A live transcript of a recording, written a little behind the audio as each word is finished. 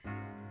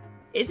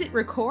Is it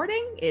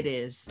recording? It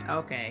is.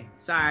 Okay.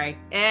 Sorry.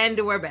 And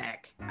we're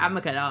back. I'm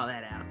gonna cut all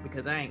that out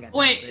because I ain't got.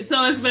 Wait,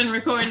 so it's been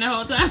recording the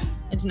whole time?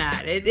 It's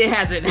not. It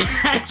hasn't.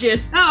 I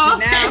just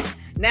okay.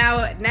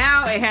 Now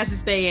it has to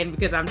stay in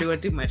because I'm doing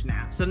too much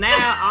now. So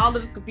now all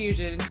of the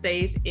confusion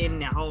stays in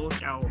the whole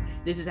show.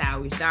 This is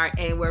how we start,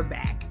 and we're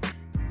back.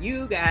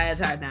 You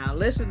guys are now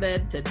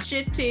listening to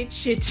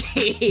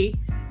Chitty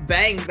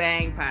Bang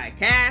Bang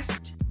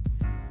Podcast.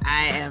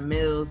 I am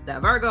Mills the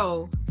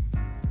Virgo.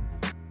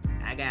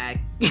 I got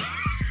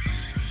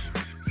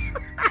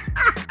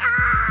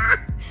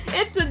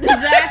it's a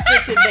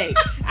disaster today.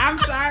 I'm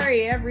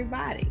sorry,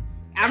 everybody.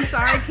 I'm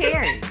sorry,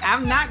 Carrie.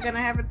 I'm not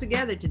gonna have it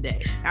together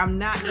today. I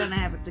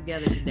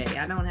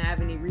don't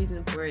have any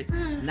reason for it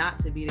not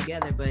to be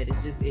together, but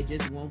it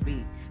just won't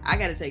be. I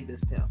gotta take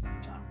this pill.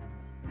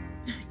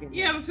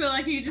 You ever feel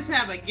like you just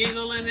have a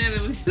giggle in it?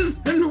 It was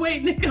just been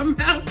waiting to come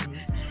out.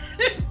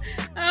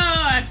 Oh,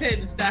 I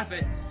couldn't stop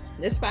it.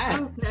 It's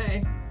fine.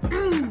 Okay.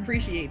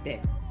 Appreciate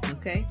that.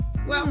 Okay.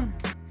 Well,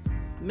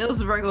 Mills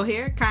the Virgo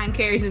here. Kind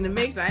Carrie's in the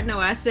mix. I know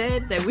I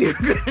said that we were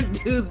gonna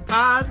do the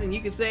pause and you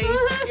can say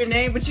your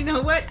name, but you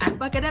know what? I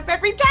fuck it up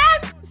every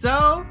time.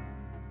 So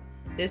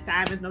this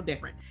time is no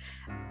different.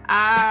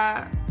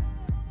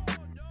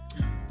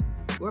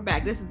 We're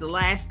back. This is the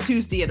last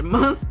Tuesday of the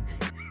month.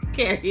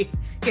 Carrie,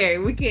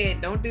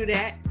 don't do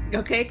that.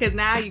 Okay, because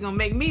now you're gonna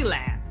make me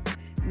laugh.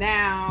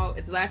 Now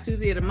it's the last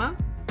Tuesday of the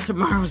month.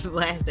 Tomorrow's the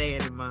last day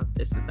of the month.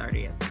 It's the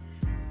 30th.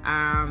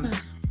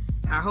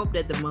 I hope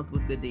that the month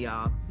was good to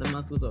y'all. The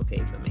month was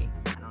okay for me.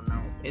 I don't know.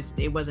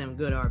 It wasn't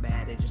good or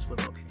bad. It just was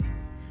okay.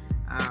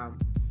 I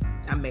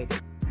made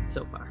it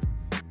so far.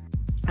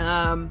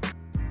 I'm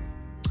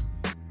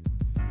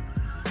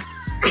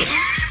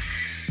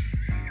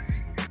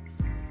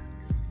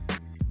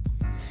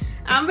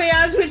gonna be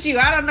honest with you.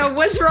 I don't know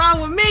what's wrong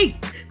with me.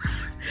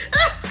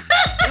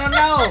 I don't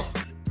know.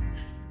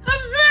 I'm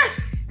sorry.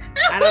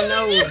 I don't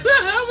know.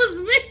 That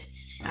was me.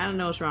 I don't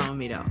know what's wrong with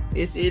me though.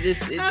 It's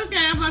okay.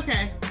 I'm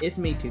okay. It's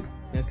me too.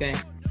 Okay,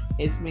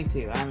 it's me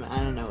too. I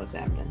don't know what's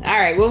happening. All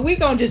right. Well, we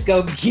gonna just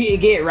go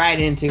get right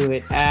into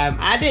it.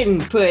 I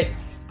didn't put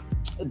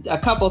a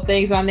couple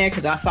things on there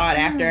because I saw it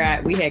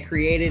after we had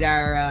created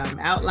our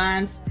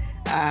outlines.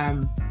 But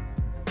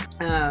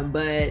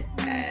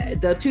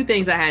the two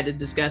things I had to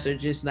discuss are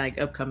just like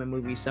upcoming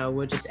movies. So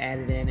we'll just add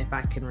it in if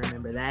I can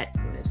remember that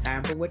when it's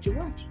time for what you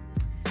watch.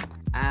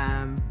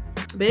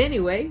 But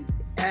anyway.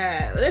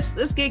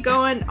 Let's get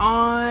going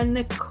on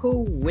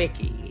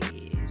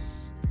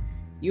quickies.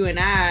 You and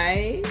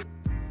I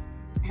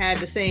had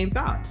the same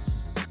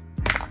thoughts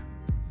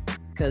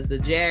because the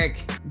Derek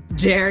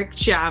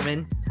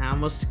Chauvin, I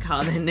almost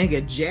called that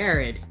nigga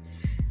Jared.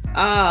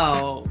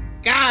 Oh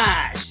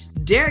gosh,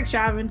 Derek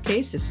Chauvin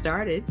case has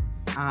started.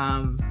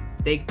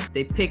 They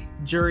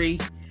picked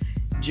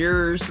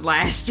jurors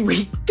last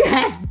week.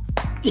 God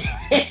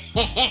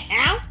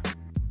damn.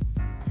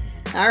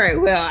 All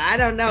right, well, I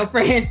don't know,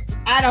 friend.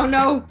 I don't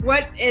know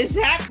what is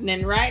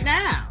happening right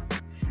now.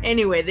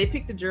 Anyway, they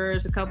picked the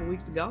jurors a couple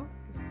weeks ago.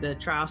 The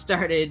trial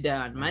started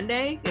on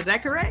Monday. Is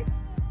that correct?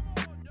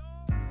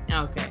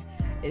 Okay.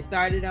 It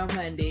started on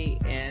Monday,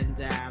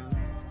 and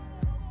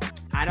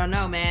I don't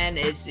know, man.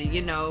 It's,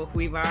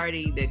 we've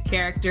already, the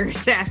character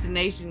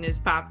assassination has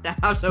popped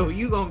out, so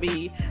you gonna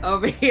be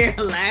over here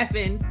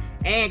laughing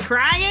and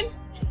crying?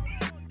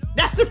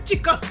 That's what you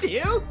gonna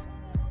do?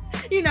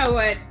 You know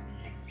what?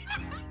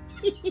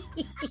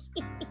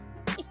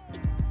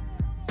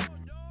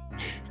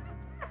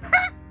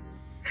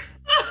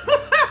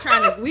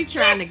 We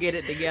trying to get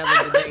it together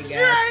today,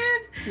 guys.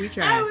 We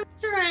trying. I was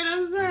trying.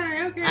 I'm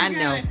sorry. Okay. I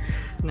know.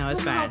 No, it's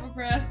fine.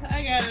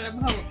 I got it. I'm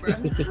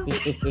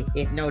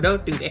hoping. No,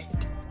 don't do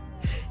that.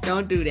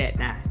 Don't do that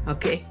now.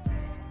 Okay.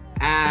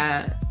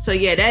 So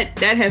yeah,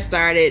 that has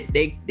started.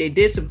 They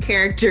did some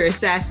character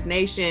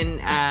assassination,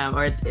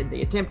 or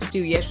they attempted to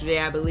yesterday,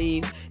 I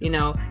believe.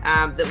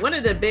 One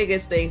of the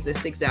biggest things that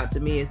sticks out to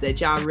me is that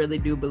y'all really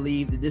do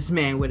believe that this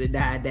man would have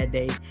died that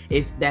day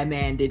if that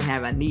man didn't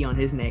have a knee on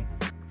his neck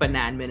for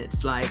 9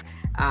 minutes. Like,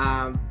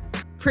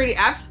 pretty.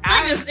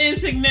 It's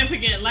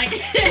insignificant. Like,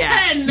 it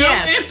had no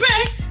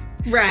impact.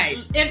 Right.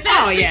 If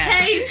that's the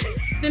case.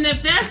 Then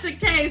if that's the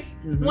case,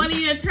 one of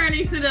your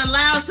attorneys should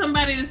allow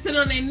somebody to sit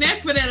on their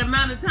neck for that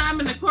amount of time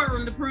in the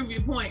courtroom to prove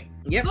your point.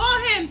 Yep. Go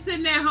ahead and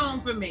sit at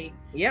home for me.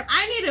 Yep.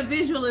 I need a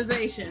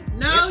visualization.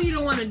 No, you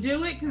don't want to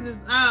do it because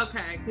it's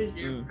okay. Because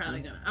you're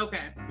probably gonna.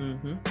 Okay.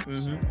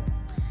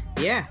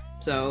 Yeah.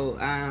 So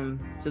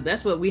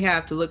that's what we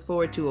have to look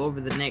forward to over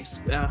the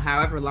next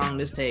however long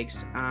this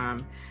takes.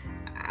 I'm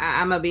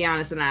gonna be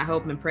honest, and I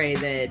hope and pray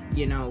that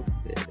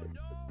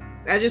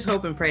I just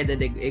hope and pray that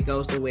it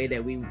goes the way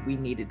that we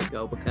need it to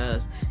go,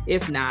 because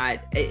if not,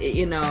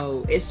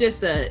 it's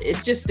just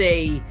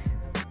a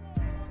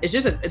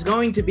it's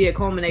going to be a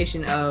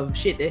culmination of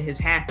shit that has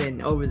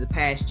happened over the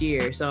past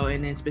year. So,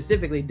 and then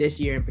specifically this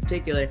year in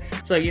particular.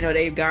 So,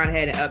 they've gone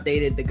ahead and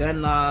updated the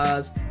gun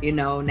laws.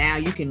 Now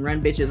you can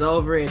run bitches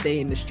over if they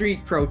in the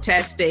street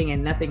protesting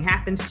and nothing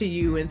happens to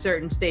you in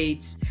certain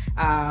states.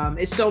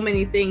 It's so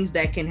many things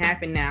that can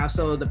happen now.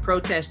 So the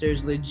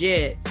protesters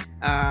legit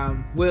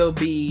will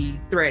be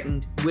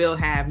threatened, will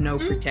have no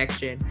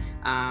protection.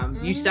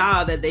 You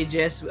saw that they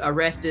just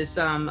arrested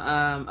some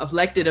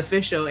elected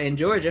official in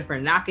Georgia for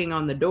knocking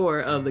on the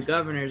door of the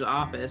governor's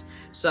office.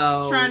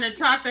 So trying to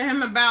talk to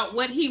him about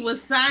what he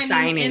was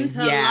signing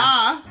into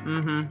law.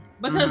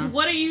 Because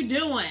what are you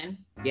doing?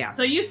 Yeah.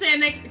 So you saying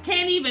they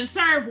can't even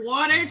serve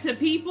water to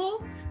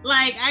people?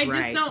 Like, I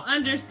just don't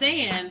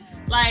understand.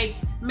 Like,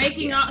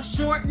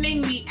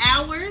 shortening the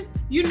hours.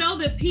 You know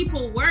that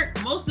people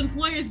work. Most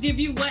employers give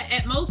you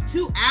at most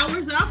 2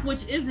 hours off,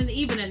 which isn't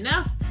even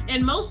enough.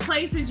 In most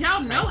places,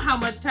 y'all know how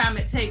much time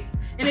it takes.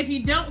 And if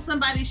you don't,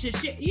 somebody should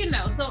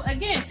So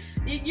again,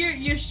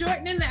 you're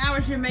shortening the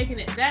hours, you're making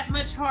it that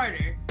much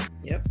harder.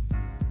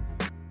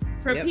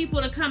 For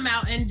people to come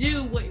out and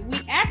do what we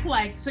act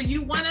like. So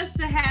you want us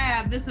to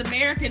have this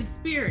American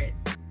spirit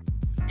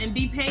and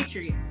be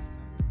patriots.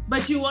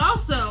 But you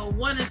also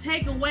want to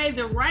take away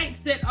the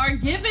rights that are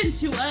given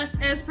to us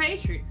as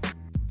patriots.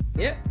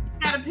 You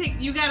gotta pick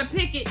it. You gotta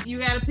pick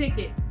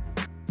it.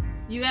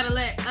 You gotta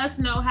let us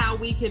know how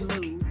we can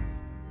move.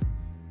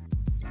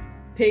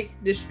 Pick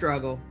the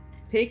struggle.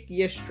 Pick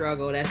your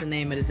struggle. That's the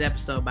name of this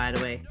episode, by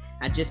the way.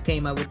 I just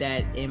came up with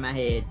that in my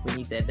head when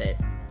you said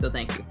that. So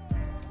thank you.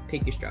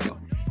 Pick your struggle.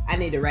 I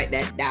need to write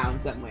that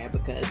down somewhere,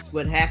 because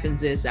what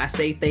happens is I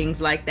say things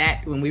like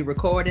that when we're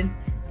recording,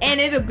 and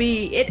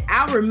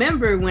I'll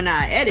remember when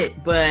I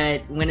edit,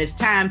 but when it's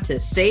time to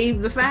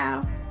save the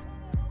file,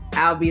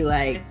 I'll be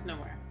like, it's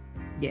nowhere.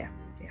 Yeah.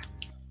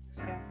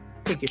 So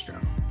pick your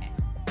struggle.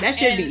 That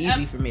should be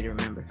easy for me to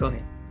remember. Go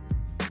ahead.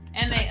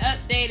 And they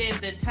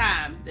updated the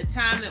time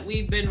that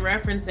we've been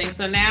referencing.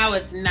 So now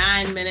it's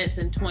 9 minutes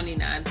and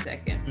 29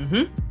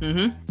 seconds.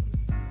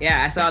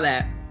 Yeah, I saw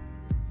that.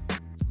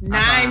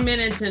 9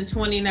 minutes and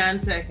 29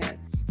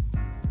 seconds.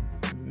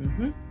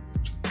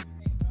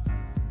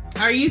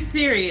 Are you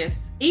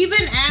serious?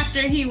 Even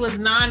after he was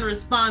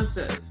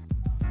non-responsive,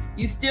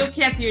 you still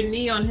kept your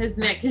knee on his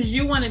neck because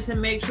you wanted to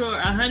make sure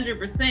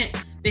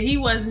 100% that he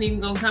wasn't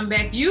even going to come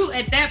back. You,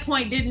 at that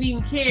point, didn't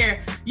even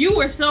care. You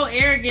were so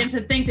arrogant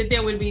to think that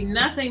there would be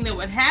nothing that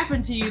would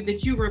happen to you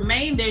that you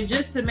remained there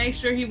just to make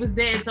sure he was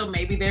dead. So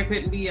maybe there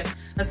couldn't be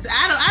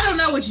I don't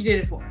know what you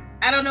did it for.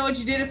 I don't know what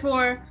you did it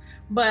for,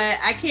 but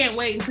I can't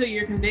wait until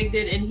you're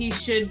convicted, and he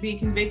should be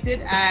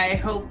convicted. I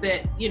hope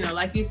that,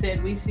 like you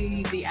said, we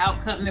see the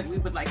outcome that we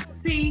would like to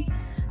see.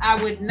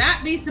 I would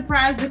not be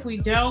surprised if we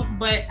don't,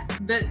 but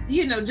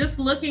just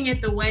looking at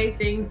the way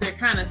things are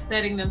kind of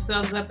setting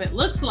themselves up, it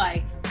looks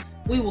like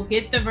we will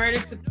get the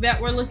verdict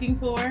that we're looking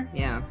for.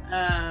 Yeah.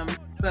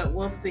 But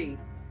we'll see.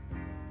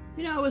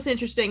 What's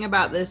interesting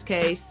about this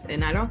case,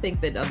 and I don't think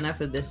that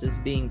enough of this is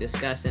being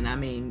discussed, and I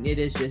mean, it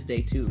is just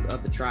day 2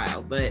 of the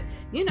trial, but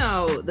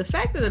the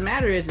fact of the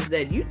matter is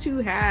that you two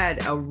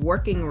had a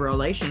working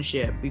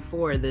relationship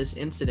before this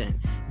incident.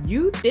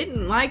 You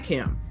didn't like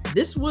him.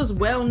 This was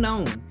well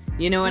known.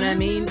 You know what I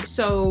mean?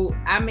 So,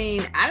 I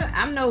mean,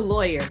 I'm no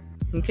lawyer,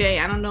 okay?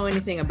 I don't know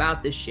anything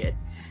about this shit.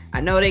 I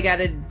know they got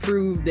to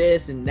prove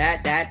this and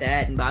that,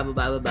 and blah, blah,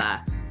 blah, blah, blah.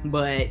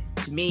 But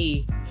to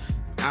me,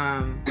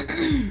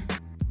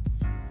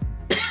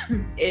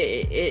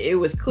 it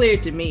was clear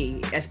to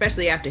me,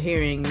 especially after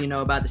hearing,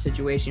 about the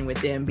situation with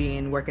them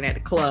working at the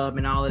club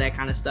and all of that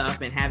kind of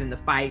stuff and having the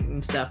fight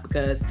and stuff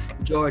because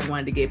George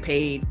wanted to get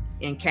paid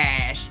in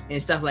cash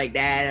and stuff like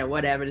that or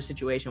whatever the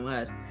situation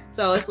was.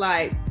 So it's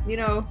like, I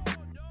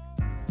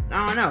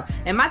don't know.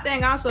 And my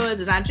thing also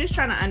is I'm just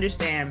trying to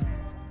understand,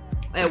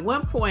 at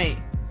what point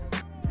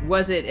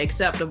was it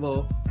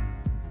acceptable?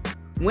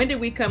 When did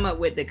we come up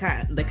with the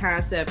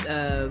concept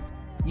of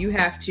you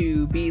have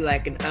to be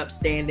like an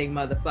upstanding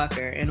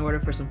motherfucker in order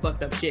for some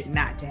fucked up shit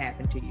not to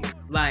happen to you?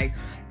 Like,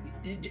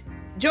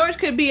 George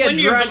could be a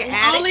drug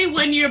addict. Only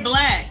when you're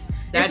black.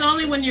 It's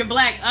only when you're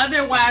black.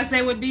 Otherwise,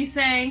 they would be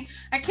saying,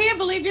 I can't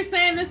believe you're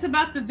saying this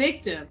about the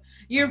victim.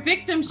 You're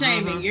victim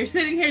shaming. You're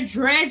sitting here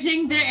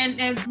dredging their,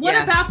 and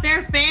what about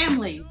their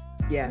families?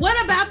 Yeah. What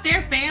about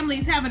their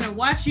families having to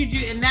watch you do?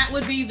 And that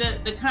would be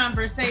the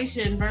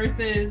conversation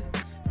versus,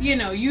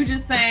 you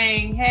just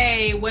saying,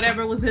 hey,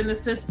 whatever was in the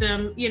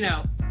system,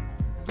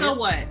 so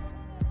what?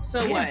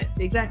 So what?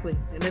 Exactly.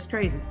 And that's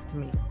crazy to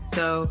me.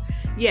 So,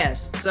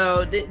 yes.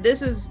 So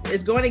this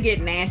is going to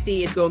get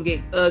nasty. It's going to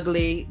get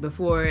ugly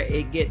before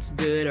it gets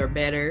good or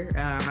better,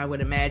 I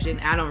would imagine.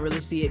 I don't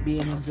really see it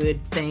being a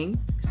good thing.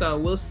 So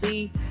we'll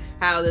see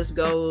how this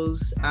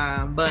goes.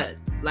 But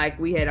like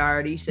we had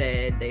already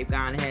said, they've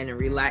gone ahead and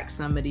relaxed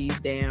some of these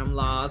damn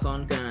laws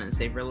on guns.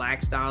 They've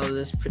relaxed all of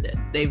this.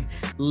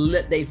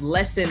 They've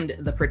lessened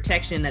the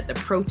protection that the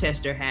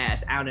protester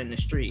has out in the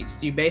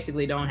streets. You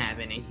basically don't have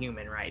any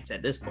human rights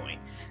at this point.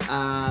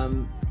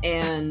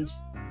 And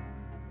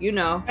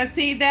But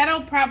see,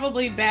 that'll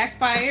probably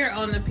backfire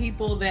on the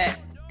people that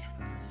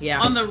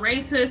on the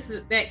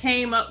racists that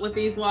came up with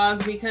these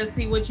laws, because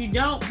see, what you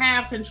don't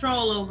have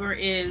control over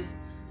is,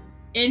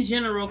 in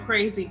general,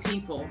 crazy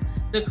people.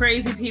 The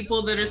crazy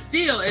people that are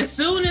still, as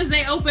soon as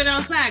they open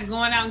outside,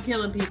 going out and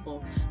killing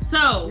people.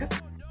 So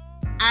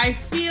I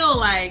feel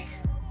like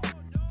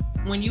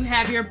when you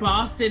have your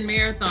Boston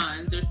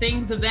marathons or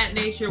things of that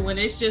nature, when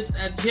it's just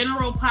a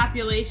general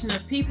population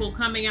of people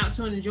coming out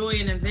to enjoy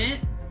an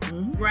event,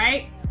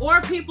 right?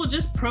 Or people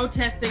just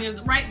protesting is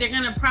right. They're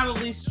going to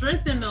probably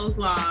strengthen those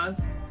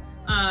laws,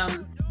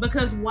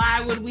 because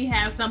why would we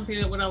have something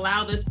that would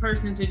allow this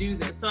person to do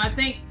this? So I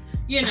think,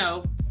 you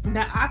know,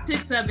 the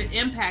optics of it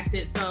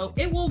impacted. So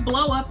it will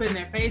blow up in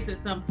their face at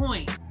some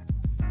point,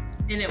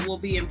 and it will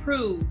be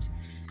improved.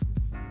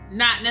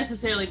 Not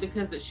necessarily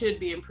because it should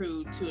be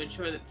improved to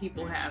ensure that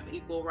people have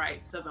equal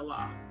rights to the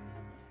law,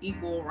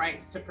 equal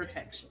rights to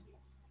protection.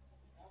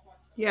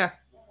 Yeah.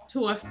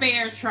 To a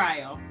fair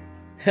trial.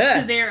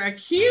 To their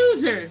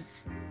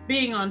accusers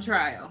being on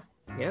trial.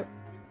 Yep.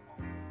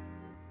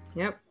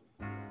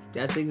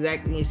 That's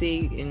exactly, you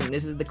see, and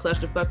this is the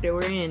clusterfuck that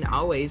we're in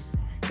always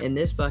in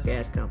this fuck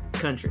ass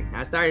country.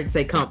 I started to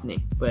say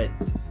company, but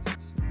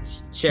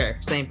sure,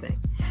 same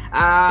thing.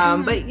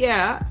 But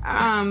yeah,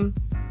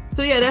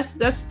 so yeah,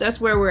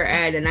 that's where we're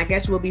at, and I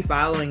guess we'll be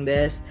following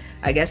this,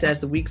 I guess, as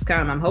the weeks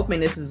come. I'm hoping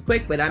this is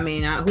quick, but I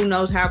mean, who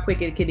knows how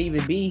quick it could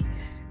even be?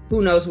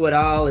 Who knows what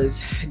all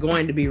is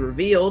going to be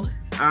revealed?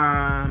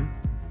 All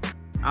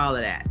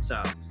of that.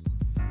 So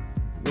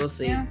we'll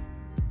see. Yeah.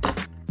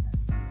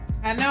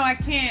 I know I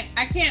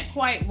can't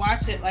quite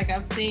watch it like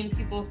I've seen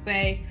people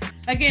say.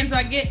 Again, so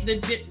I get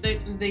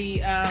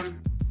the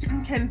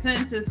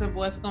consensus of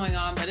what's going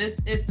on, but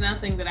it's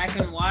nothing that I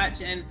can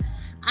watch, and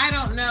I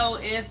don't know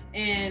if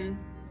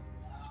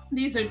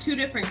these are two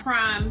different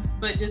crimes,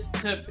 but just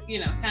to, you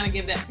know, kind of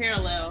give that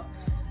parallel,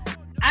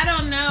 I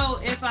don't know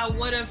if I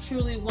would have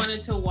truly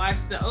wanted to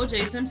watch the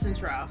O.J. Simpson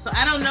trial. So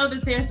I don't know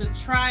that there's a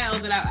trial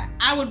that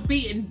I would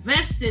be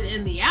invested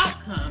in the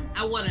outcome.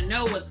 I want to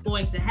know what's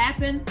going to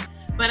happen,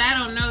 but I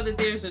don't know that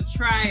there's a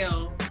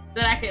trial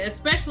that I could,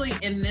 especially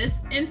in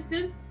this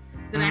instance,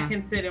 that I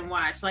can sit and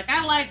watch. Like,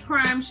 I like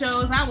crime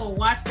shows. I will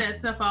watch that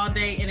stuff all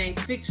day in a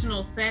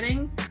fictional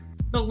setting.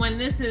 But when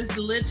this is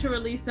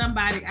literally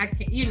somebody, I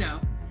can't, you know,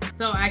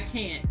 so I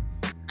can't.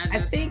 I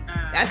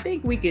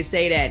think we could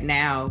say that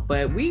now,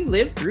 but we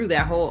lived through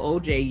that whole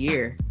OJ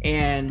year,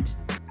 and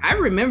I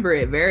remember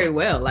it very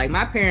well. Like,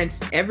 my parents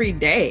every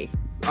day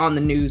on the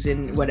news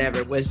and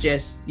whatever was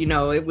just, you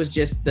know, it was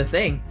just the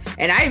thing.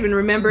 And I even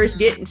remember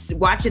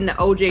watching the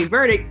OJ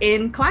verdict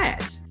in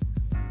class.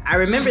 I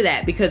remember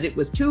that because it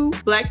was two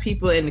black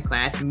people in the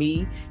class,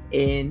 me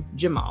and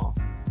Jamal,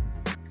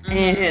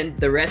 and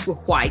the rest were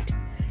white.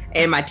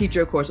 And my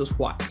teacher, of course, was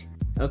white.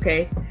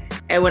 Okay.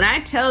 And when I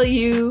tell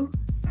you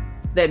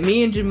that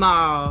me and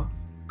Jamal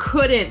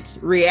couldn't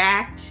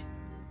react,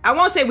 I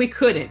won't say we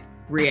couldn't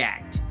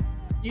react.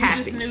 You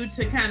just knew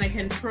to kind of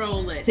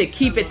control it. To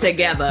keep it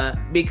together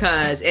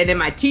because, and then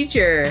my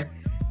teacher,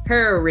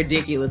 her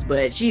ridiculous,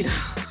 but she,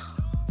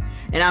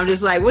 and I'm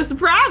just like, what's the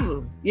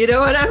problem? You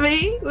know what I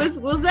mean?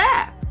 What's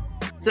that?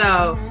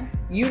 So,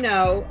 you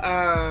know,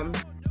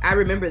 I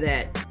remember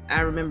that.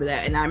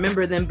 And I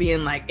remember them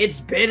being like, it's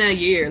been a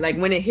year. Like,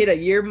 when it hit a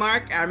year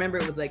mark, I remember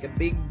it was like a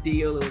big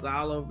deal. It was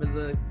all over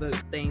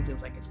the things. It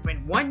was like, it's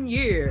been 1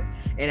 year.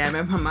 And I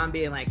remember my mom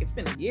being like, it's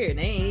been a year.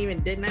 They ain't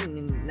even did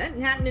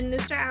nothing happened in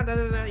this child.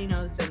 You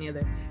know, this and the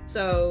other.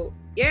 So,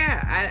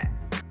 yeah,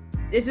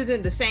 this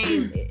isn't the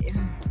same.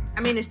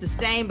 I mean, it's the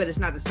same, but it's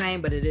not the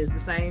same, but it is the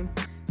same.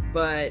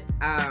 But,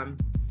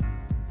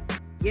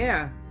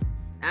 yeah.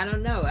 I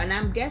don't know. And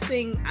I'm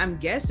guessing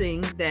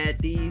that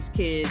these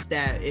kids,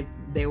 that if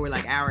they were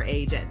like our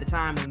age at the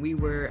time when we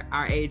were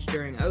our age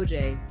during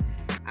OJ,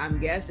 I'm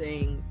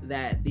guessing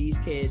that these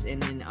kids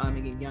and then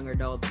younger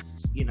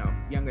adults, you know,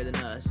 younger than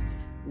us,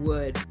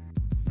 would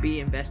be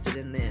invested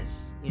in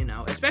this, you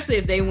know, especially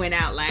if they went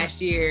out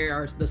last year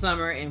or the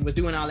summer and was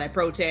doing all that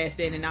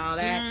protesting and all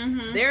that.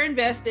 They're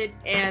invested.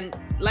 And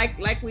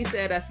like we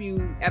said a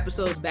few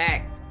episodes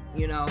back,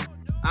 you know,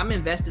 I'm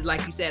invested.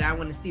 Like you said, I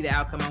want to see the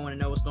outcome. I want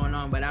to know what's going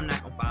on, but I'm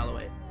not going to follow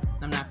it.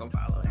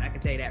 I can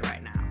tell you that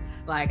right now.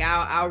 Like,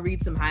 I'll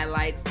read some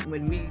highlights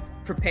when we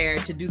prepare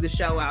to do the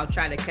show. I'll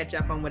try to catch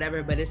up on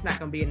whatever, but it's not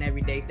going to be an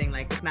everyday thing.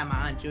 Like, it's not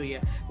my Aunt Julia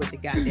with the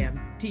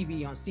goddamn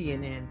TV on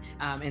CNN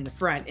in the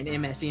front and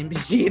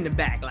MSNBC in the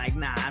back. Like,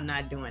 nah, I'm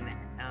not doing that.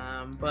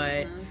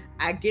 But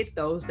I get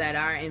those that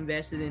are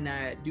invested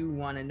and do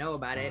want to know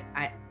about it.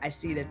 I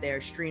see that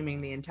they're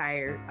streaming the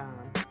entire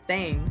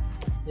thing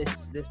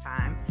this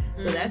time.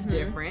 So that's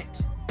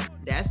different.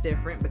 That's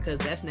different because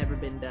that's never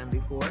been done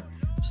before.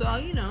 So,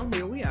 you know,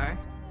 here we are.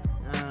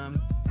 I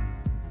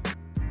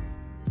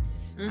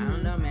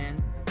don't know, man.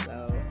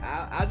 So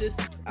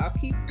I'll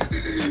keep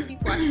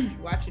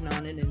watching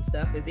on it and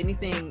stuff. If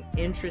anything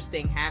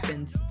interesting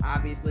happens,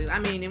 obviously. I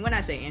mean, and when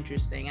I say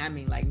interesting, I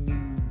mean like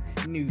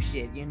new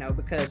shit, you know,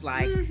 because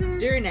like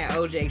during that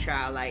OJ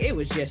trial, like it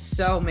was just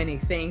so many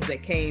things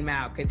that came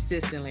out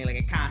consistently,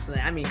 like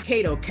constantly. I mean,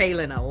 Kato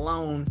Kaelin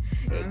alone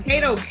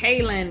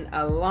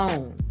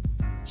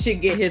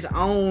should get his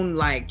own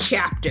like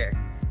chapter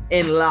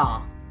in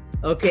law.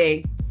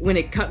 Okay, when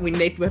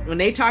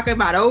they talk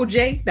about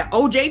OJ, the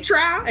OJ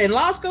trial in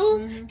law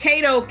school,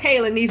 Kato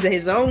Kaelin needs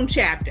his own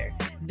chapter.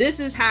 This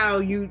is how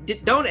you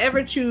don't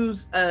ever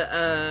choose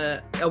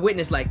a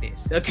witness like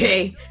this.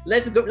 Okay,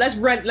 let's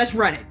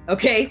run it.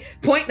 Okay,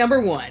 point number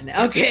 1.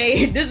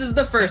 Okay, this is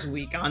the first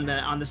week on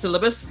the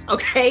syllabus.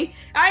 Okay,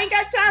 I ain't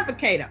got time for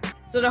Kato.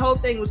 So the whole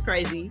thing was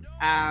crazy.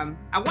 I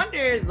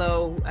wonder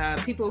though,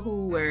 people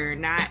who were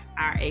not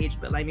our age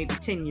but like maybe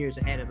 10 years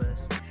ahead of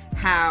us,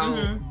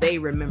 how they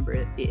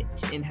remember it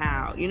and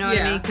how, you know what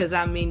I mean? Because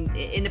I mean,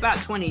 in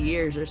about 20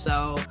 years or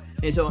so,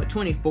 and so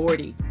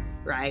 2040,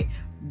 right?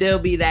 There'll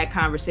be that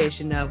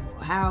conversation of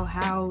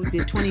how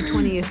did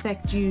 2020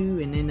 affect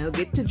you, and then they'll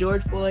get to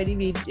George Floyd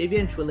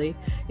eventually,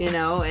 you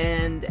know.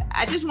 And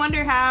I just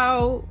wonder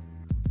how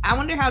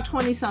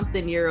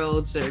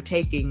 20-something-year-olds are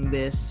taking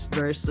this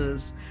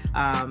versus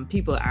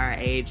people our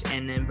age,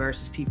 and then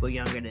versus people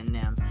younger than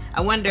them.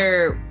 I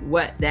wonder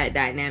what that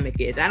dynamic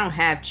is. I don't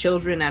have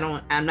children.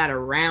 I'm not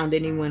around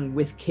anyone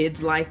with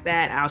kids like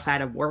that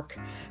outside of work,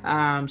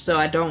 so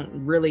I don't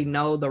really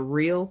know the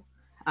real.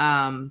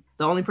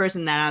 The only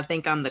person that I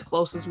think I'm the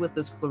closest with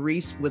is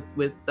Clarice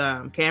with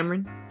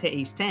Cameron.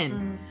 He's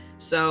 10.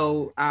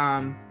 So,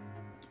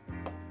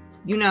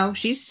 you know,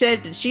 she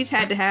said that she's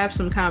had to have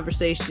some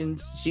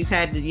conversations. She's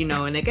had to, you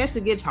know, and I guess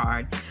it gets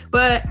hard.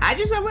 But I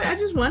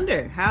just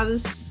wonder how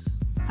this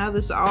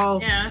all.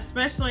 Yeah,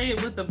 especially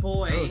with the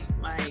boy,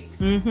 like,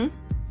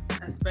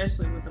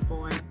 especially with the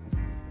boy.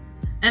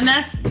 And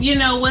that's, you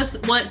know,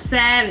 what's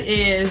sad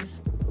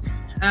is,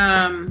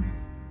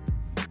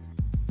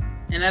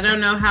 and I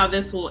don't know how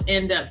this will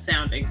end up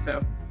sounding, so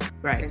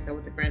take that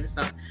with a grain of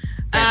salt.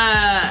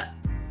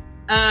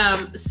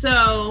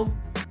 So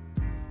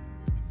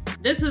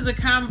this is a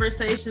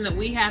conversation that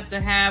we have to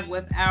have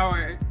with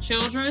our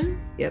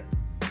children. Yep.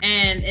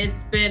 And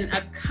it's been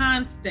a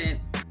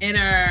constant in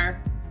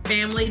our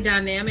family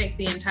dynamic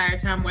the entire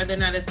time, whether or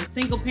not it's a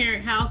single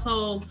parent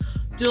household,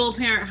 dual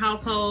parent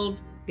household,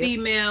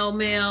 female,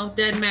 male,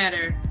 doesn't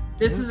matter.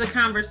 This is a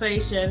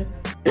conversation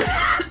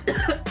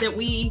that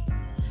we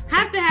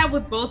have to have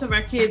with both of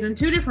our kids in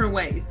 2 different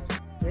ways.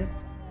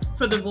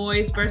 For the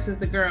boys versus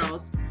the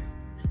girls.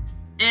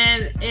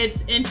 And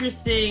it's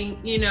interesting,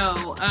 you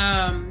know,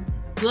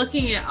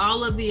 looking at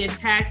all of the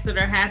attacks that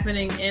are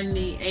happening in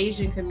the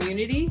Asian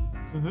community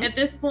at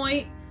this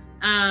point.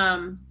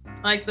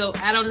 Like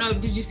I don't know,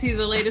 did you see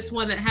the latest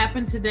one that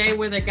happened today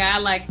where the guy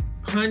like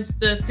punched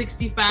the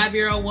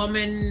 65-year-old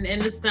woman in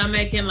the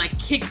stomach and like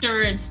kicked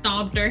her and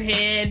stomped her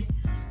head?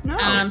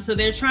 No. So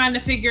they're trying to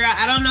figure out,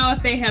 I don't know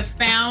if they have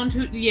found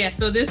who.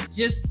 So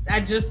I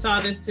just saw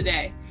this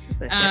today,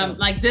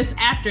 like this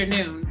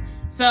afternoon.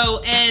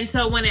 So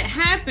when it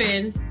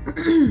happened,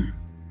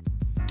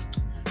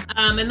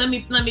 and let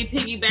me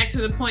piggyback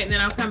to the point and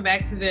then I'll come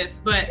back to this,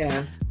 but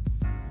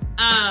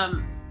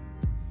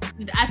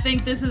I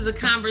think this is a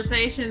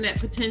conversation that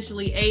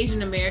potentially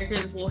Asian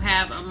Americans will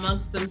have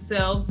amongst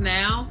themselves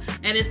now.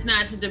 And it's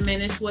not to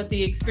diminish what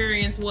the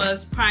experience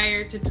was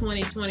prior to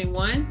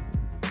 2021.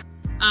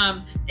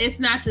 It's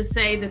not to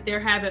say that there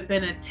haven't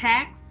been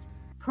attacks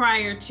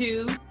prior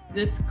to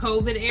this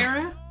COVID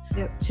era,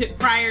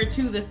 prior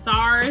to the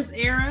SARS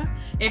era.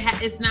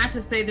 It's not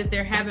to say that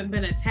there haven't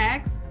been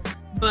attacks,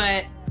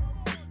 but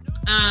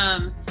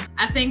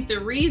I think the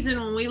reason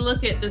when we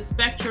look at the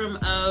spectrum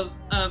of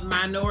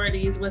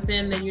minorities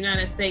within the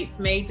United States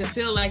made to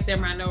feel like they're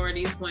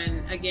minorities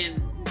when,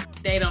 again,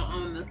 they don't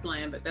own this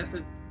land, but that's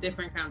a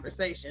different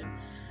conversation.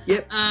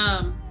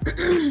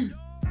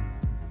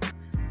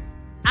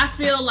 I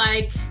feel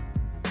like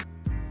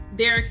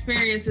their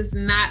experience is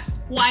not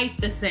quite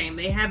the same.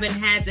 They haven't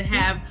had to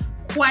have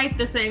quite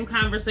the same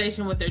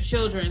conversation with their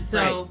children.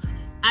 So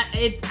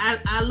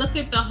I look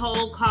at the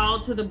whole call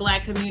to the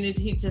Black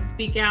community to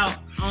speak out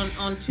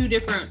on 2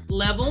 different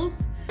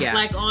levels.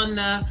 Like on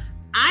the,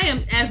 I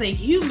am, as a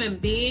human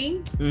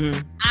being,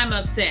 I'm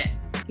upset.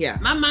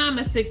 My mom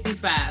is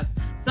 65.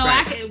 So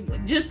I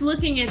can, just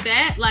looking at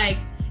that, like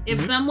if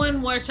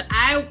someone were to,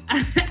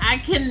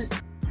 I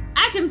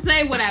can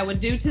say what I would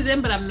do to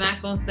them, but I'm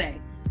not going to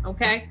say,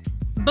 okay?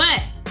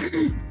 But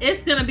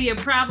it's going to be a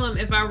problem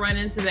if I run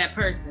into that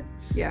person.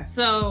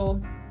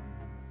 So,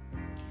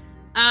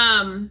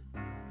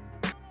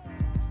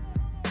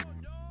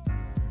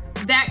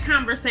 that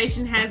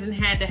conversation hasn't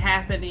had to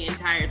happen the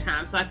entire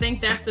time. So I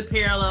think that's the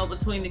parallel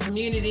between the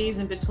communities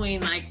and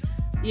between, like,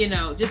 you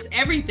know, just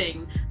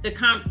everything, the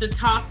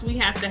talks we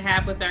have to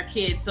have with our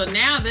kids. So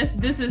now this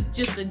is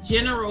just a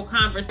general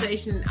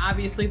conversation,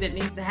 obviously, that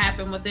needs to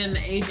happen within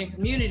the Asian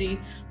community,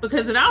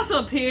 because it also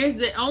appears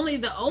that only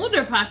the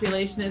older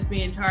population is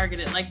being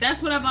targeted. Like,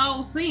 that's what I've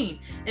always seen.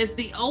 It's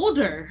the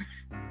older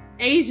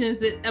Asians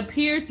that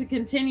appear to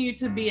continue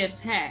to be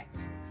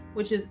attacked,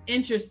 which is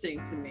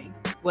interesting to me.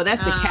 Well,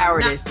 that's the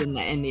cowardice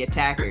in the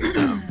attackers,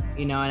 though.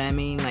 You know what I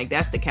mean? Like,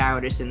 that's the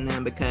cowardice in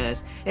them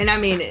because, and I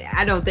mean,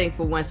 I don't think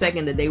for 1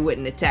 second that they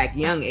wouldn't attack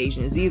young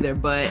Asians either,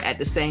 but at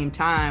the same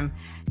time,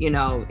 you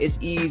know, it's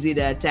easy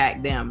to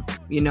attack them.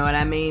 You know what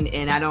I mean?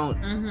 And I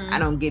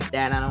don't get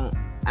that.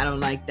 I don't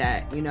like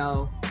that. You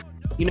know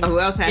who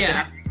else has to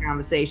have a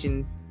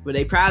conversation? Well,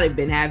 they probably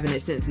been having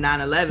it since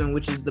 9/11,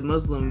 which is the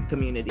Muslim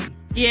community.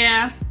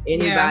 Yeah.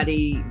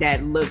 Anybody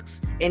that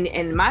looks,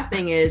 and my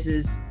thing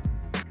is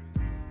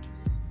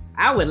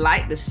I would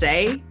like to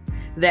say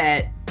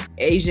that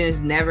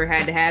Asians never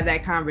had to have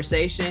that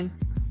conversation,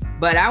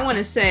 but I want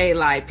to say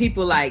like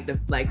people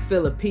like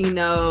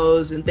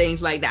Filipinos and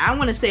things like that, I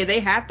want to say they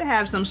have to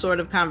have some sort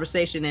of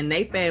conversation in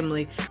their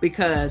family,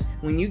 because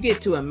when you get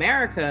to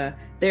America,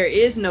 there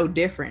is no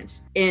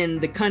difference in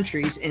the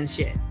countries and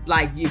shit.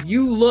 Like, if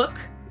you look,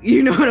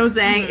 you know what I'm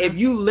saying? If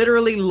you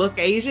literally look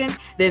Asian,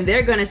 then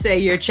they're going to say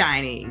you're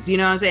Chinese. You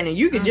know what I'm saying? And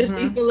you could just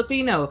be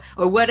Filipino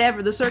or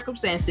whatever the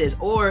circumstance is.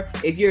 Or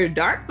if you're a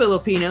dark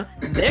Filipino,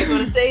 they're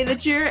going to say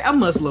that you're a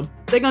Muslim.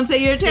 They're going to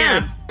say you're a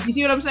terrorist. You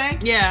see what I'm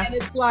saying? Yeah. And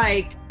it's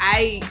like,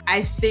 I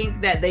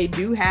think that they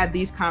do have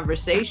these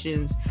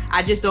conversations.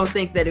 I just don't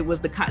think that it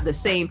was the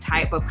same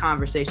type of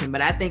conversation,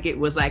 but I think it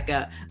was like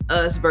a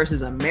us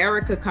versus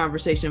America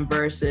conversation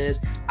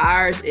versus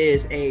ours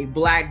is a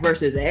black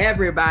versus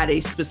everybody,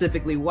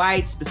 specifically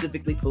white,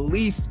 specifically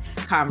police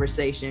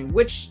conversation,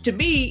 which to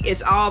me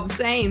is all the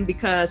same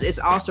because it's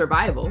all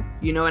survival.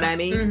 You know what I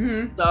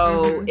mean?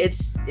 So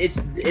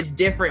it's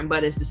different,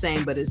 but it's the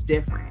same, but it's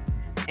different.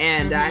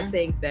 And I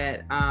think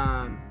that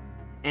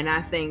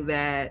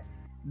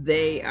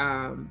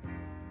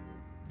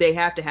they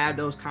have to have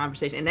those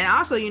conversations. And then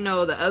also, you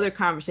know, the other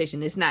conversation,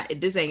 this ain't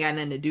got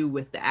nothing to do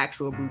with the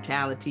actual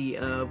brutality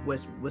of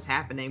what's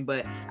happening,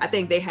 but I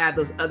think they have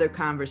those other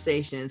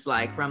conversations,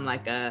 like from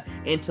like a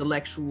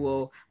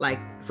intellectual, like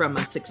from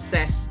a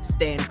success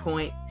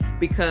standpoint,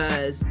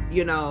 because,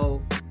 you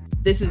know,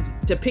 this is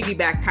to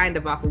piggyback kind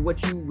of off of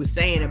what you were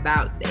saying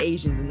about the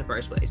Asians in the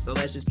first place. So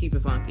let's just keep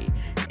it funky.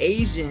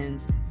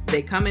 Asians,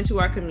 they come into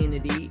our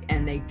community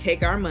and they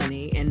take our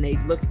money and they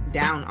look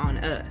down on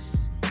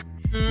us.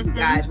 You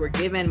guys were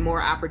given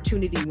more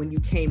opportunity when you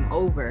came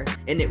over,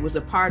 and it was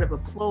a part of a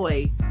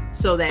ploy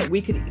so that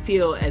we could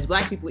feel as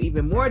Black people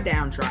even more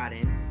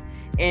downtrodden.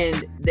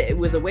 And it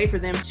was a way for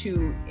them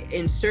to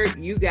insert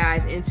you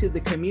guys into the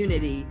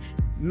community.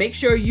 Make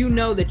sure you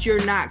know that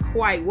you're not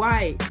quite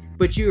white,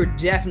 but you're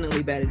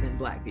definitely better than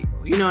Black people.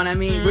 You know what I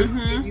mean? We're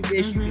gonna give you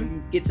this, you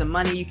can get some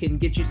money, you can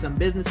get you some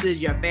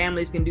businesses, your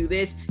families can do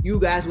this, you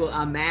guys will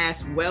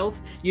amass wealth.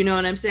 You know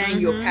what I'm saying?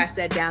 You'll pass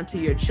that down to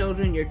your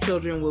children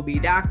will be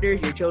doctors,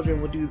 your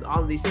children will do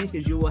all of these things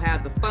because you will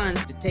have the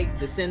funds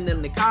to send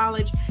them to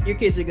college. Your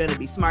kids are gonna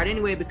be smart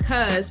anyway,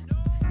 because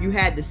you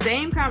had the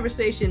same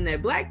conversation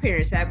that Black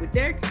parents have with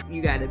their,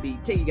 you gotta do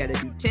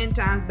 10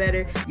 times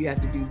better, you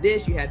have to do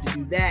this, you have to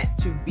do that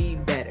to be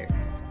better.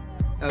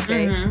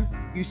 Okay?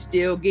 You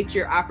still get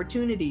your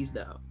opportunities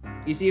though.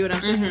 You see what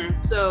I'm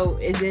saying? So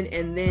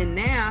and then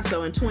now,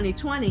 so in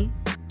 2020,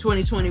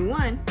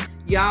 2021,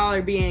 y'all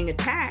are being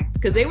attacked,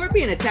 because they were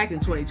being attacked in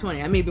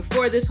 2020. I mean,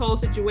 before this whole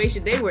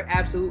situation, they were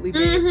absolutely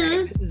being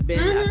attacked. This has been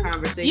a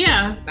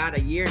conversation about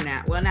a year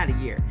now. Well, not a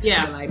year.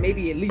 Yeah. But like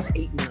maybe at least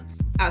 8 months.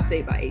 I'll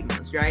say about 8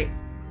 months, right?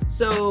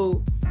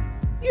 So,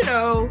 you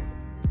know,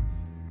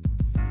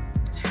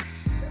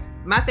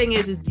 my thing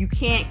is you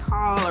can't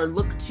call or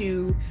look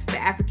to the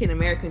African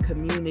American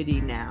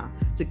community now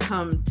to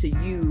come to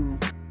you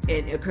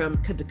and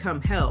to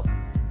come help,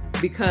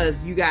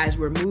 because you guys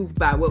were moved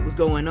by what was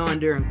going on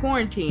during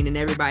quarantine, and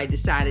everybody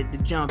decided to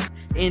jump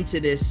into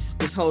this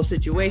whole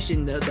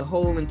situation. The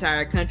whole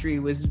entire country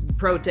was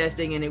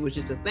protesting, and it was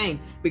just a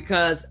thing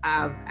because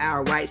of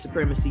our white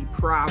supremacy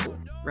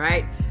problem,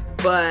 right?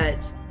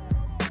 But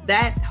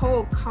that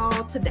whole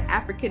call to the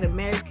African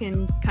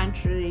American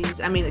countries,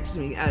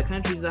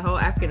 the whole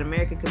African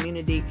American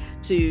community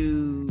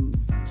to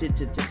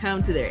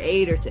come to their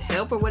aid or to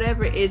help or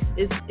whatever is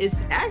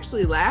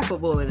actually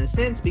laughable in a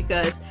sense,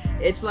 because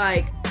it's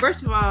like,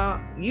 first of all,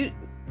 you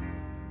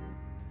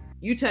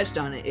touched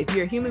on it. If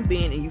you're a human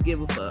being and you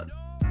give a fuck,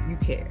 you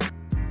care.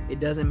 It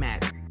doesn't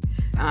matter.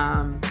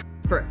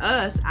 For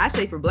us, I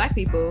say for Black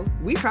people,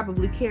 we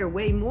probably care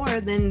way more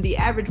than the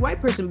average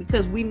white person,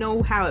 because we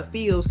know how it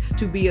feels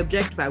to be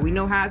objectified. We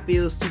know how it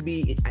feels to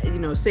be,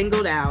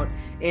 singled out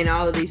and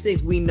all of these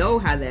things. We know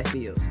how that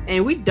feels.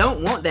 And we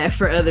don't want that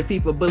for other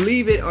people,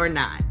 believe it or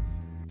not.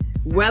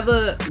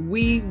 Whether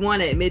we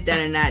want to admit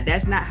that or not,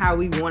 that's not how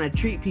we want to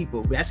treat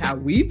people. That's how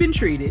we've been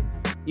treated.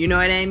 You know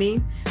what I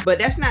mean? But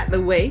that's not the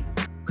way,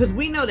 because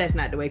we know that's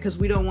not the way, because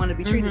we don't want to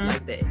be treated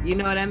like that. You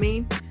know what I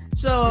mean?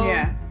 So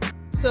yeah.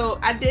 So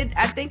I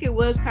think it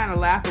was kind of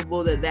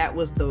laughable that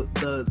was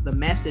the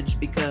message,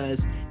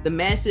 because the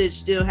message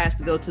still has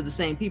to go to the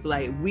same people.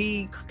 Like,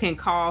 we can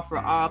call for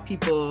all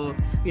people,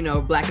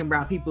 Black and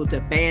brown people to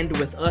band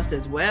with us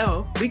as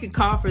well. We could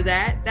call for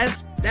that.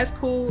 That's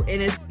cool.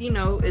 And it's,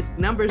 its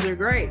numbers are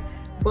great,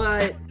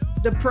 but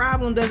the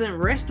problem doesn't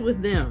rest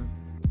with them.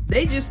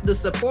 They just the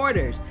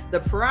supporters. The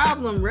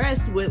problem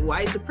rests with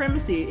white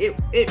supremacy.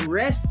 It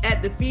rests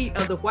at the feet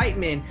of the white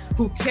men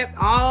who kept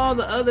all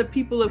the other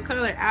people of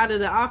color out of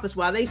the office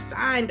while they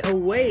signed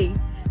away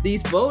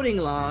these voting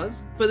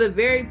laws for the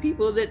very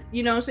people that,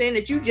 you know what I'm saying,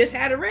 that you just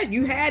had arrested.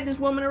 You had this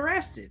woman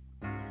arrested.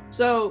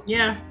 So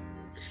yeah.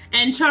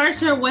 And charged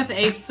her with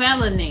a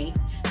felony.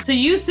 So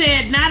you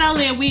said not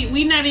only are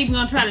we not even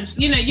gonna try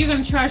to, you're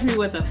gonna charge me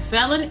with a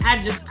felony.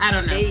 I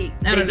don't know. They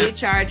did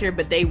charge her,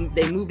 but they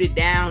moved it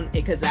down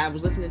because I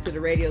was listening to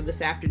the radio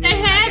this afternoon. They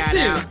had I got to.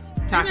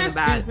 out talking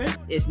about stupid.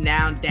 It's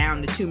now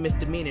down to 2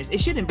 misdemeanors. It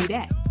shouldn't be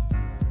that.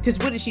 Because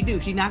what did she do?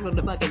 She knocked on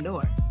the fucking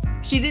door.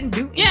 She didn't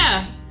do anything.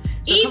 Yeah.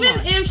 So even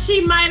if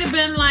she might have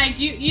been like,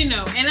 you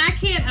know, and I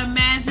can't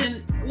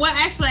imagine. Well,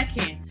 actually, I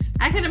can.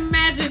 I can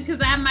imagine because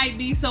I might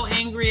be so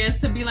angry as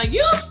to be like,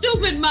 you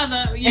stupid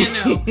mother,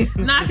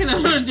 knocking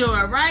on the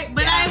door, right?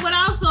 But yeah. I would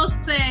also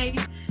say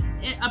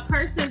a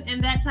person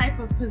in that type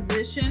of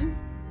position,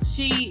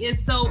 she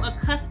is so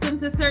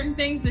accustomed to certain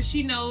things that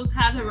she knows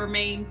how to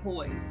remain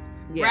poised,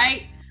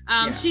 right?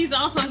 She's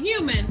also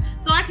human.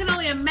 So I can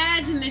only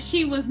imagine that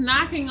she was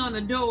knocking on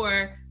the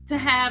door to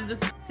have the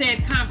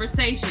said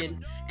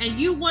conversation. And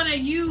you want to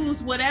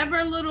use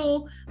whatever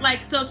little,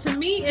 so to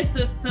me, it's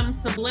just some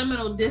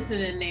subliminal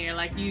dissing in there.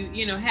 Like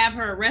you have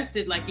her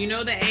arrested,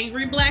 the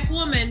angry black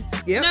woman.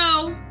 Yep.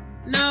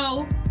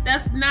 No,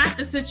 that's not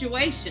the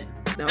situation.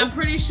 Nope. I'm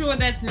pretty sure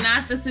that's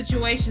not the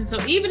situation. So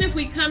even if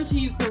we come to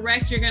you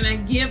correct, you're going to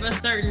give a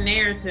certain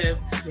narrative.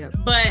 Yep.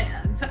 But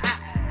so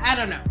I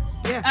don't know.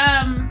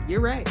 Yeah.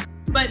 You're right.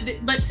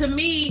 But to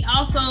me,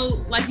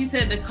 also, like you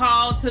said, the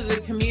call to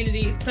the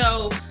community.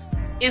 So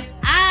if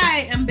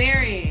I am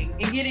burying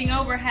and getting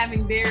over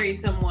having buried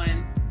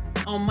someone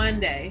on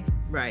Monday,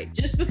 right?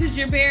 Just because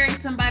you're burying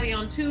somebody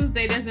on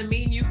Tuesday doesn't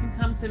mean you can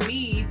come to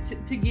me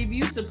to give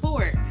you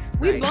support.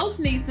 We both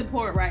need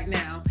support right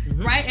now,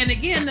 right? And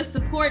again, the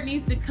support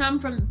needs to come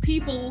from the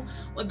people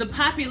or the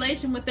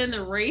population within the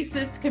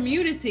racist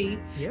community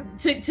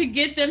to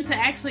get them to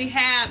actually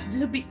have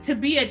to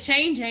be a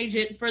change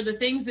agent for the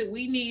things that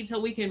we need so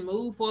we can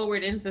move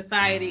forward in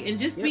society and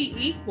just be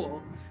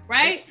equal,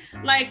 right?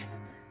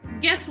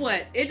 Guess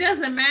what? It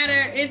doesn't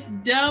matter. It's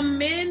dumb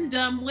men,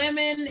 dumb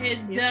women.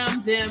 It's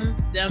dumb them,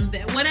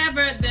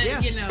 whatever.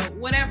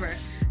 Whatever.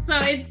 So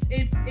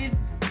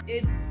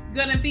it's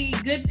gonna be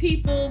good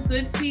people,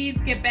 good seeds,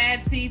 get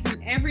bad seeds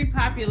in every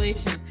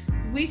population.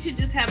 We should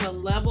just have a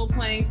level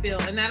playing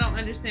field, and I don't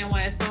understand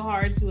why it's so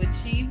hard to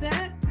achieve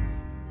that,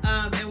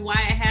 and why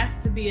it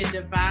has to be a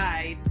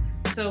divide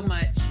so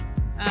much.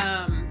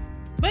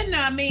 But no,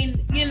 I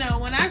mean,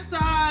 when I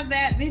saw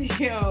that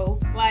video,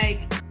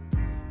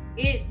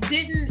 it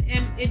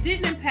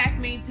didn't impact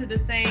me to the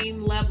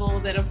same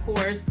level that, of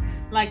course,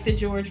 the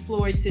George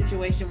Floyd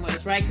situation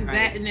was, right? Because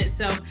that in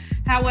itself.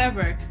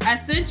 However, I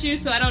sent you,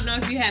 so I don't know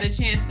if you had a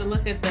chance to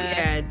look at the.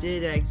 Yeah, I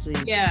did actually.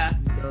 Yeah.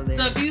 Go there.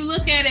 So if you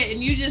look at it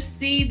and you just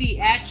see the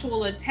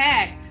actual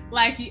attack,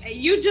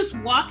 you just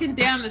walking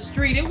down the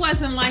street, it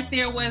wasn't like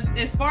there was,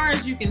 as far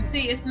as you can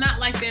see, it's not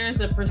like there's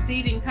a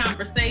preceding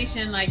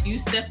conversation, like you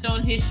stepped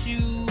on his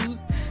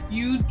shoes,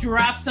 you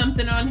dropped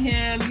something on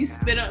him, you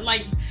spit up,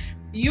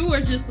 you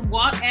were just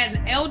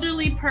an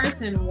elderly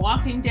person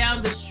walking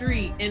down the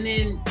street, and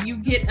then you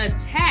get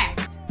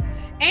attacked.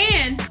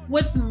 And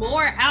what's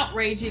more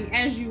outraging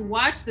as you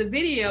watch the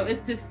video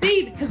is to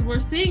see, because we're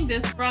seeing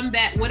this from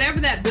whatever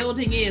that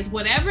building is,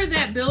 whatever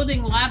that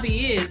building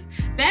lobby is,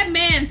 that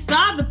man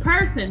saw the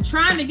person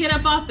trying to get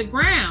up off the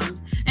ground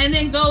and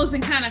then goes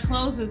and kind of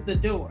closes the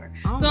door.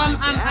 So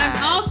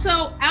I'm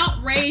also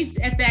outraged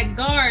at that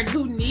guard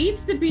who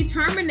needs to be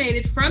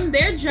terminated from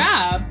their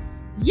job.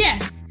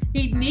 Yes.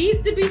 He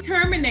needs to be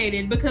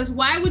terminated, because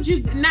why would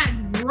you not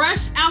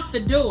rush out the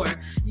door?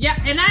 Yeah,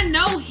 and I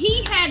know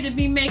he had to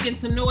be making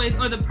some noise,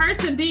 or the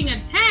person being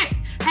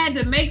attacked had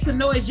to make some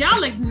noise.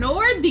 Y'all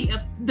ignored the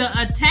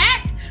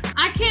attack.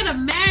 I can't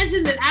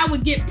imagine that I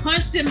would get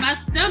punched in my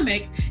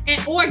stomach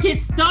or get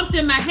stomped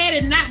in my head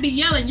and not be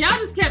yelling. Y'all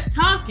just kept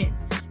talking.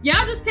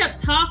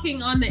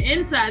 On the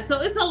inside. So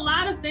it's a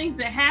lot of things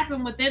that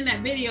happen within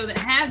that video that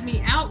have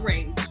me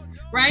outraged,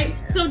 right?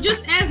 So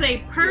just as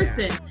a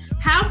person,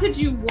 how could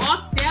you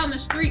walk down the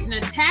street and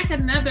attack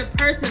another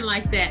person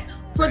like that?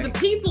 For the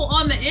people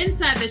on the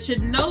inside that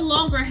should no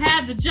longer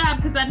have the job,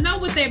 because I know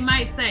what they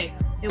might say.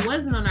 It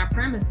wasn't on our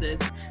premises.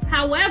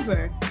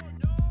 However,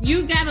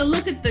 you got to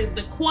look at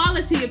the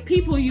quality of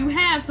people you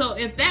have. So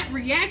if that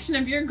reaction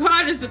of your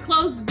guard is to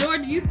close the door,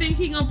 do you think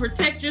he's going to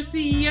protect your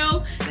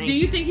CEO? Do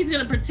you think he's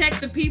going to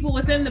protect the people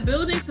within the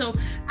building? So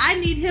I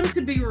need him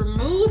to be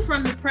removed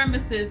from the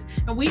premises,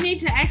 and we need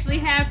to actually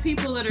have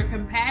people that are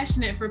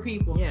compassionate for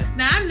people. Yes.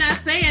 Now, I'm not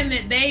saying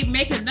that they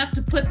make enough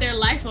to put their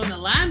life on the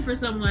line for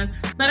someone,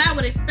 but I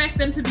would expect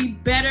them to be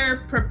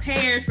better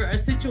prepared for a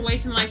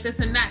situation like this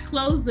and not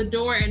close the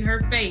door in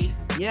her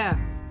face. Yeah.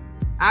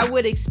 I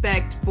would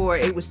expect for,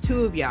 it was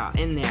two of y'all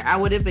in there. I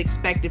would have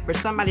expected for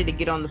somebody to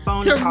get on the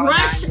phone to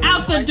rush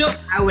out the door.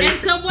 I would and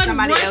someone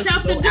rush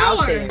out the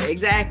door.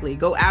 Exactly.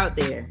 Go out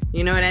there.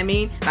 You know what I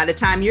mean? By the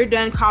time you're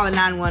done calling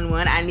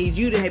 911, I need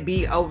you to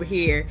be over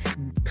here,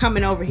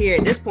 coming over here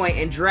at this point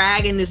and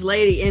dragging this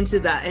lady into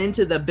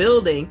the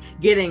building,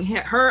 getting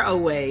her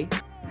away.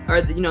 Or,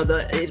 you know,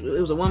 it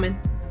was a woman.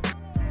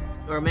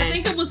 Or a man. I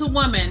think it was a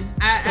woman.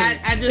 I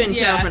just couldn't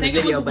tell from the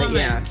video, but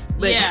yeah.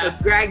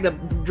 But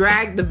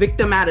drag the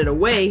victim out of the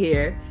way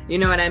here. You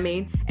know what I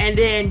mean? And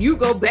then you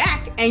go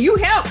back and you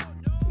help.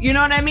 You know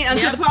what I mean?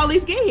 Until the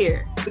police get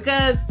here.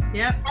 Because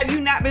have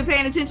you not been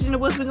paying attention to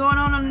what's been going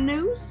on the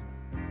news?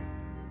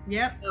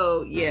 Yep.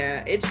 So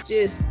yeah, it's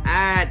just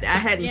I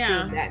hadn't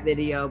seen that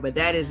video, but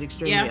that is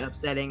extremely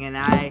upsetting, and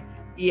I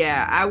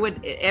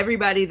would.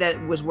 Everybody that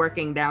was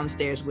working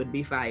downstairs would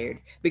be fired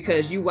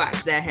because you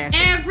watched that happen.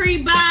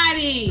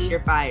 Everybody.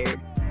 You're fired.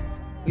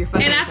 You're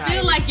fucking fired. fired.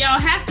 Feel like y'all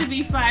have to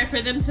be fired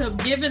for them to have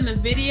given the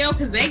video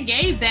because they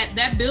gave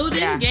that building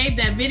gave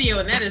that video,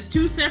 and that is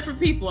two separate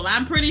people.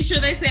 I'm pretty sure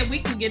they said we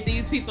can get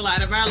these people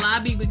out of our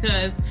lobby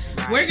because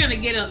we're gonna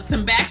get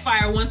some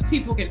backfire once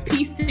people can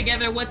piece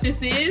together what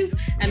this is,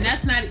 and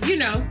that's not, you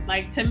know,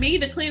 like, to me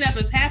the cleanup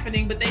is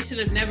happening, but they should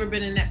have never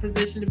been in that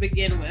position to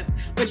begin with.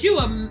 But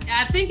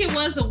I think it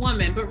was a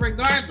woman, but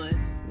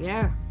regardless,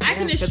 I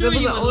can assure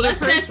you,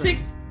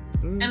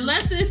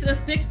 unless it's a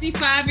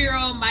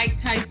 65-year-old Mike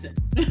Tyson,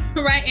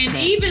 right? And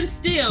even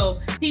still,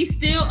 he's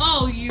still,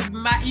 you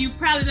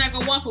probably not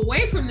gonna walk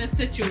away from this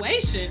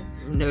situation.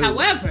 No.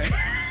 However,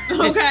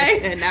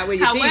 okay. And not with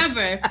your teeth.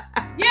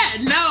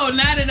 No,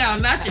 not at all.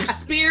 Not your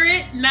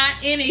spirit, not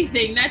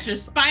anything, not your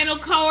spinal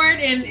cord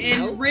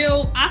and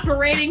real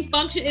operating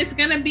function.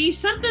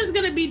 Something's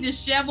gonna be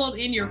disheveled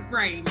in your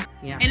frame.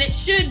 Yeah. And it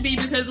should be,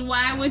 because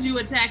why would you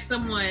attack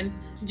someone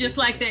just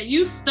like that?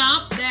 You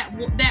stomped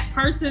that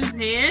person's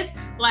head.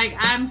 Like,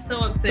 I'm so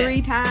upset.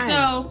 3 times.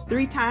 So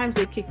 3 times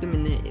they kicked him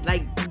in the,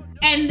 like.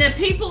 And the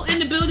people in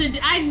the building,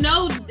 I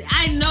know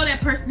that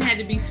person had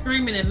to be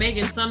screaming and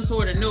making some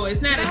sort of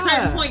noise. Now, at a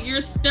certain point, you're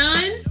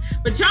stunned,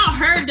 but y'all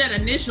heard that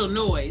initial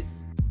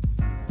noise.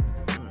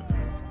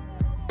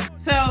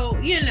 So,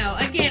 you know,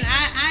 again,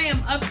 I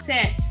am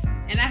upset,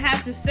 and I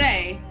have to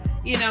say,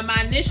 you know,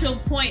 my initial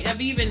point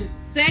of even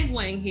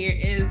segueing here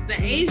is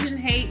the Asian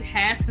hate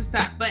has to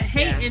stop, but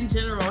hate in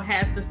general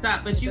has to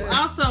stop. But you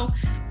also,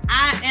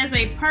 as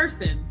a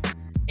person,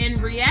 in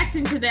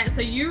reacting to that,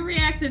 so you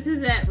reacted to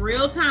that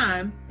real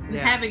time,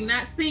 having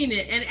not seen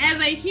it, and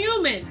as a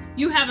human,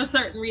 you have a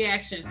certain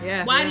reaction.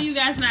 Why do you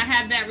guys not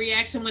have that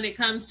reaction when it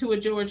comes to a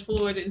George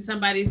Floyd and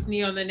somebody's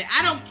knee on the neck?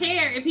 I don't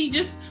care if he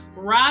just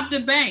robbed a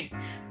bank.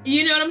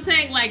 You know what I'm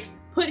saying? Like,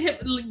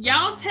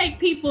 y'all take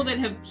people that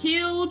have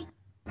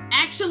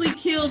actually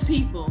killed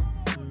people,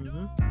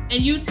 and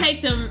you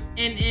take them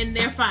and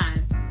they're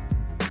fine.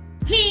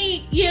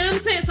 You know what I'm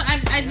saying? So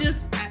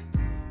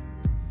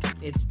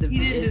it's the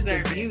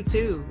view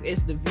too.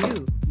 It's the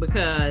view,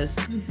 because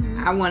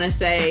I want to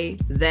say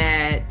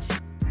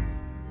that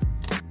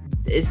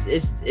it's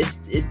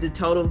the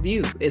total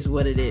view is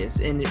what it is,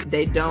 and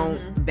they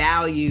don't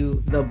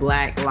value the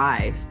Black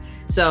life.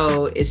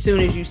 So as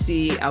soon as you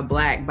see a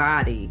Black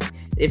body,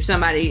 if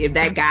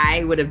that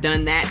guy would have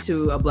done that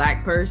to a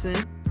Black person,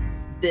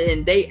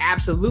 then they'd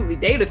have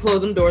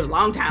closed them doors a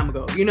long time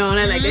ago. You know what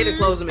I mean? Like, they'd have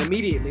closed them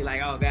immediately.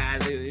 Like, oh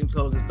God, they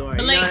closed this door.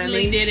 Blatantly, you know what I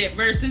mean? did it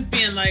versus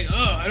being like,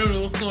 oh, I don't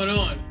know what's going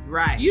on.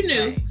 Right. You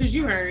knew because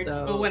you heard,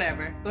 but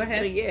whatever. Go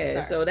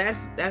ahead. So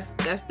that's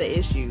the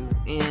issue.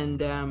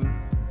 And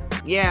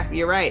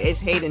you're right. It's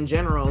hate in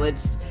general.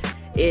 It's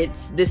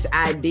this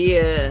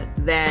idea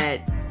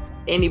that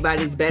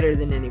anybody's better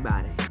than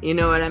anybody. You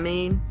know what I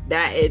mean?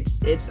 That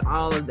it's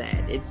all of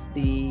that. It's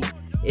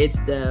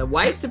the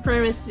white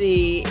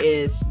supremacy,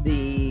 it's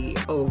the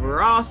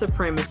overall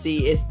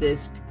supremacy, it's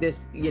this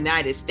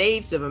United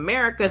States of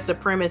America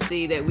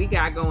supremacy that we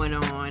got going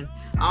on.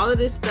 All of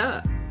this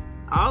stuff,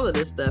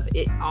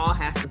 it all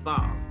has to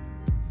fall.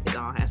 It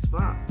all has to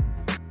fall.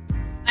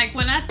 Like,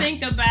 when I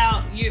think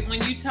about you,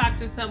 when you talk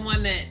to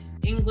someone that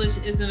English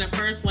isn't a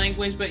first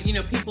language, but you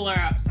know,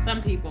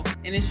 some people,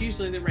 and it's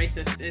usually the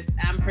racist.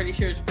 I'm pretty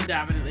sure it's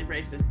predominantly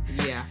racist.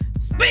 Yeah.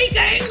 Speak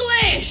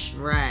English.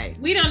 Right.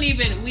 We don't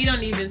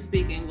even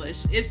speak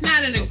English. It's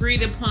not an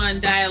agreed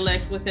upon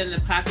dialect within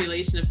the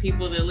population of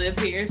people that live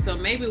here. So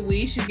maybe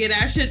we should get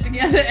our shit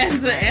together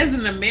as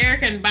an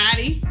American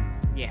body.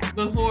 Yeah.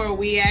 Before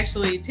we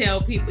actually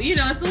tell people, you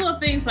know, it's little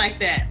things like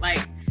that.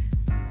 Like,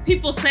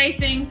 people say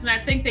things, and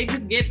I think they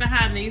just get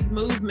behind these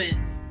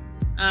movements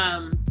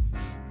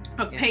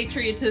of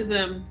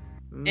patriotism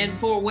and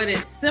for what it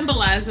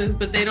symbolizes,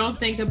 but they don't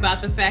think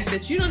about the fact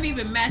that you don't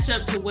even match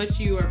up to what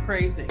you are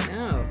praising.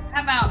 No.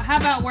 How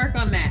about work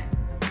on that?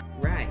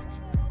 Right.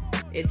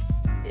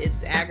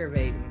 It's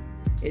aggravating.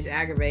 It's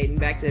aggravating.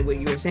 Back to what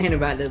you were saying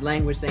about the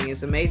language thing.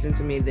 It's amazing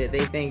to me that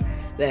they think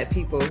that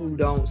people who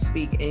don't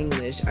speak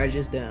English are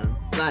just dumb.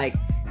 Like,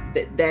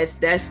 that's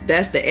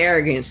the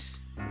arrogance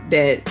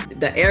that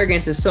the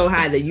arrogance is so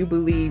high that you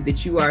believe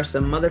that you are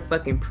some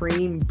motherfucking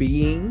supreme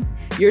being.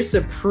 You're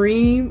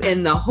supreme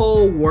in the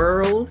whole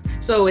world.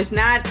 So it's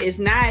not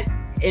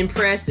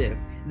impressive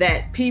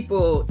that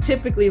people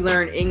typically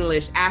learn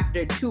English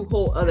after 2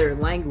 whole other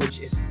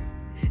languages.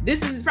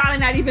 This is probably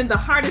not even the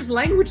hardest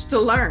language to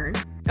learn.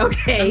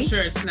 Okay. I'm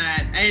sure it's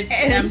not.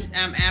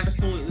 I'm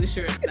absolutely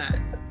sure it's not.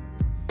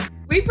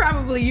 We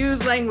probably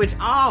use language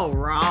all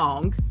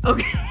wrong.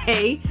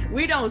 Okay.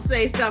 We don't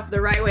say stuff the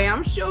right way.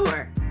 I'm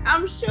sure.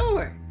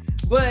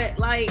 But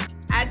like,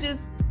 I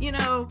just,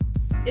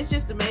 it's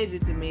just amazing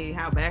to me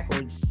how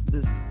backwards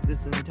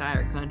this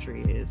entire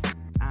country is.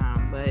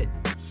 But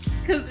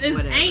because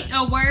ain't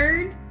a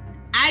word.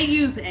 I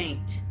use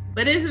ain't,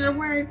 but is it a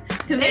word?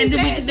 Because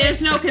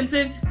there's no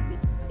consensus.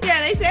 Yeah,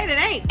 they said it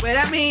ain't, but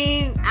I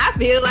mean, I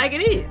feel like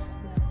it is.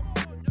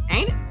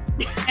 Ain't it?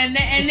 And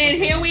then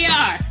here we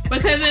are,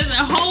 because there's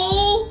a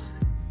whole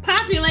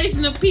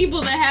population of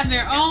people that have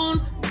their own,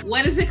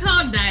 what is it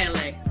called,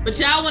 dialect. But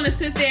y'all want to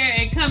sit there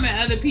and come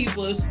at other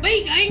people who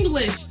speak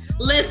English.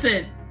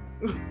 Listen,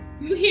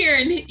 you hear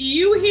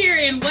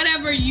in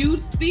whatever you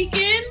speak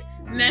in,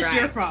 and that's right.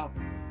 Your fault.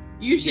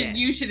 You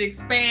should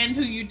expand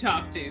who you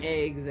talk to.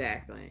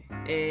 Exactly.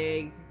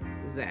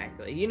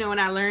 When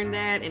I learned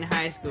that in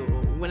high school,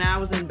 when I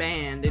was in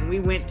band and we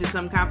went to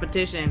some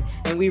competition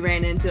and we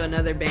ran into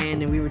another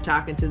band and we were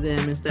talking to them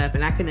and stuff,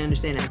 and I couldn't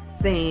understand a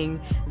thing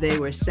they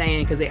were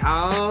saying because they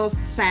all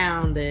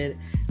sounded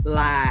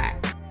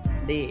like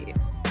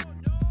this.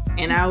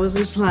 And I was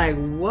just like,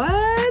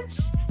 what?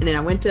 And then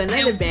I went to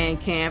another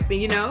band camp,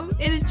 and and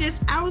it's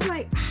just, I was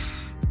like,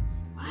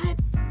 what?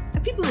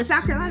 People in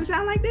South Carolina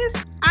sound like this?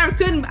 I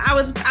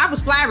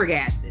was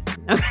flabbergasted.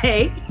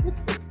 Okay.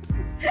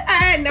 I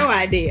had no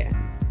idea.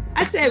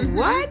 I said,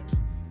 what?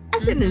 I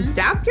said, in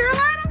South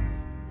Carolina?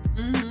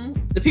 Mm-hmm.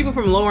 The people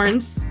from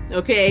Lawrence,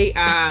 okay,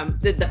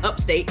 the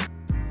upstate.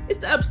 It's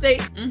the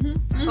upstate.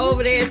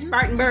 Over there,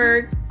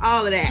 Spartanburg,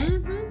 all of that.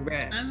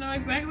 I know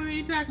exactly what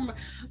you're talking about.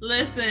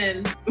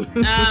 Listen,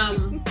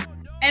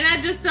 and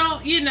I just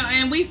don't,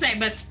 and we say,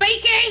 but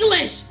speak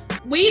English.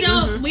 We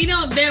don't,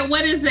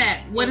 what is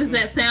that? What does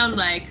that sound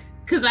like?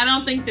 Because I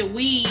don't think that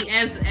we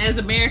as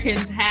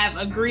Americans have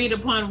agreed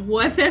upon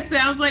what that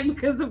sounds like,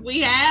 because if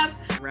we have,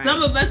 right.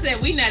 Some of us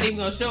said we're not even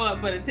going to show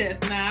up for the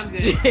test. Nah, I'm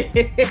good.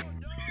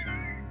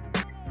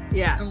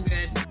 Yeah. I'm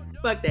good.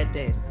 Fuck that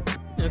test.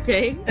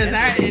 Okay? Because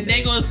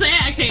they're going to say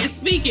I can't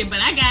speak it, but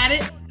I got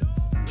it.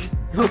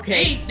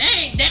 Okay.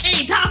 They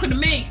ain't talking to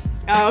me.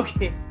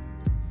 Okay.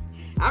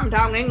 I'm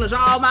talking English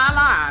all my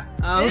life.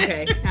 Oh,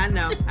 okay. I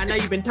know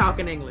you've been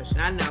talking English.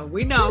 I know.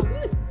 We know.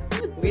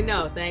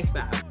 Thanks,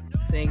 Bob.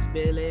 Thanks,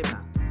 Billy.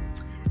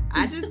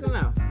 I just don't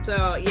know.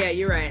 So yeah,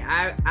 you're right.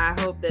 I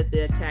hope that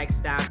the attacks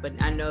stop,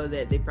 but I know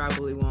that they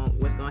probably won't.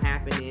 What's going to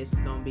happen is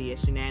it's going to be a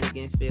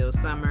shenanigan-filled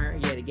summer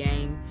yet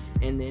again,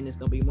 and then it's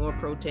going to be more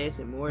protests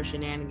and more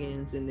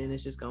shenanigans, and then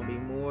it's just going to be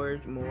more,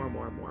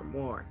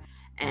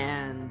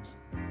 and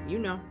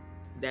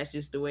that's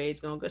just the way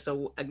it's going to go.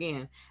 So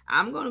again,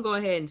 I'm going to go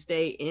ahead and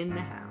stay in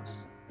the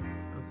house.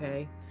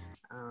 Okay.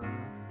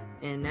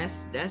 And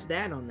that's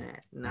that on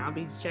that. And I'll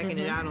be checking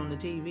it out on the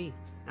TV.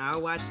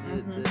 I'll watch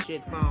the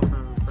shit fall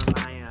from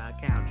my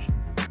couch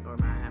or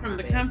from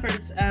the bed.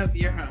 comforts of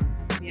your home.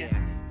 Yes.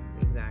 Yeah,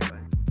 exactly.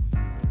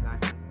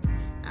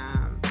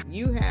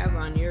 You have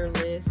on your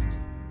list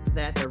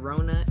that the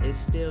Rona is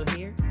still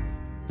here.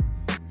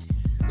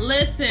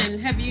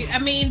 Listen,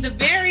 the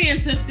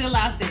variants are still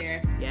out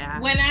there.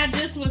 Yeah. When I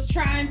just was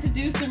trying to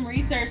do some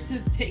research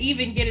to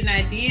even get an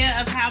idea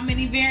of how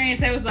many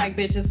variants, I was like,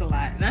 bitch, it's a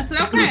lot. And I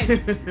said,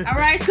 okay. All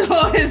right. So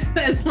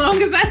as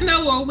long as I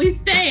know where we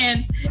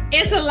stand,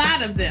 it's a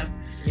lot of them.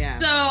 Yeah.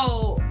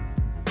 So,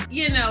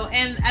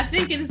 and I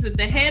think it is that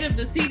the head of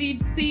the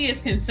CDC is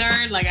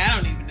concerned. Like, I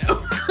don't even know.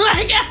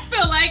 Like, I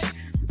feel like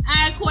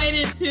I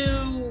equated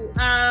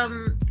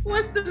to,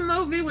 what's the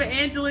movie with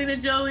Angelina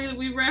Jolie that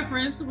we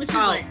referenced? Which is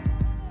like,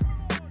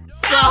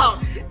 so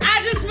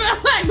I just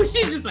felt like, but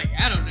she's just like,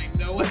 I don't even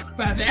know what's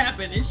about to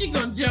happen, and she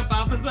gonna jump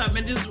off of something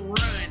and just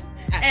run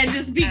and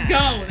just be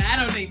gone. I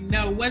don't even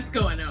know what's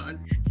going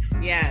on.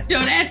 Yes.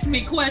 Don't ask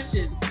me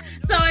questions.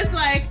 So it's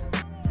like,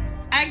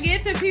 I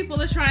get that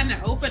people are trying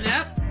to open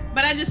up,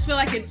 but I just feel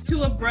like it's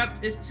too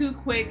abrupt. It's too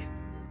quick.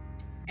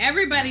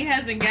 Everybody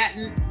hasn't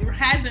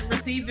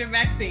received their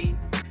vaccine.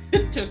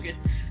 Took it.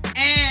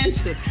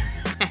 And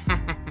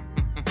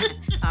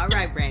all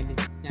right, Brandon.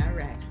 All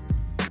right.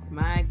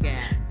 My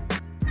God.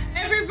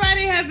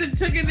 Everybody hasn't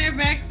taken their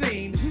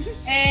vaccine,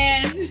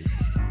 and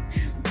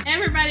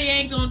everybody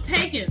ain't gonna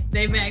take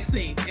their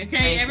vaccine.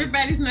 Okay,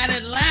 everybody's not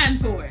in line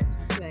for it.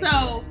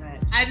 So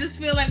I just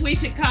feel like we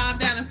should calm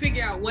down and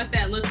figure out what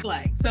that looks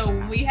like. So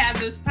when we have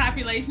this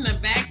population of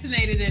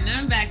vaccinated and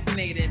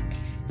unvaccinated,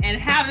 and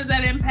how does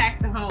that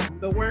impact the home,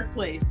 the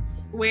workplace,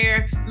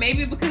 where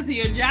maybe because of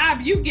your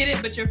job you get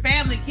it, but your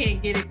family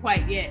can't get it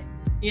quite yet.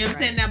 You know what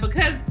I'm saying? Now,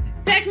 because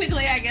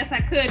technically, I guess I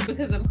could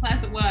because I'm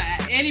classic. Well,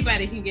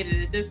 anybody can get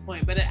it at this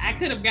point, but I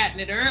could have gotten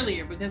it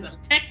earlier because I'm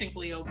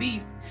technically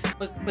obese.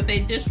 But they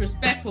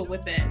disrespectful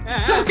with that.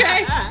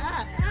 Okay,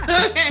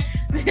 okay,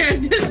 they're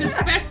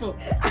disrespectful.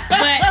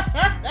 But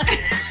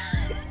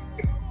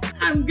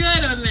I'm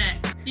good on that.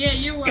 Yeah,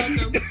 you're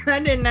welcome. I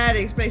did not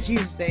expect you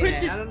to say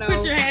that. I don't know.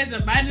 Put your hands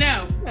up. I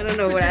know. I don't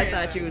know what I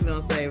thought you was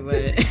gonna say,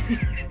 but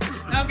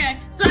okay.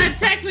 So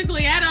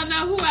I don't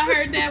know who I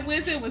heard that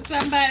with. It was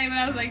somebody, but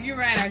I was like, you're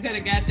right. I could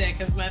have got that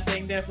because my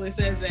thing definitely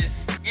says that.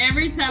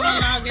 Every time I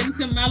log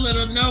into my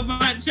little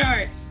Novant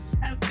chart,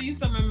 I see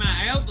some of my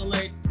health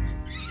alerts.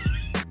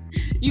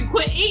 You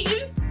quit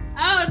eating?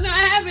 Oh no,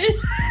 I haven't.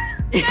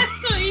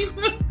 That's so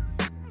evil.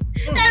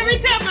 Every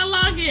time I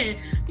log in,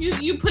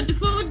 you put the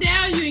food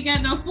down. You ain't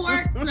got no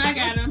forks. No, I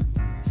got them.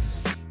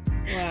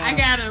 Wow. I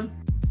got them.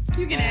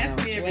 You can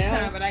ask me every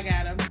time, but I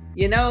got them.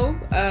 You know,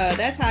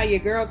 that's how your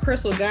girl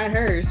Crystal got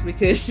hers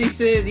because she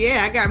said,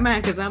 "Yeah, I got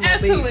mine because I'm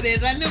obese." That's who it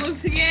is. I knew it was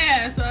So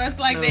it's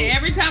like that.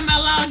 Every time I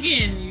log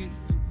in, you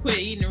quit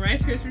eating the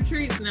Rice Krispie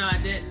treats. No, I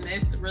didn't.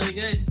 It's really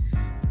good.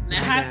 And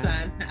that hot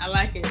sun, I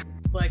like it.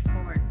 It's like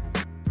corn.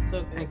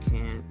 So good. I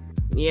can't.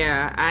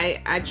 Yeah,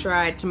 I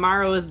tried.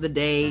 Tomorrow is the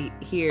day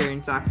here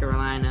in South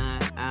Carolina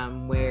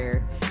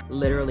where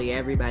literally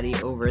everybody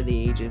over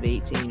the age of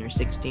 18 or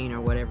 16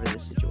 or whatever the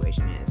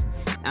situation is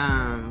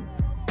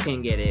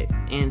can get it.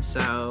 And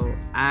so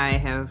I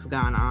have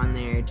gone on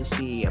there to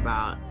see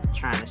about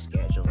trying to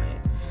schedule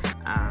it.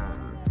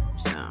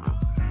 So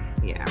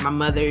yeah, my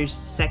mother's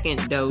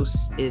second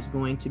dose is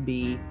going to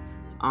be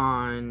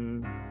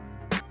on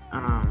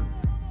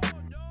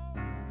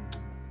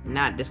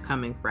not this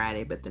coming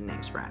Friday, but the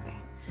next Friday.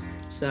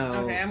 So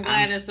okay, I'm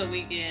glad it's a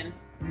weekend.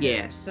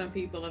 Yes. Some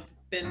people have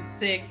been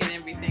sick and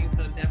everything,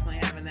 so definitely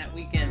having that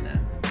weekend.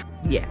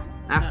 Yeah,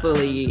 I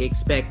fully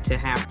expect to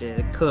have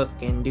to cook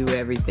and do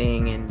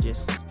everything, and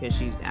just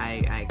because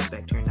I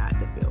expect her not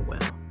to feel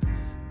well.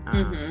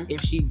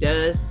 If she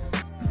does,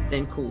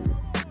 then cool.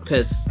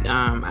 Because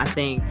I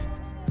think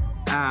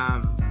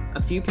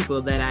a few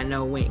people that I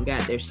know went and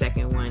got their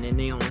second one, and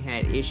they only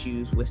had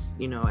issues with,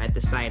 at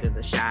the site of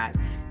the shot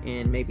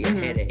and maybe a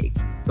headache,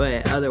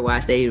 but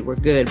otherwise they were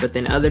good. But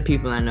then other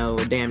people I know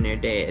damn near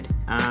dead.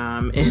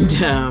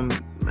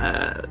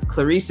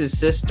 Clarice's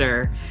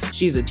sister,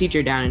 she's a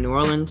teacher down in New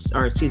Orleans, New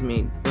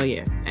Orleans.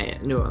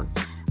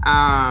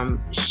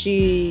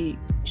 She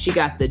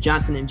got the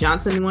Johnson &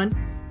 Johnson one,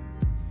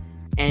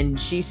 and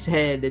she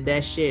said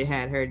that shit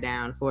had her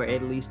down for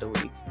at least a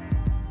week.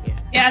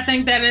 Yeah, I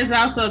think that is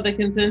also the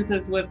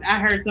consensus with, I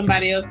heard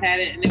somebody else had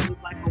it and it was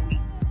like a week.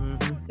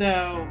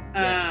 So,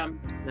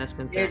 that's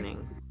concerning.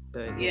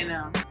 But,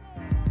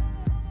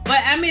 But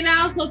I mean,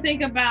 I also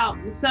think about,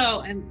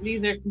 and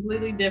these are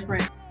completely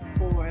different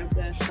for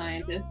the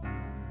scientists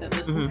that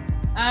listen.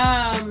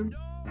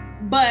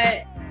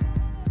 But,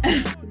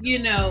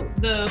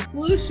 the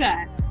flu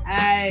shot,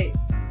 I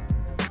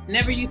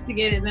never used to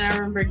get it, and then I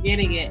remember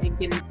getting it and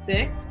getting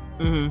sick,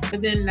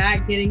 but then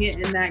not getting it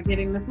and not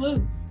getting the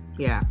flu.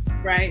 Yeah.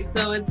 Right.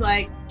 So it's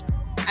like,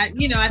 I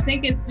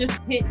think it's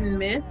just hit and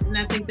miss. And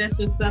I think that's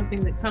just something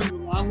that comes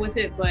along with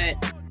it.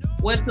 But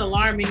what's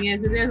alarming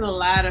is there's a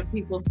lot of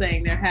people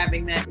saying they're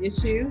having that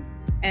issue.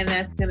 And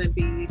that's going to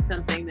be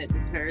something that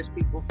deters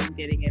people from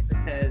getting it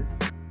because,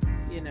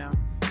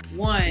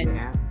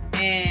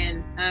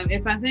 and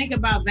if I think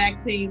about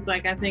vaccines,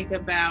 like I think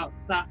about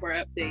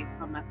software updates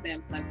on my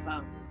Samsung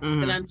phone,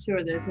 and I'm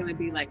sure there's going to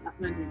be like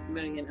 100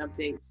 million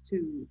updates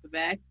to the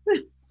vax.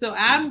 So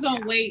I'm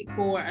going to wait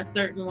for a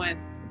certain one.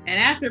 And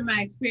after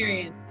my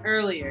experience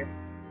earlier,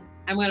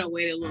 I'm going to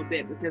wait a little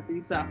bit because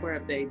these software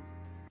updates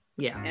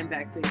and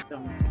vaccines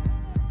don't.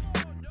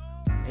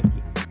 Thank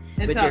you.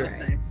 It's all the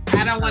same.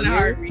 I don't want a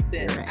hard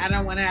reset. Right. I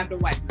don't want to have to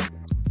wipe myself.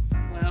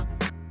 Well.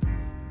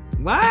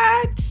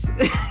 What?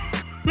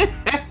 I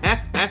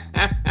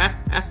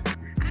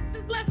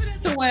just left it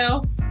at the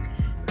well.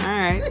 All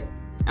right.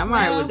 I'm all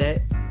right with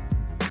that.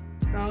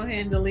 Go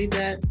ahead and delete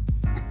that.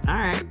 All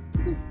right.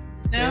 No?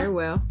 Very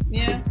well.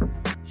 Yeah.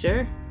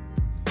 Sure.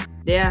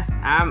 Yeah.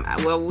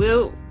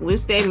 We'll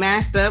stay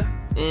masked up,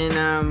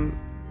 and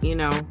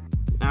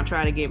I'll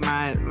try to get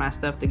my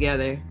stuff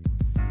together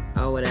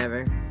or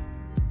whatever.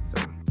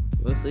 So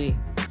we'll see.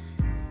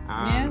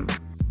 I'm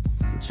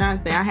trying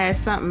to think. I had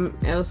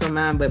something else on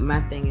mine, but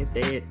my thing is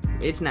dead.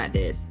 It's not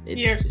dead. It's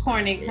your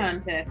corny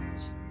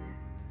contest.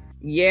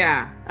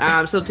 Yeah.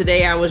 So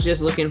today I was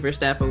just looking for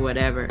stuff or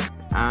whatever.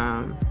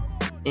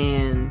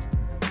 And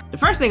the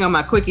first thing on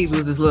my quickies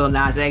was this little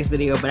Nas X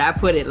video, but I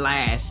put it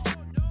last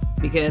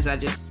because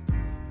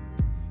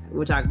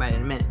we'll talk about it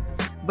in a minute.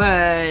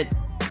 But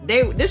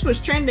this was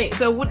trending.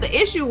 So what the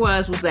issue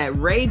was that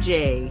Ray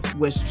J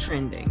was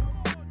trending,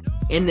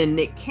 and then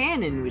Nick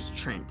Cannon was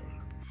trending.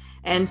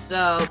 And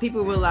so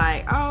people were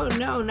like, oh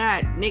no,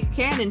 not Nick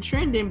Cannon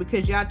trending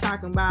because y'all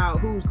talking about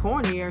who's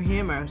cornier,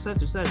 him or such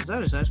and such and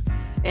such and such.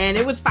 And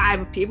it was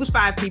five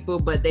people,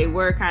 but they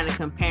were kind of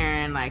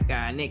comparing like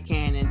Nick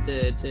Cannon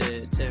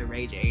to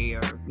Ray J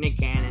or Nick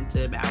Cannon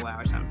to Bow Wow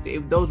or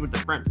something. Those were the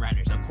front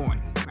runners of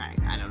corny, right?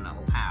 I don't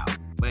know how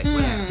But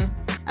what else?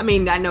 I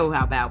mean, I know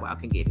how Bow Wow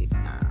can get it.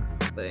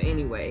 But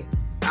anyway.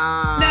 No,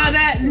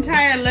 that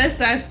entire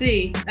list I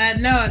see.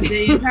 No,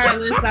 the entire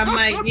list I'm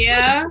like,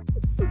 yeah.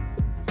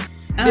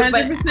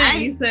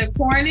 100%. You said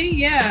corny,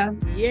 yeah.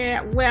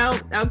 Yeah, well,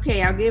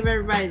 okay, I'll give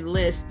everybody the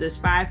list. The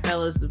Five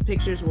Fellas, the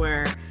pictures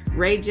were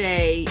Ray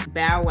J,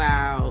 Bow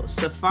Wow,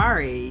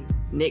 Safari,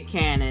 Nick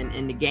Cannon,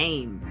 and The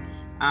Game.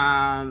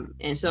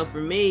 And so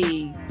for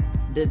me,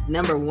 the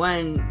number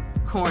one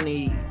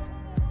corny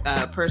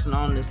person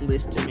on this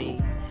list to me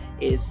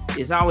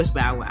is always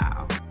Bow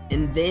Wow,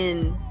 and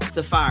then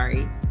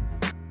Safari,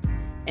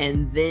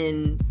 and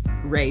then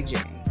Ray J.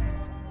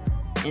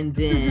 And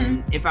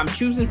then if I'm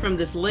choosing from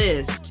this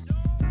list,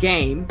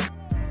 Game,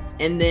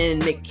 and then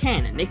Nick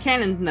Cannon. Nick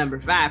Cannon's number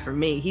 5 for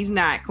me. He's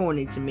not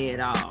corny to me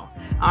at all.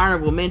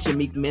 Honorable mention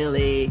Meek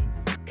Millie,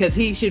 because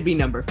he should be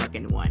number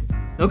fucking 1.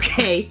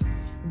 Okay?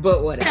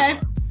 But whatever.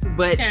 Okay.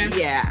 But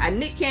yeah,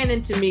 Nick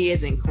Cannon to me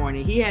isn't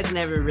corny. He has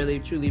never really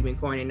truly been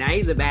corny. Now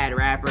he's a bad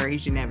rapper. He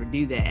should never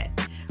do that.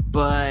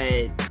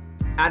 But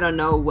I don't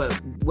know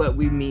what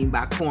we mean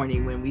by corny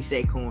when we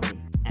say corny,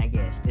 I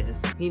guess,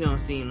 because he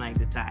don't seem like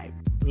the type.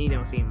 He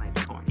don't seem like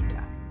the corny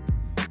type.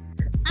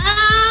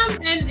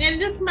 And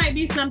this might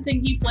be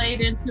something he played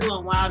into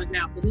on Wild 'N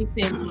Out, but he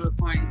seems a little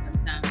corny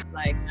sometimes.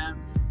 Like,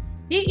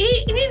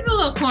 he's a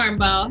little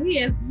cornball. He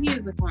is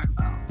a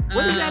cornball.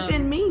 What does that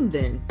then mean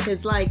then?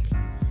 Because like,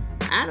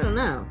 I don't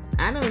know.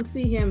 I don't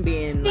see him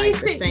being like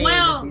the same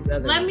as these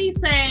other let me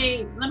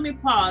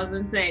pause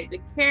and say the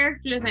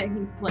character that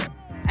he plays.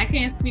 I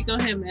can't speak on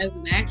him as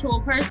an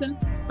actual person,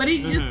 but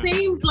he just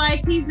seems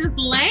like he's just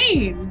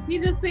lame. He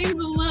just seems a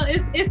little,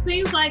 it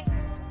seems like,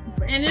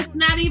 and it's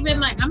not even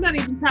like, I'm not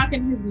even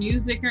talking his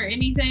music or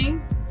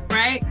anything,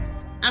 right?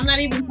 I'm not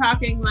even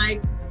talking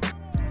like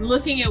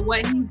looking at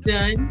what he's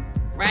done,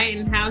 right?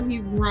 And how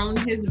he's grown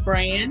his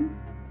brand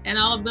and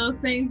all of those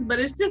things, but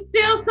it's just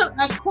still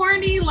a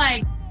corny,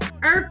 like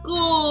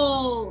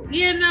Urkel,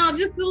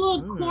 just a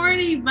little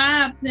corny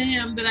vibe to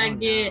him that I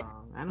get.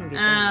 I don't get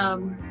that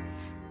anymore.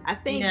 I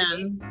think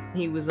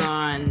he was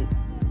on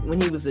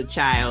when he was a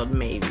child,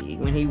 maybe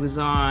when he was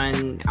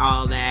on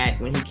all that,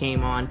 when he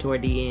came on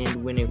toward the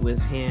end, when it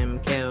was him,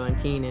 Kel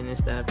and Keenan and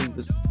stuff. He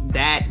was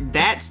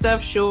that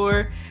stuff,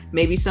 sure,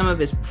 maybe some of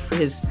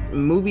his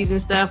movies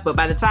and stuff, but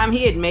by the time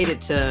he had made it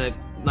to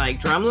like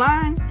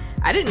Drumline,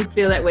 I didn't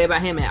feel that way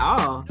about him at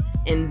all.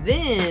 And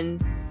then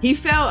he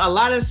felt a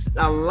lot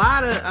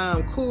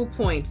of cool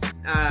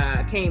points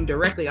came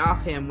directly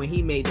off him when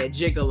he made that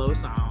Gigolo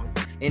song.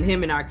 And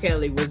him and R.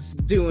 Kelly was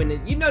doing it.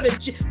 You know, the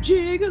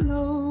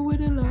Gigolo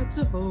with a lots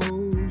of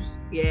hoes.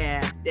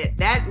 Yeah,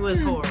 that was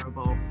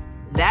horrible.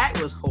 That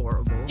was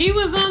horrible. He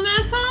was on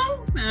that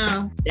song?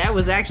 No. That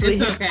was actually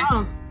his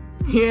song.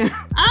 Yeah.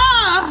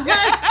 Oh!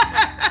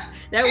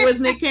 That was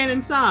Nick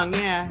Cannon's song,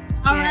 yeah.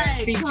 All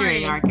right.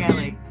 Featuring R.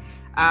 Kelly.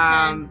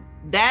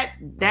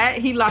 That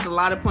he lost a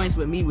lot of points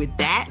with me with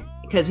that,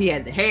 because he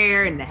had the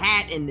hair and the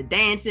hat and the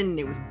dancing, and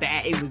it was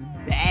bad. It was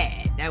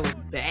bad. That was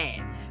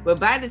bad. But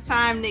by the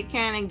time Nick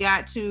Cannon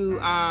got to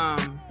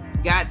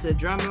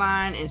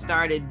Drumline and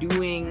started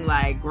doing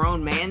like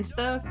grown man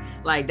stuff,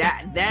 like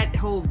that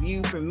whole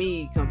view for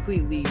me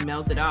completely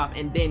melted off.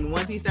 And then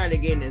once he started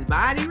getting his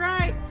body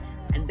right,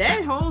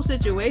 that whole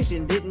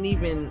situation doesn't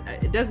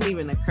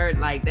even occur.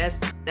 Like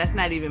that's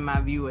not even my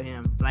view of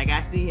him. Like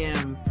I see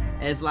him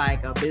as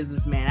like a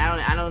businessman.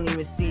 I don't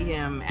even see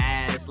him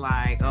as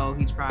like, oh,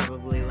 he's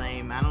probably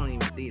lame. I don't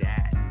even see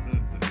that.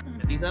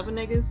 But these other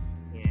niggas,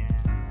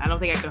 I don't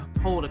think I could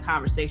hold a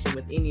conversation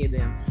with any of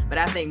them, but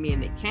I think me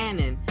and Nick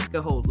Cannon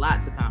could hold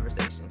lots of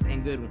conversations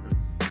and good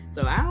ones.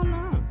 So I don't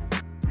know.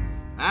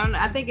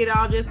 I think it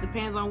all just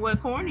depends on what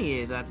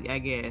corny is, I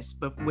guess.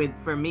 But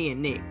for me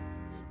and Nick,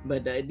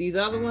 but these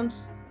other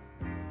ones,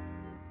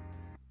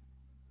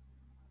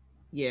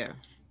 yeah.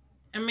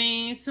 I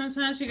mean,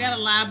 sometimes you gotta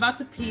lie about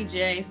the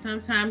PJ.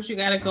 Sometimes you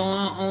gotta go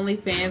on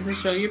OnlyFans and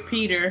show your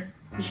Peter,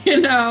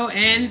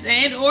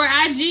 and or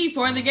IG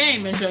for the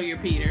game and show your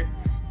Peter.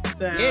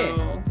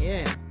 So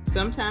yeah.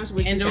 Sometimes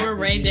or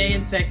Ray J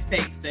and sex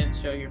tapes and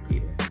show your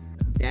Peter. So.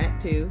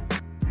 That too.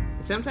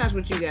 Sometimes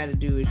what you got to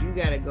do is you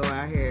got to go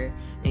out here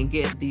and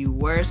get the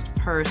worst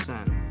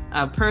person,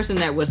 a person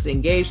that was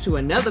engaged to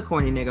another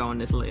corny nigga on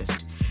this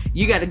list.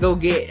 You got to go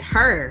get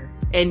her,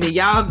 and then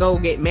y'all go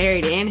get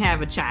married and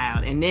have a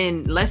child, and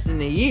then less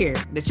than a year,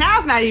 the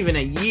child's not even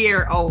a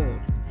year old.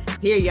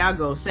 Here y'all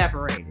go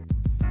separated.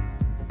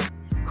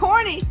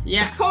 Corny.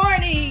 Yeah.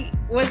 Corny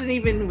wasn't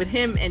even with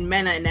him and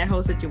Mena in that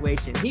whole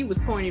situation. He was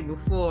corny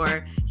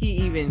before he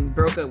even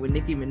broke up with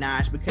Nicki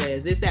Minaj,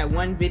 because it's that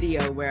one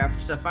video where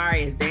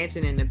Safari is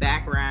dancing in the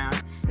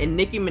background and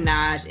Nicki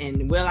Minaj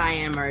and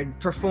will.i.am are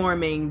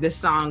performing this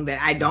song that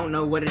I don't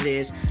know what it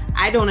is.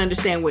 I don't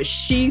understand what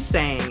she's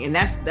saying, and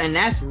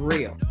that's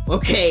real.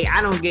 Okay,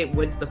 I don't get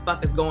what the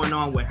fuck is going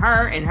on with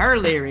her and her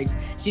lyrics.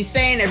 She's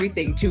saying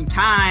everything 2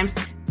 times.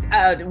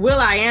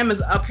 will.i.am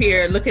is up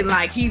here looking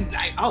like he's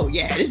like, oh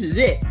yeah, this is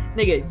it.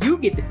 Nigga, you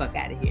get the fuck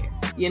out of here.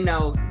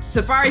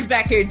 Safari's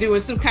back here doing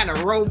some kind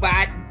of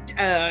robot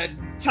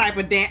type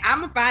of dance.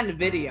 I'm gonna find the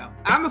video.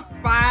 I'm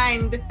gonna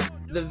find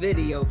the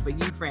video for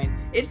you, friend.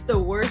 It's the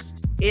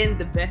worst and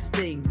the best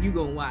thing you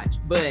gonna watch.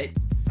 But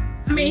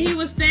I mean, he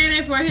was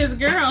standing for his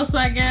girl, so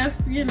I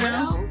guess, you know.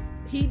 Well,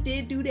 he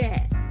did do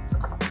that.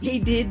 He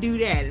did do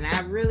that, and I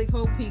really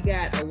hope he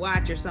got a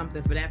watch or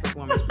something for that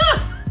performance.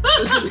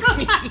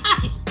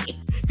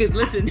 Because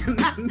listen,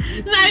 not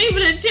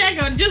even a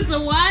check or just a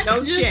watch.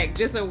 No check,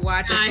 just a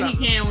watch. Or something.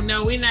 He can't.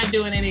 No, we're not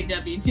doing any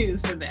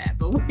W-2s for that.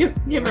 But we'll give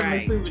him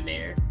a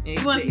souvenir.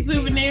 You want a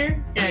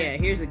souvenir? Yeah,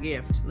 here's a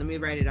gift. Let me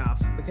write it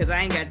off because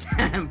I ain't got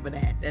time for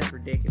that. That's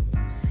ridiculous.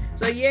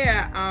 So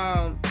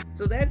yeah,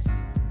 so that's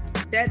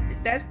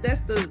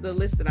the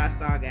list that I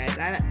saw, guys.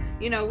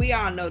 We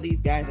all know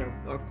these guys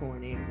are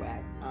corny and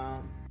whack.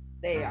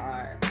 They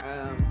are.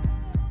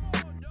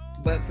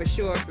 But for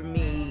sure, for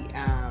me,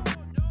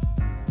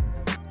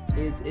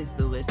 it's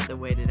the list the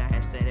way that I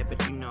had said it. But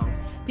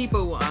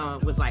people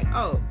was like,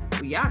 oh,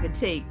 well, y'all could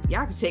take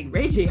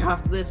Ray J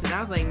off the list, and I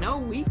was like, no,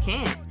 we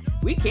can't.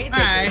 We can't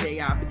take Ray J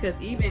off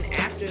because even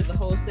after the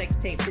whole sex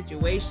tape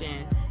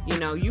situation,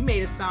 you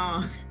made a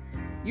song.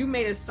 You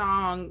made a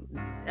song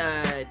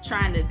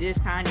trying to diss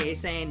Kanye,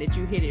 saying that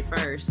you hit it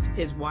first.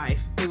 His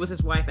wife. It was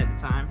his wife at the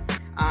time.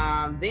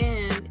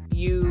 Then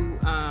you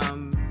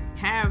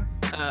have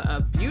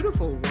a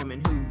beautiful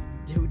woman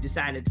who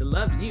decided to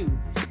love you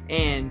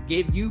and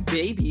give you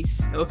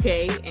babies,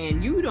 okay?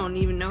 And you don't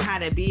even know how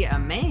to be a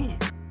man.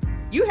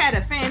 You had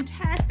a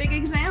fantastic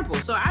example,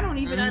 so I don't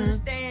even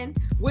understand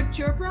what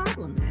your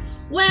problem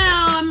is. Well,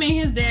 I mean,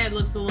 his dad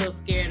looks a little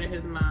scared of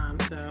his mom,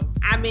 so.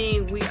 I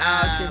mean, we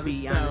all should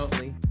be,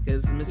 honestly,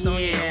 because Miss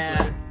Sonia.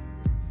 Yeah,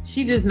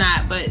 she does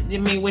not, but I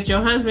mean, with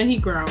your husband, he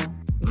grown.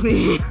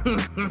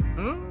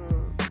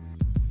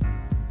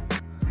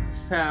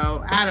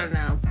 So I don't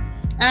know.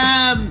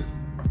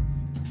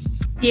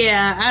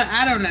 Yeah,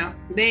 I don't know.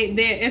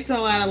 It's a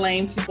lot of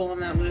lame people on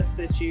that list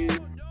that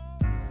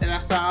I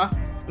saw.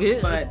 Yeah.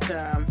 But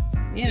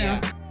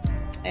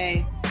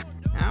hey,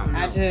 I don't know.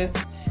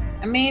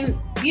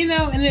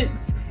 And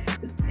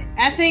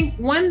I think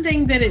one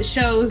thing that it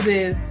shows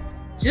is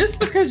just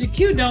because you're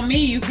cute don't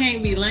mean you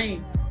can't be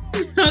lame.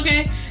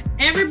 Okay,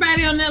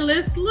 everybody on that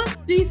list looks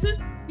decent.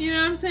 You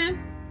know what I'm saying?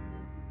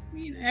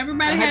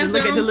 Everybody has to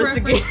look at the list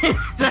again.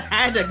 So I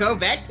had to go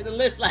back to the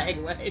list. Like,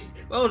 wait,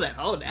 hold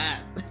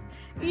on.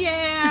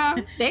 Yeah,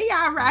 they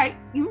all right.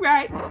 You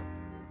right.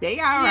 They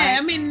all right. Yeah,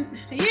 I mean,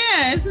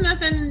 it's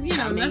nothing.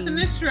 Nothing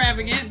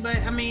extravagant. But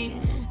I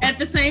mean, at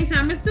the same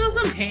time, it's still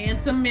some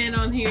handsome men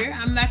on here.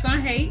 I'm not gonna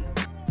hate.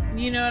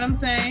 You know what I'm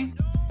saying?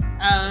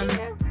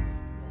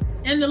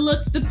 In the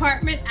looks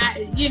department,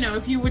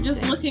 if you were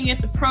just looking at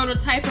the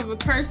prototype of a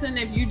person,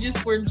 if you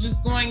were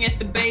just going at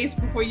the base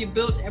before you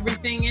built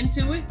everything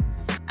into it,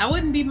 I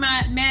wouldn't be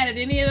mad at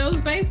any of those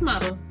base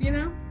models,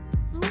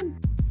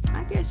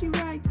 I guess you're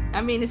right.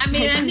 I mean,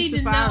 I need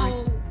to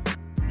know.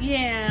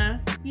 Yeah,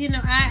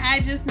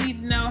 I just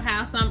need to know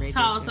how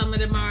tall some of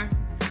them are.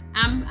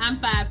 I'm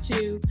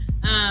 5'2".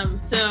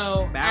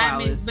 So Bow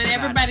Wow but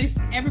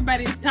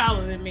everybody's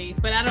taller than me,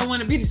 but I don't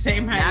want to be the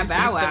same height. Not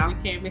Bow Wow. So we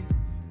can't be.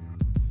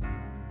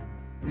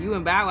 You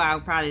and Bow Wow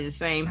are probably the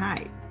same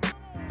height.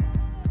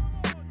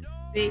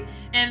 See,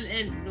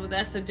 and well,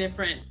 that's a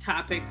different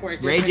topic for a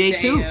Ray different J day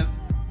too.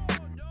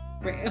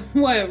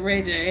 What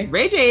Ray J?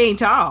 Ray J ain't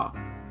tall.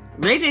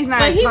 Ray J's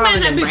not as taller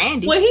than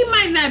Brandy. Well, he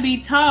might not be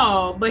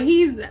tall, but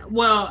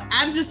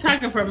I'm just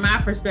talking from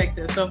my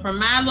perspective. So from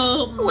my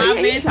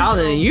he's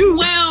taller than you.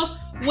 Well,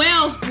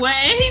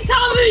 and he's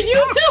taller than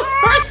you too.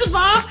 First of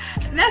all,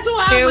 that's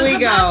why I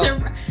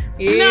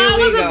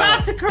was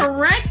about to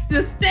correct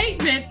the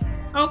statement.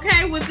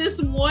 Okay, with this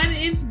 1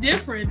 inch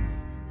difference.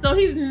 So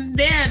he's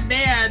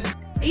they're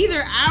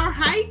either our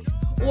height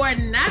or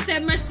not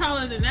that much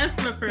taller than us.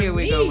 But for me, here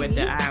we go with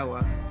the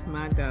hour.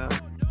 My God.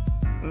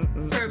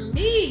 For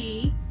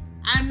me,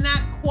 I'm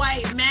not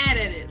quite mad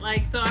at it.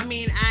 Like, so I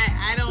mean,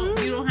 I don't.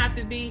 You don't have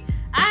to be.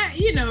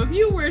 If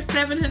you were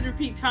 700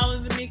 feet taller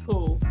than me,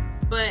 cool.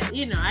 But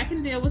I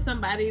can deal with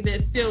somebody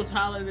that's still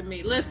taller than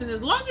me. Listen,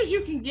 as long as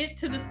you can get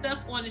to the stuff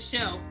on the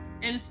shelf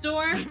in the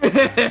store,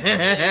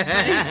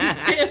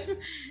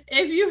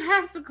 if you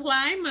have to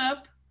climb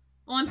up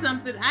on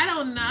something, I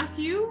don't knock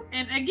you.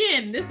 And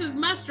again, this is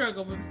my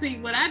struggle. But see,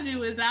 what I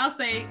do is I'll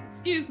say,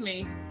 "Excuse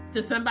me,"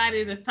 to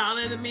somebody that's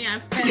taller than me.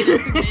 I've said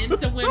it to men,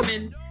 to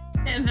women,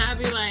 and I'll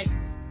be like,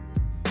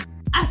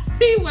 "I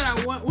see what I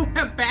want when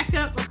I back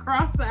up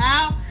across the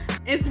aisle.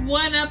 It's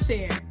one up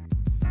there.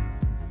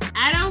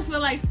 I don't feel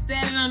like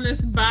standing on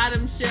this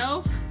bottom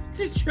shelf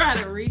to try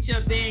to reach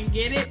up there and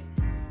get it."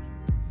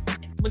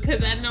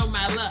 Because I know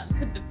my luck.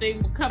 The thing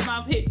will come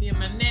off, hit me in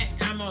my neck.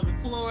 I'm on the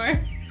floor.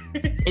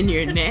 In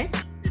your neck?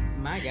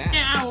 My God. And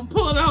I will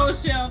pull the whole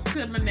shelf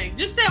to my neck.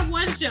 Just that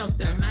one shelf,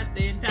 though, not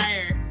the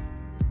entire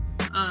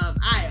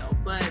aisle.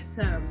 But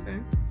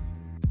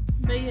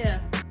yeah.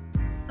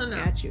 So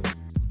no. Got you.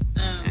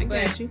 I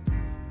got you.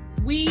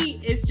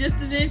 It's just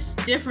an inch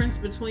difference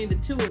between the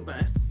two of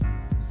us.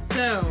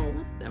 So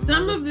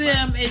some of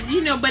them,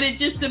 but it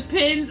just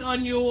depends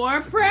on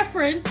your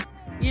preference,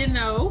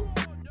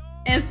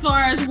 as far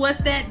as what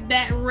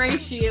that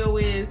ratio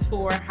is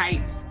for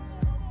height.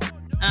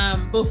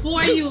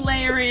 Before you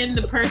layer in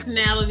the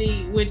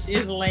personality, which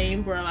is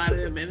lame for a lot of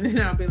them, and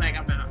then I'll be like,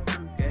 I'm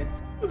good.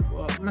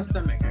 Well, my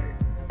stomach hurt.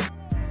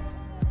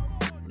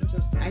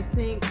 I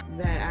think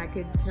that I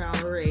could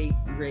tolerate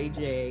Ray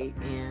J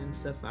and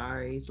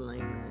Safari's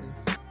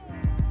lameness.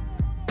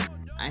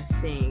 I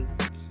think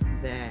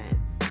that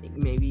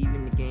maybe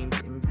even the game,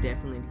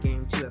 definitely the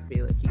game too, I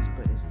feel like he's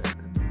put his stuff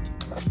out there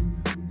too.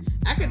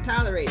 I could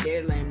tolerate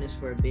their lameness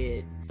for a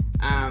bit.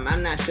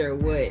 I'm not sure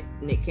what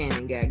Nick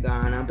Cannon got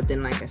going on, but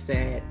then like I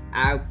said,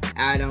 I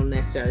don't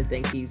necessarily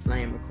think he's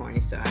lame or corny,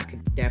 so I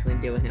could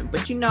definitely deal with him.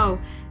 But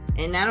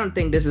and I don't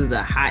think this is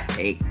a hot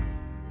take,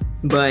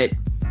 but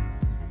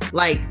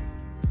like,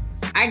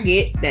 I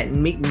get that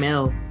Meek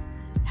Mill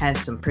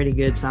has some pretty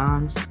good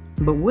songs,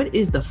 but what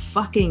is the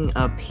fucking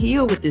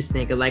appeal with this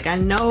nigga? Like,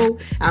 I'm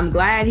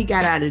glad he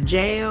got out of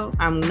jail.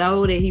 I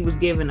know that he was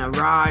given a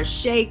raw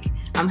shake.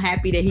 I'm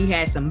happy that he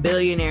had some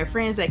billionaire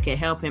friends that could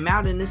help him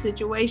out in this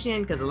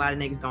situation, because a lot of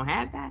niggas don't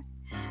have that.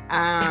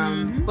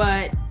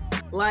 But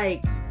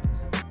like,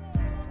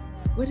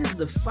 what is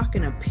the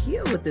fucking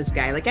appeal with this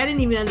guy? Like, I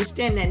didn't even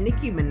understand that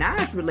Nicki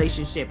Minaj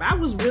relationship. I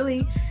was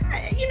really,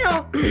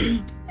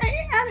 I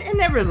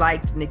never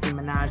liked Nicki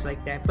Minaj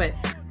like that, but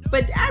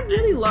I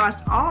really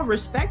lost all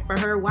respect for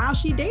her while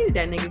she dated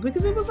that nigga,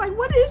 because it was like,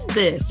 what is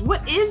this?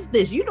 What is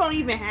this? You don't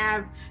even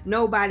have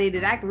nobody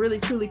that I really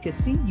truly could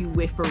see you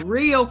with for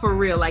real.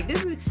 Like,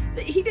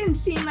 he didn't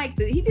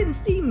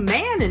seem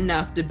man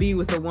enough to be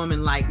with a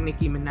woman like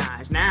Nicki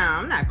Minaj. Now,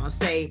 I'm not gonna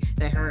say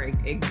that her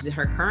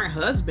current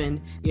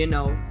husband, he's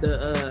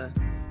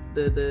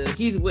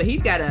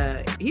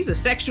a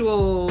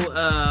sexual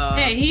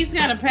he's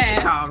got a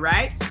past,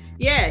 right?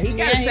 Yeah, he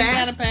got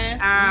a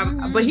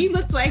pass. But he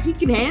looks like he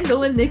can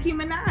handle a Nicki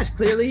Minaj.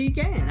 Clearly he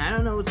can. I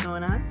don't know what's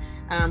going on.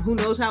 Who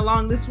knows how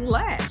long this will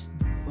last?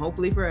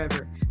 Hopefully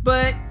forever.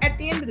 But at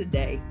the end of the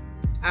day,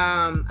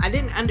 I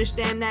didn't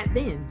understand that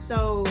then.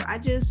 So I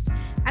just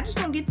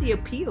don't get the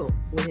appeal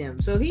with him.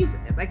 So he's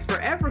like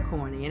forever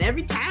corny. And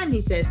every time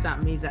he says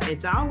something,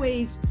 it's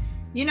always,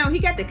 he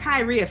got the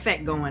Kyrie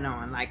effect going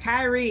on. Like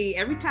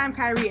every time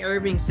Kyrie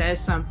Irving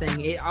says something,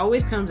 it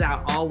always comes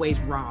out always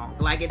wrong.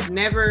 Like it's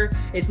never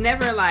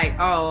like,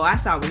 oh, I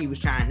saw what he was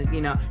trying to,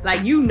 like,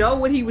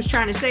 what he was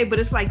trying to say, but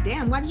it's like,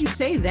 damn, why did you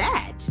say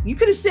that? You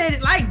could have said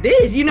it like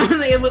this,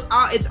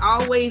 it's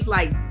always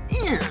like,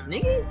 damn,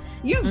 nigga,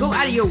 you go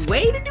out of your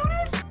way to do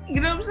this? You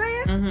know what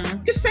I'm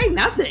saying? Just say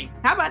nothing.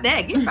 How about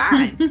that? Get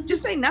fined.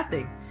 Just say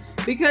nothing.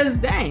 Because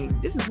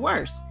dang, this is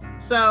worse.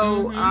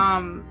 So,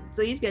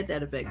 so he's got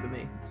that effect for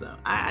me. So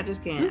I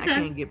just can't. Okay. I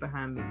can't get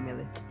behind Meek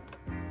Millie.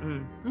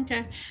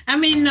 Okay. I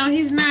mean, no,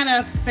 he's not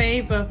a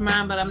fave of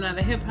mine, but I'm not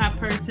a hip hop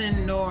person,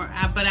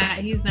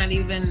 he's not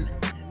even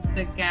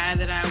the guy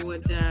that I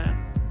would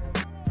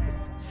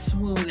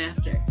swoon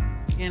after.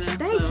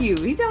 Thank you.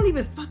 He don't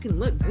even fucking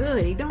look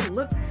good. He's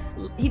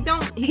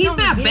not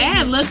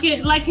bad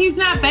looking. Like, he's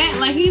not bad.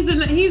 Like, he's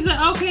an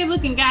okay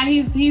looking guy.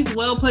 He's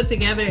well put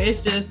together.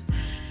 It's just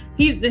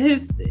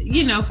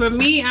for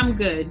me, I'm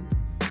good.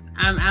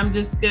 I'm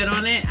just good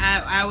on it.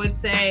 I would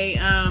say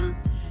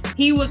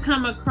he would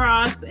come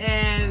across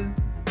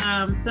as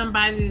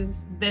somebody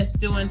that's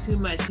doing too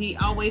much. He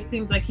always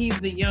seems like he's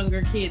the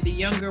younger kid, the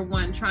younger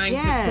one, trying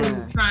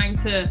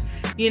to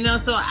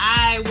so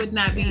I would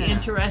not be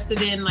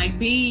interested in, like,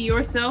 be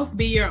yourself,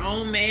 be your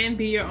own man,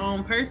 be your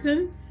own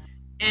person.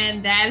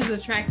 And that is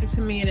attractive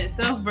to me in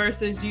itself,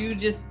 versus you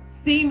just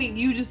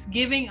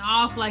giving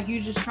off like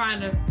you just trying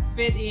to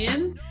fit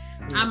in.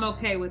 I'm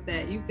okay with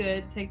that. You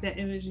could take that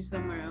energy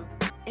somewhere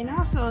else. And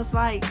also, it's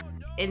like,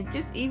 and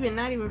just even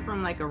not even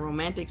from like a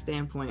romantic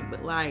standpoint,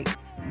 but like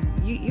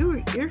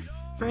you're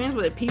friends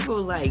with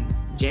people like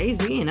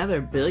Jay-Z and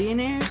other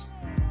billionaires.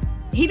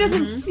 He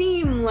doesn't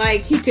seem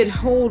like he could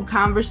hold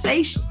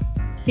conversation.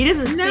 He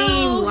doesn't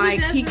seem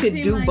like he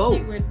could do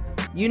both.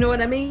 You know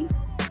what I mean?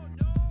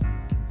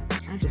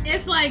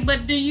 It's like,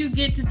 but do you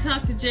get to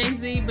talk to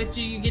Jay-Z, but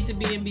do you get to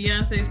be in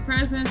Beyonce's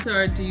presence,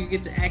 or do you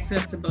get to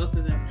access to both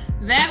of them?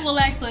 That will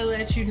actually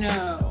let you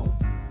know,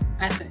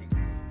 I think,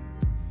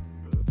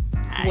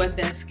 what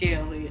that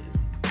scale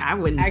is. I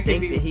wouldn't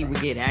think that he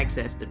would get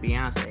access to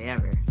Beyonce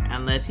ever,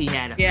 unless he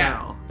had a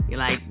girl.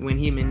 Like when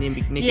him and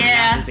Nicki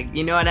Minaj,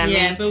 you know what I mean?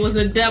 Yeah, if it was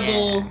a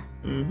double,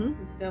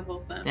 double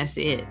something. That's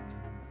it.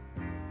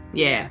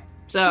 Yeah.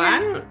 So I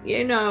don't,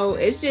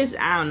 it's just,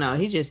 I don't know.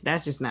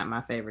 That's just not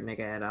my favorite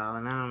nigga at all.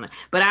 And I don't know.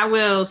 But I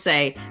will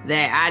say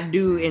that I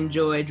do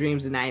enjoy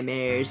Dreams and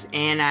Nightmares,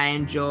 and I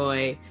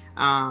enjoy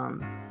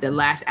the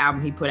last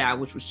album he put out,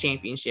 which was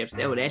Championships.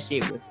 Oh, that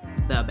shit was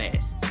the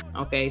best.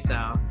 Okay,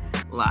 so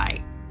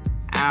like,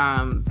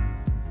 I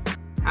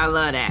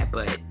love that.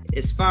 But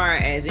as far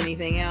as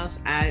anything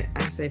else, I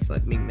say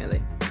fuck Meek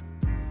Millie.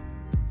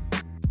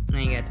 I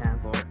ain't got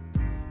time for it.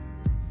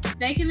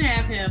 They can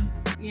have him,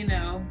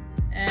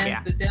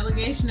 as the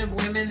delegation of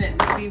women that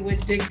maybe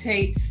would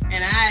dictate.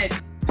 And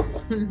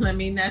let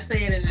me not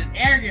say it in an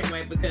arrogant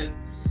way, because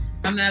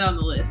I'm not on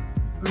the list.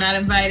 I'm not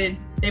invited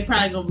They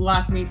probably gonna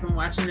block me from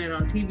watching it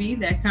on TV.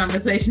 That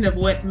conversation of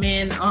what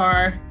men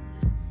are,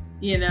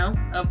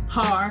 of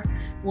par,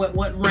 what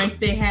rank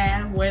they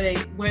have, where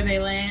they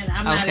land.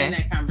 I'm not in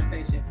that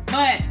conversation.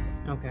 But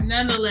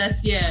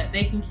nonetheless, yeah,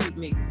 they can keep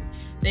me.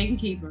 They can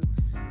keep them.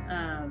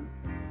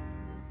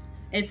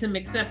 And some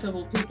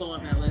acceptable people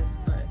on that list,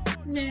 but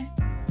meh.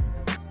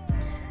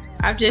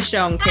 I've just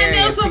shown Carrie.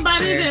 I know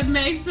somebody that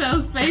makes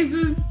those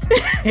faces.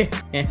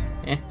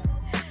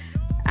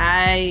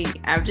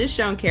 I've just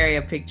shown Carrie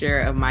a picture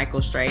of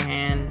Michael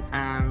Strahan.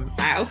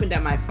 I opened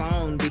up my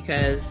phone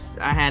because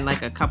I had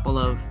like a couple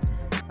of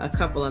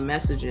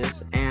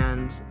messages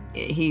and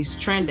he's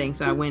trending.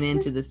 So I went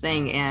into the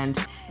thing and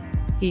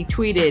he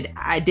tweeted,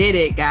 "I did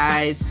it,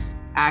 guys.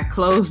 I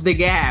closed the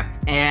gap."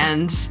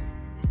 And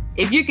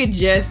if you could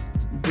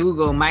just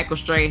Google Michael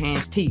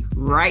Strahan's teeth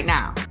right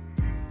now,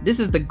 this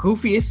is the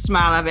goofiest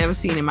smile I've ever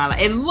seen in my life.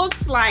 It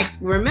looks like,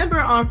 remember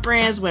on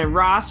Friends when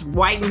Ross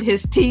whitened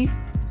his teeth?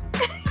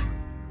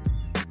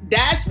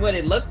 That's what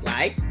it looked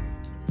like.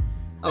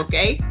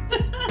 Okay.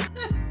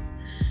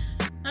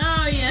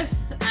 Oh,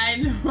 yes. I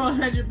know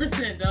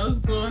 100% those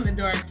glow in the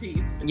dark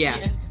teeth. Yeah.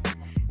 Yes.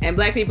 And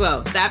black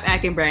people, stop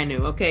acting brand new.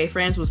 Okay,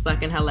 Friends was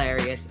fucking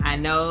hilarious. I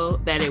know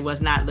that it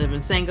was not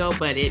Living Single,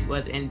 but it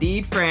was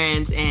indeed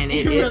Friends, and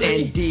it is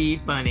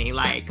indeed funny.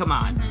 Like, come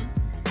on. Mm-hmm.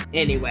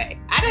 Anyway,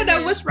 I don't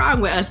know what's wrong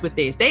with us with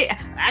this.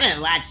 I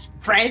didn't watch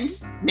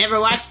Friends, never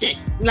watched it.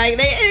 Like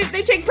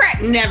they take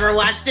Friends, never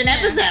watched an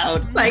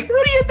episode. Like,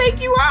 who do you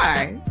think you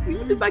are?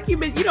 What the fuck you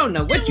don't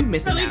know what you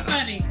missing out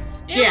on. It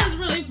was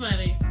really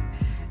funny.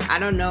 I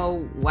don't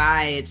know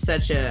why it's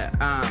such a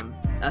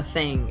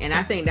thing, and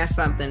I think that's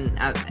something.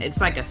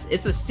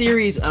 It's a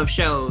series of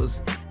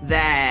shows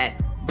that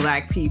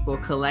black people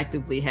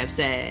collectively have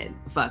said,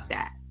 "Fuck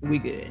that, we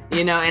good,"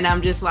 and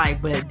I'm just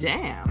like, but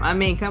damn, I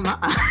mean, come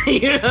on,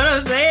 you know what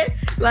I'm saying?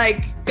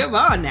 Like, come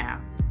on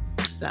now.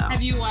 So,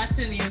 have you watched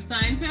any of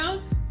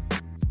Seinfeld?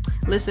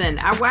 Listen,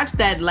 I watched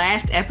that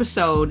last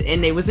episode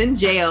and they was in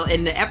jail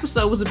and the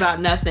episode was about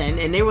nothing,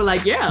 and they were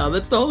like, yeah,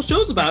 that's the whole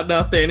show's about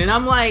nothing, and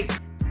I'm like,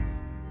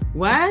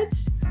 what?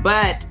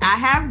 But I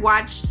have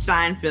watched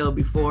Seinfeld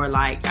before.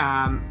 Like,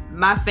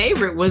 my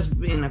favorite was,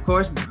 and of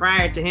course,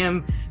 prior to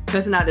him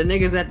cussing out the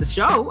niggas at the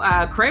show,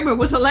 Kramer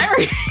was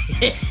hilarious.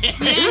 Yeah,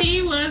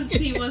 he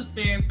was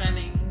very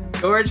funny.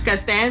 George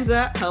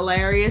Costanza,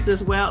 hilarious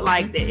as well.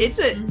 Like,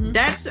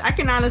 I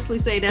can honestly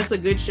say that's a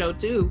good show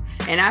too.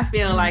 And I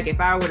feel like if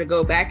I were to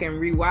go back and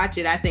rewatch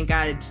it, I think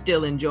I'd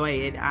still enjoy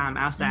it,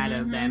 outside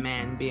of that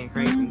man being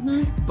crazy.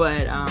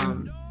 But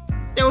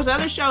there was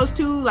other shows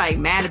too, like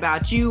Mad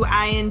About You,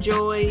 I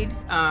enjoyed.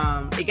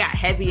 It got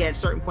heavy at a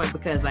certain point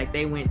because like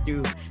they were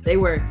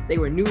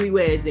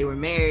newlyweds, they were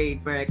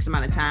married for X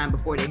amount of time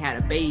before they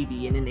had a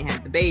baby, and then they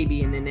had the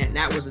baby, and then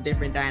that was a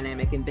different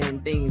dynamic, and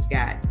then things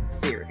got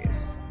serious.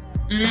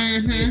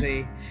 You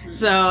see?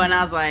 So, and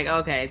I was like,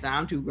 okay, so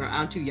I'm too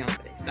young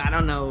for this. I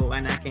don't know,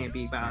 and I can't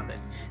be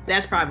bothered.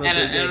 That's probably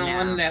good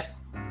now.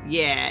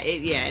 Yeah,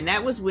 and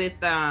that was with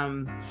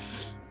Paul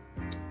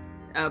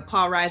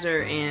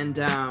Reiser and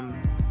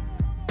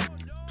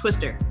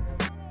Twister.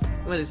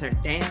 What is her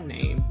damn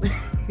name?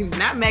 It's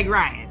not Meg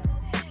Ryan.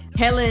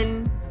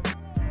 Helen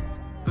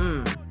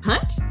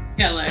Hunt?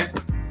 Keller.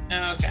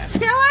 Oh, okay.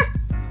 Keller?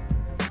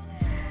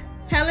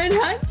 Helen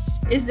Hunt?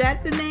 Is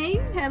that the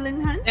name?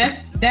 Helen Hunt?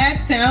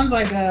 That sounds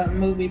like a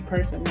movie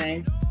person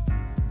name.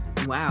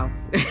 Wow.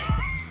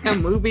 A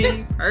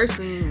movie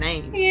person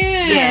name.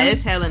 Yeah. Yeah,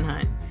 it's Helen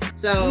Hunt.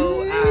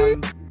 So,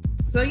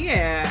 so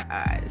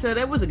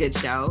that was a good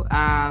show.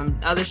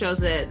 Other shows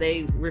that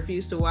they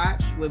refuse to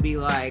watch would be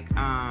like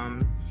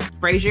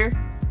Frasier.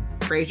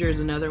 Frasier is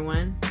another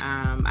one.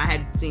 I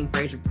had seen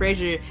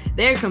Frasier.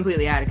 They're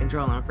completely out of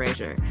control on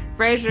Frasier.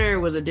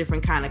 Frasier was a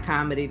different kind of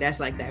comedy. That's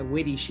like that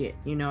witty shit.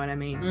 You know what I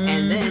mean?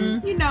 And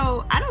then,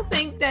 I don't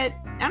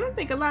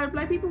think a lot of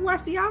black people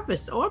watch The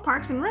Office or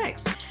Parks and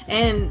Recs.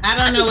 And I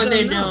don't know what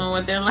they're doing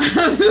with their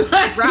lives.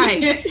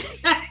 Right.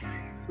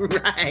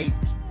 Right.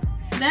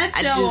 That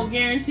show will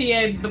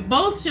guarantee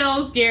both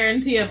shows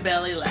guarantee a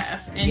belly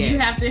laugh. And you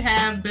have to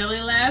have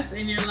belly laughs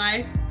in your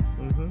life.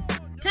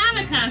 Kind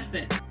of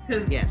constant.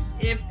 Because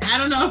if I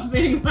don't know if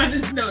anyone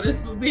has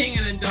noticed, but being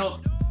an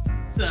adult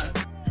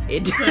sucks.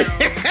 It does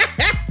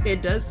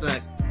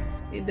suck.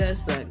 It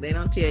does suck. They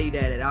don't tell you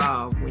that at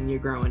all when you're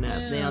growing up.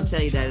 They don't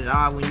tell you that at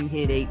all when you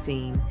hit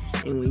 18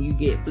 and when you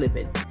get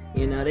flipping.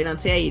 They don't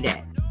tell you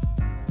that.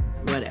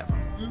 Whatever.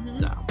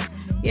 So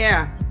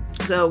yeah.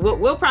 So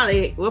we'll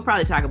probably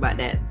talk about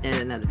that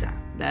at another time.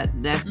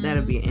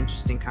 That'll be an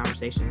interesting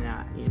conversation.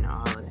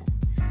 All of that.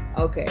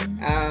 Okay.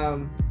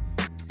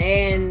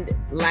 And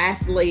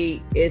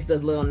lastly is the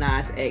Lil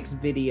Nas X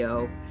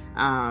video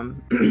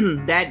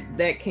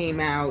that came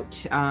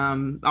out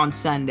on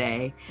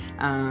Sunday,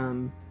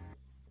 and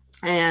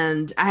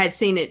I had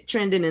seen it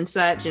trending and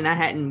such, and I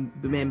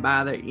hadn't been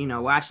bothered,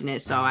 watching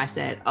it. So I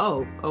said,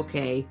 "Oh,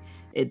 okay,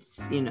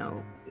 it's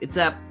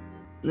up.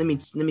 Let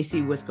me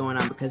see what's going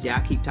on because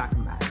y'all keep talking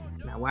about it."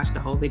 And I watched the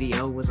whole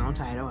video. It was on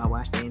Tidal. I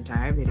watched the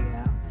entire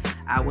video.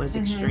 I was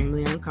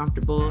extremely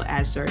uncomfortable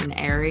at certain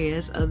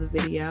areas of the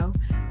video,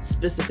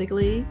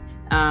 specifically.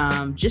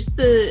 For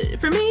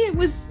me, it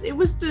was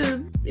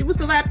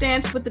the lap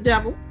dance with the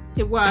devil.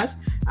 It was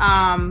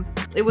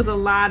a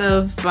lot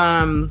of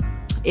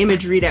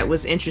imagery that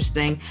was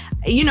interesting.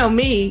 You know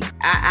me,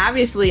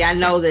 I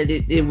know that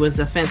it was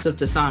offensive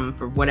to some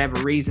for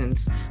whatever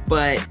reasons,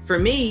 but for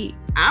me,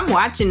 I'm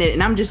watching it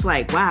and I'm just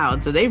like, wow,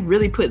 so they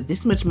really put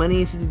this much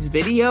money into this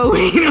video?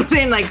 You know what I'm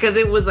saying? Like, because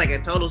it was like a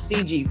total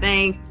CG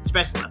thing,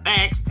 special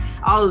effects,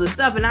 all of this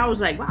stuff, and I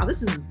was like, wow,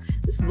 this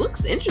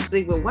looks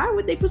interesting, but why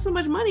would they put so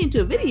much money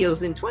into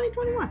videos in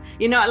 2021?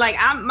 You know, like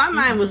my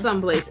mind was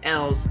someplace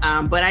else,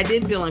 but I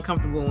did feel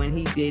uncomfortable when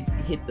he did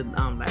hit the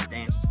lap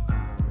dance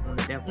on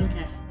the devil.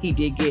 Okay. He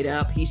did get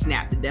up, he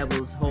snapped the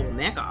devil's whole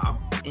neck off,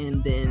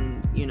 and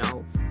then, you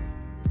know,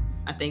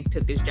 I think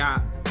took his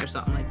job or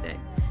something like that.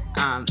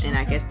 And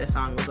I guess that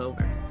song was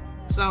over.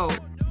 So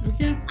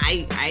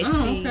I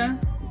see. Okay.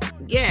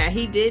 Yeah,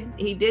 he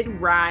did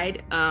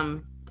ride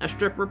a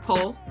stripper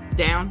pole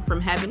down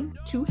from heaven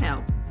to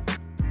hell.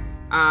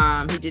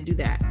 He did do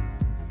that.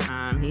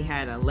 He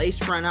had a lace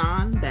front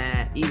on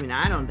that even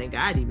I don't think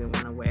I'd even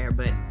want to wear,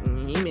 but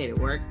he made it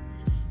work.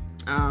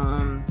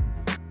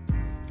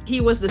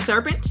 He was the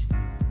serpent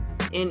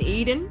in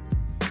Eden,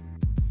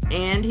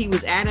 and he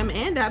was Adam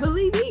and I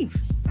believe Eve.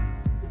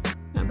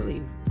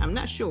 I'm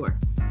not sure.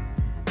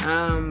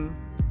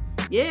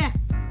 Yeah.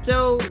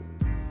 So,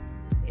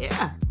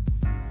 yeah.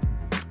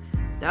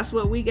 That's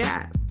what we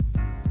got.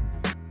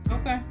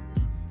 Okay.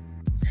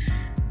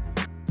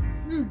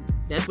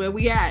 That's where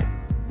we at.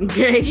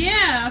 Okay.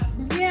 Yeah.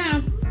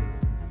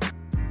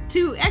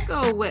 To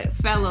echo what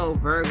fellow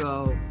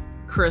Virgo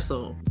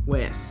Crystal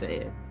West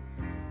said,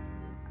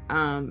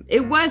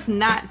 it was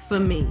not for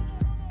me.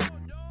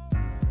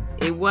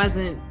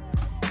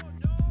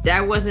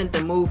 That wasn't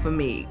the move for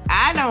me.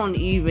 I don't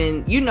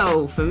even,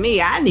 for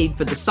me, I need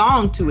for the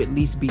song to at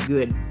least be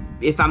good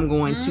if I'm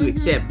going to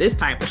accept this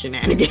type of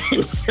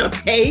shenanigans,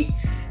 okay?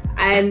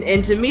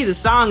 And to me, the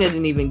song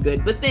isn't even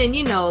good. But then,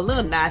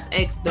 Lil Nas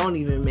X don't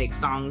even make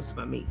songs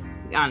for me,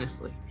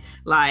 honestly.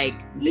 Like,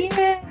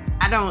 yeah,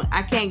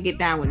 I can't get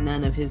down with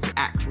none of his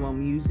actual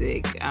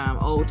music.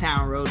 Old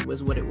Town Road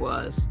was what it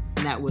was,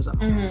 and that was a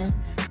moment.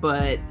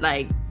 But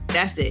like,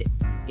 that's it,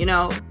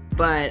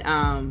 But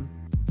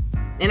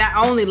and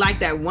I only like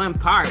that one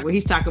part where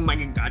he's talking about,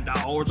 you got the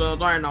horses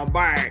on the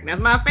back.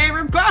 That's my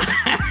favorite part.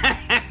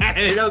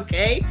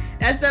 Okay,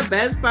 that's the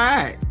best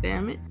part.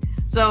 Damn it.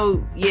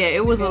 So yeah,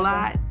 it was a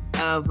lot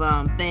of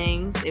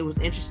things. It was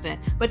interesting.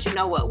 But you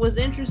know what was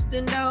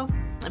interesting though?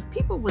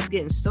 People was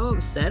getting so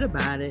upset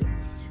about it.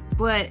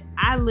 But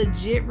I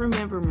legit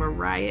remember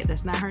Mariah.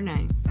 That's not her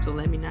name, so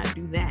let me not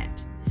do that.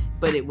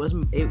 But it was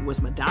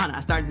Madonna. I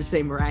started to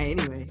say Mariah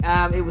anyway.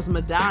 It was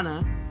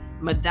Madonna.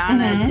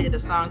 Madonna did a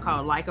song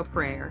called Like a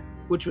Prayer,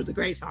 which was a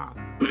great song.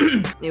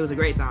 It was a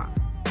great song.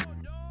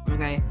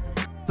 Okay.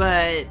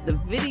 But the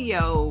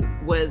video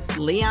was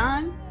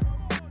Leon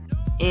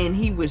and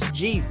he was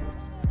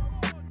Jesus.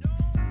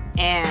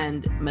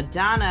 And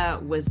Madonna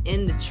was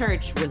in the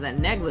church with a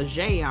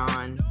negligee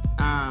on,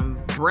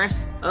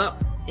 breast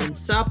up and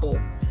supple,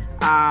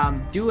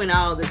 doing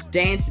all this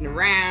dancing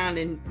around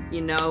and,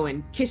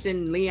 and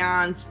kissing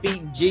Leon's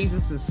feet,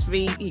 Jesus's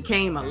feet. He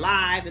came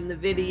alive in the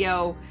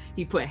video.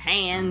 He put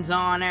hands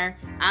on her.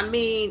 I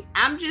mean,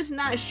 I'm just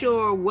not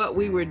sure what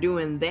we were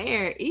doing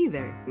there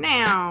either.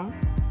 Now,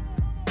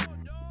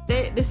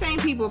 the same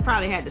people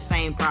probably had the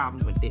same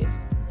problem with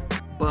this.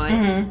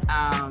 But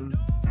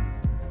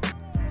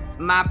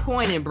my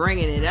point in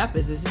bringing it up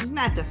is this is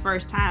not the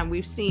first time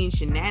we've seen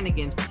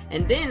shenanigans.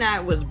 And then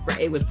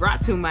it was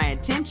brought to my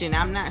attention.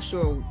 I'm not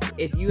sure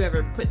if you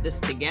ever put this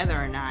together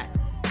or not,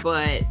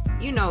 but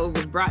it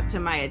was brought to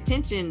my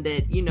attention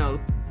that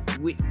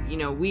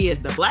we as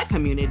the Black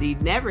community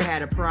never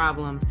had a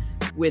problem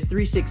with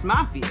 3 6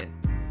 Mafia,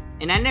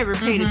 and I never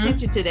paid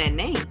attention to that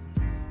name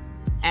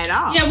at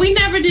all. Yeah, we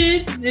never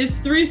did. It's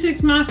 3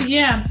 6 Mafia.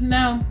 Yeah,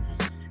 no.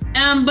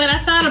 But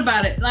I thought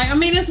about it. Like, I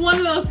mean, it's one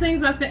of those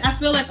things I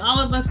feel like all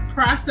of us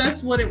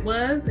processed what it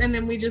was, and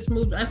then we just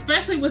moved,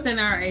 especially within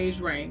our age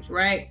range,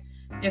 right?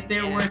 If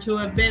there were to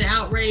have been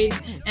outrage,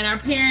 and our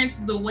parents,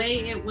 the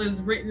way it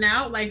was written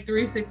out, like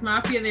 3 6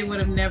 Mafia, they would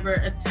have never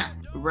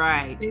attacked.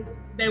 Right.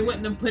 They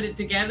wouldn't have put it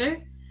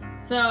together.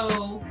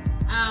 So,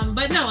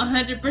 but no,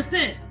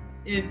 100%.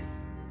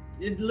 It's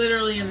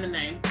literally in the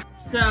name.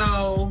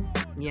 So,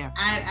 yeah,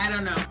 I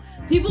don't know.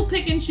 People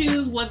pick and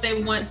choose what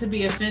they want to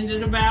be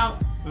offended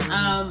about.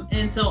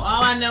 And so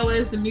all I know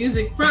is the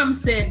music from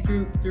said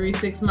group 3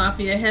 6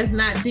 Mafia has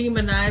not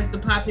demonized the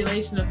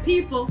population of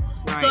people.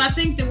 Right. So I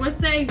think that we're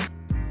safe.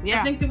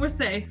 Yeah. I think that we're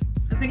safe.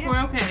 I think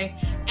we're okay.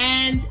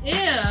 And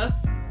if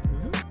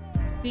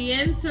the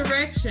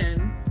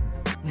insurrection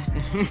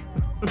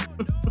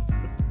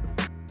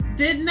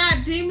did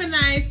not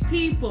demonize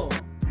people,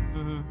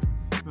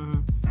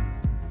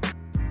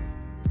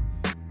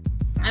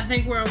 I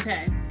think we're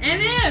okay.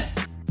 And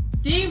if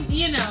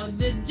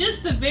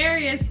just the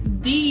various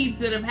deeds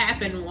that have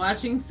happened,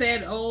 watching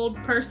said old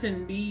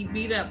person be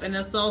beat up and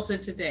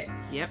assaulted today.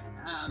 Yep.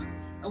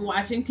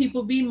 Watching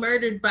people be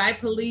murdered by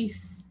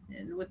police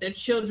and with their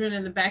children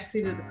in the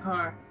backseat of the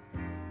car.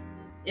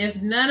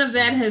 If none of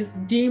that has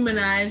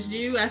demonized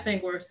you, I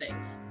think we're safe.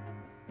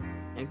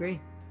 Agree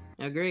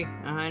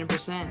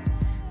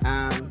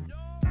 100%.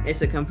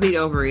 It's a complete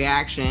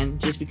overreaction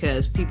just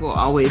because people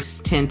always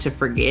tend to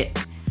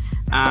forget.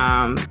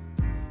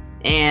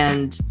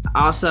 And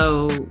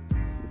also,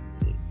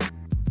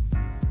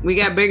 we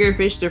got bigger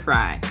fish to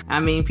fry. I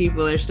mean,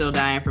 people are still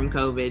dying from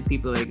COVID.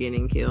 People are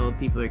getting killed.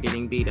 People are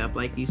getting beat up,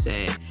 like you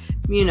said.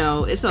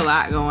 It's a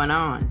lot going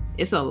on.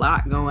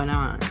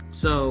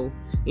 So,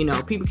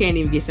 people can't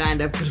even get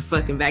signed up for the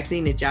fucking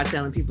vaccine that y'all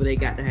telling people they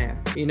got to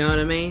have. You know what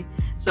I mean?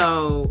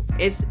 So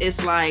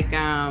it's like,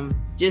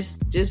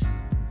 just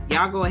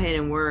y'all go ahead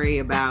and worry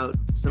about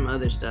some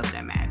other stuff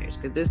that matters,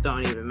 because this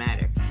don't even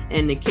matter.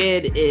 And the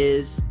kid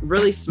is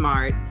really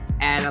smart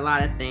at a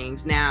lot of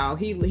things. Now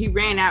he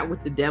ran out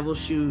with the devil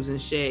shoes and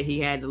shit. He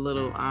had the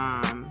little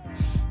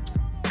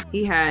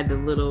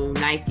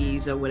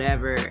Nikes or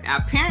whatever.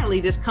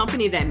 Apparently this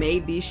company that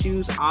made these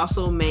shoes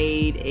also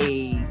made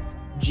a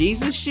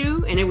Jesus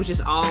shoe, and it was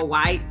just all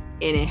white,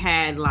 and it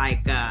had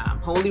like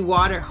holy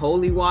water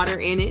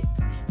in it,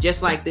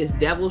 just like this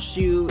devil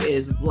shoe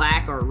is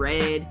black or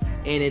red,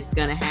 and it's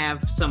gonna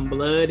have some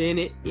blood in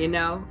it, and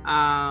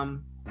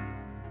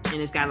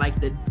it's got like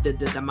the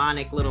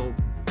demonic little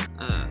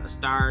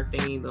star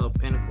thingy, little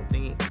pinnacle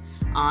thingy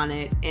on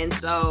it. And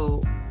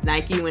so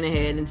Nike went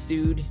ahead and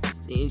sued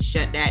and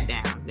shut that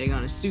down. They're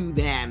gonna sue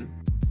them,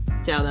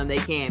 tell them they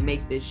can't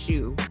make this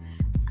shoe.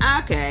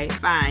 Okay,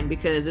 fine,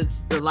 because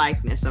it's the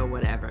likeness or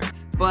whatever.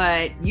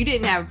 But you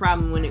didn't have a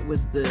problem when it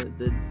was the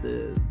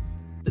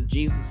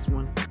Jesus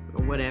one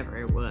or whatever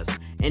it was.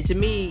 And to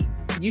me,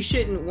 you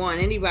shouldn't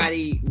want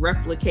anybody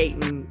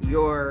replicating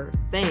your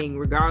thing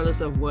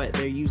regardless of what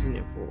they're using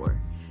it for.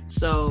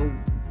 So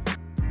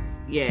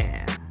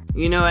yeah,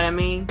 you know what I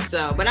mean?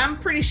 So, but I'm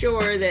pretty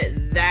sure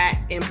that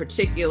in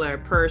particular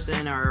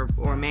person or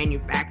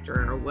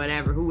manufacturer or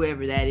whatever,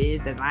 whoever that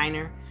is,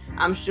 designer,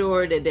 I'm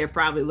sure that they're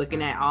probably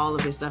looking at all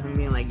of his stuff and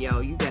being like,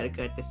 yo, you gotta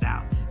cut this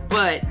out.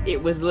 But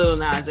it was Lil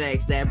Nas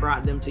X that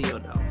brought them to your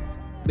door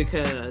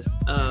because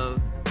of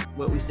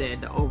what we said,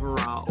 the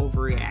overall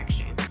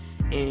overreaction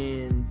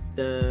and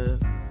the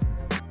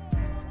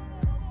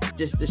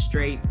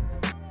straight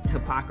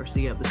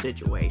hypocrisy of the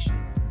situation.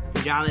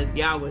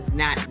 Y'all was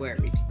not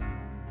worried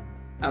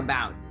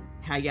about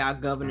how y'all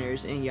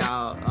governors and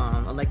y'all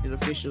elected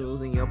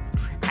officials and your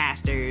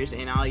pastors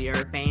and all your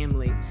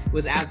family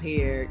was out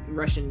here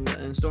rushing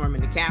and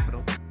storming the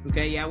Capitol.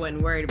 Okay, y'all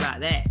wasn't worried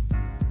about that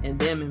and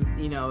them,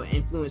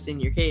 influencing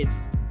your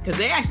kids, because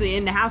they actually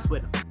in the house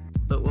with them.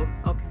 But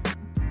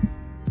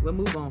we'll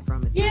move on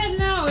from it. Yeah,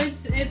 no,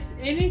 it's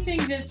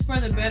anything that's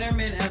for the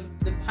betterment of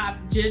the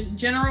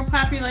general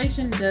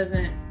population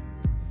doesn't,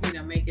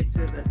 make it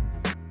to the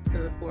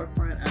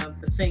forefront of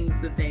the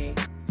things that they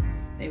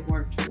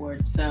work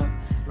towards. So,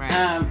 right.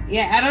 I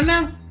don't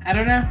know.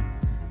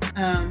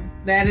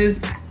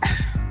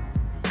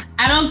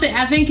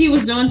 I think he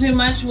was doing too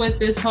much with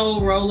this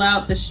whole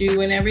rollout, the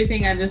shoe and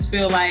everything. I just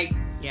feel like,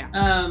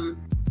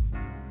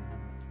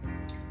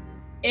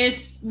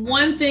 it's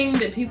one thing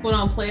that people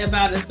don't play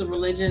about. It's a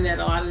religion that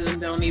a lot of them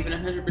don't even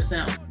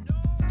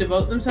 100%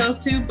 devote themselves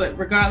to, but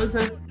regardless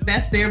of,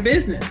 that's their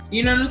business.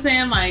 You know what I'm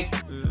saying? Like,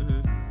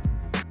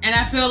 and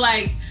I feel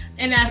like,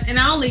 and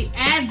I only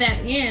add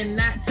that in,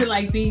 not to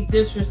like be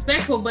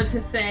disrespectful, but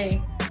to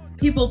say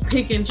people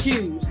pick and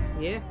choose.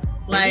 Yeah.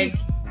 Like,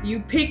 you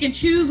pick and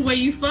choose where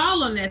you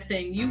fall on that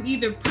thing. You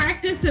either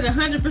practice it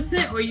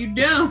 100% or you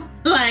don't.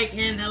 Like,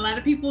 and a lot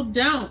of people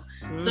don't.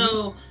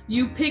 So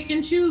you pick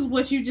and choose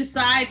what you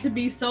decide to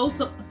be so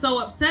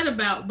upset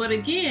about. But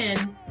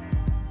again,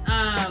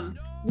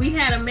 we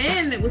had a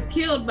man that was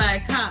killed by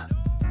a cop.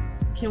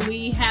 Can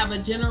we have a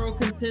general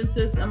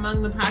consensus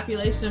among the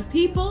population of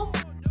people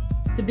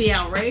to be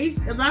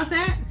outraged about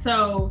that?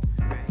 So,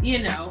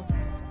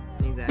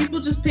 exactly. People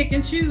just pick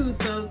and choose.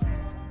 So,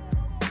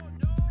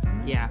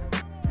 yeah,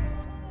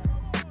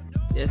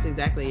 that's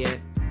exactly it.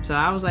 So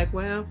I was like,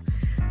 well,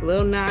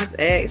 Lil Nas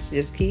X,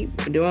 just keep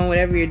doing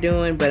whatever you're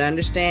doing, but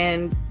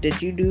understand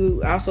that you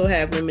do also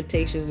have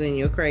limitations in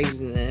your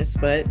craziness.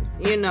 But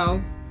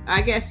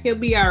I guess he'll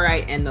be all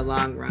right in the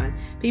long run.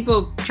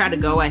 People try to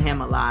go at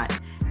him a lot,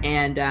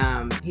 and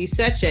he's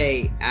such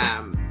a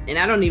and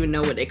I don't even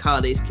know what they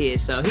call these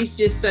kids. So he's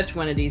just such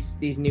one of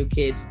these new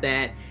kids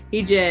that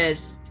he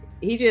just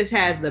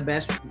has the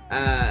best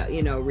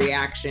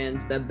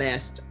reactions, the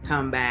best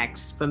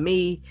comebacks. For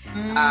me,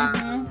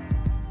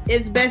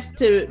 it's best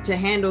to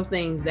handle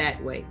things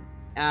that way.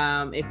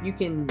 If you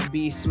can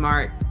be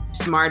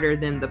smarter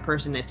than the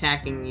person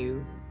attacking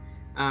you,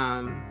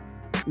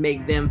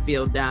 make them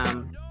feel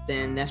dumb,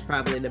 then that's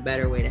probably the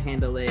better way to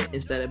handle it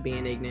instead of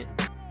being ignorant.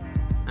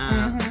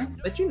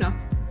 But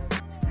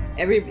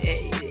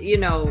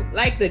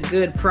like the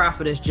good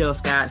prophetess Jill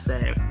Scott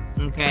said,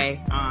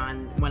 okay,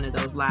 on one of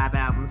those live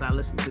albums I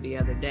listened to the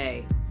other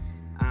day.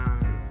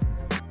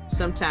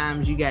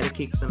 Sometimes you got to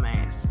kick some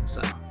ass.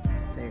 So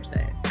there's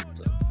that.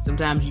 So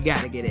sometimes you got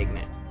to get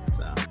ignorant.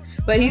 So,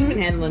 but he's been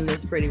handling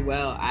this pretty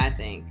well, I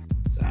think.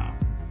 So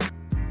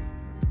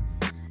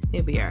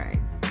he'll be all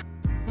right.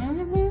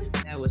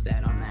 That was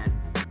that on that.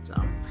 So,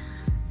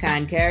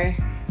 Kind Carrie,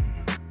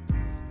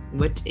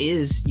 what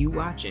is you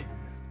watching?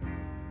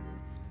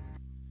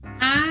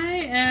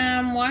 I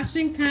am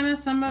watching kind of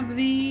some of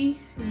the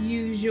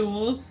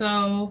usual.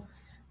 So,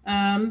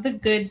 The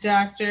Good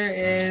Doctor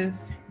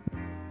is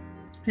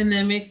in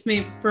the mix.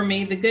 For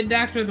me, The Good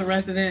Doctor, The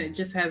Resident, it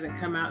just hasn't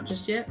come out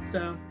just yet.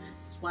 So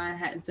that's why I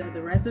hadn't said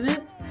The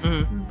Resident.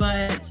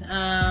 But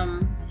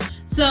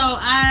so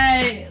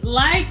I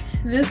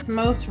liked this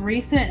most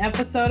recent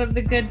episode of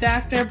The Good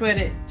Doctor, but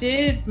it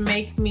did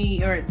make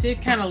me, or it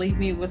did kind of leave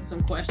me with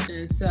some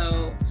questions.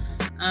 So,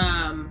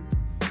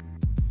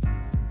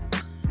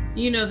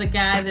 you know, the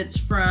guy that's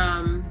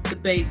from the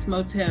Bates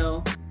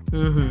Motel.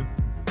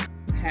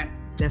 Okay.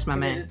 That's my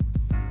man.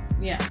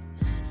 Yeah.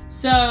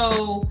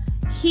 So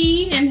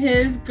he and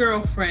his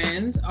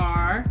girlfriend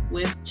are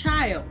with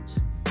child.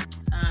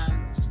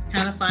 Just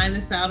kind of find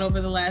this out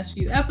over the last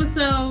few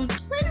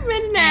episodes. Wait a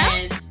minute now.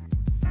 And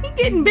he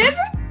getting busy?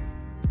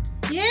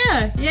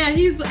 Yeah.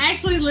 He's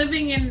actually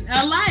living in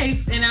a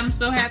life, and I'm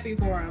so happy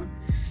for him.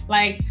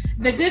 Like,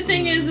 the good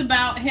thing is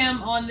about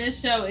him on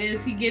this show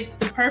is he gets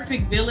the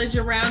perfect village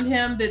around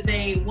him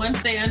that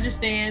once they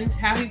understand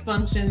how he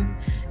functions,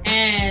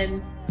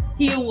 and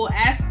he will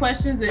ask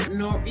questions that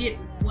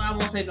I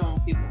won't say normal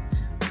people.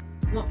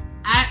 Well,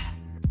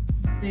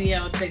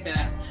 let's take that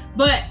out.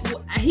 But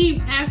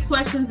he asks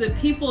questions that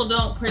people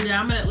don't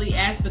predominantly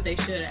ask, but they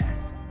should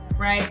ask,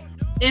 right?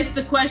 It's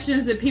the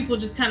questions that people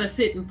just kind of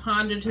sit and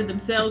ponder to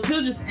themselves.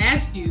 He'll just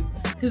ask you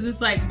because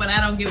it's like, but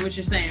I don't get what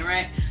you're saying,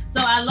 right?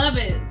 So I love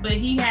it. But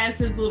he has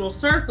his little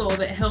circle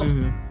that helps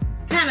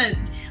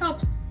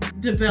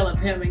develop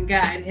him and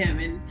guide him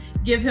and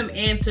give him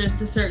answers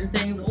to certain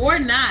things, or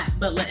not,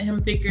 but let him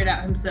figure it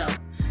out himself.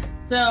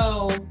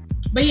 So,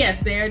 but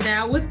yes, they are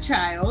now with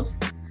child.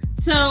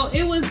 So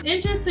it was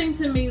interesting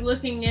to me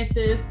looking at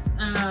this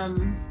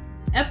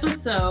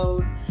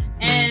episode.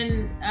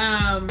 And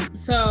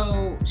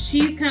so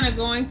she's kind of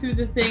going through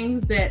the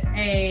things that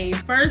a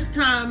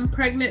first-time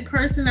pregnant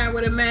person, I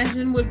would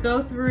imagine, would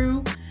go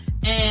through.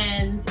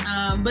 And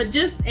but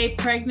just a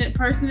pregnant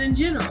person in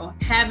general,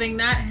 having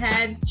not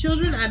had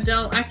children, I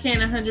can't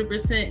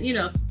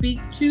 100%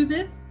 speak to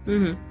this.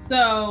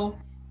 So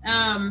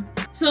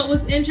it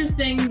was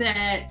interesting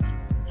that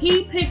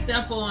he picked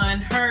up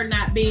on her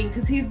not being,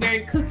 because he's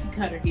very cookie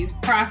cutter, he's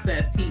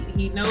processed,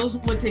 he knows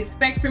what to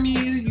expect from you,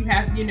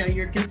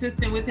 you're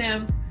consistent with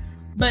him.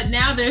 But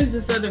now there's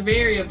this other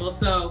variable.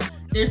 So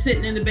they're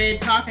sitting in the bed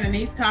talking, and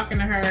he's talking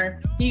to her.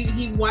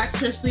 He watched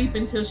her sleep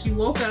until she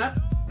woke up.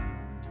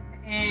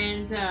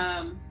 And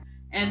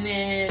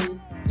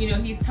then,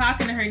 he's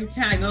talking to her, and he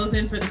kind of goes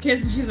in for the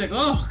kiss, and she's like,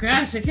 oh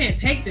gosh, I can't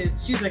take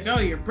this. She's like, oh,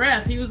 your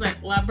breath. He was like,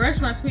 well, I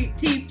brushed my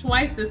teeth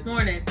twice this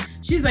morning.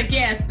 She's like,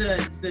 yeah,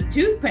 it's the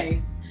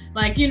toothpaste.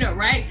 Like,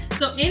 right?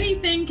 So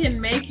anything can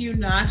make you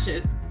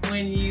nauseous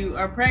when you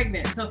are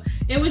pregnant. So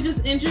it was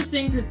just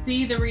interesting to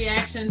see the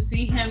reaction,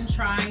 see him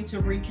trying to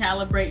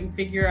recalibrate and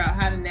figure out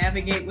how to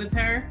navigate with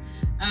her.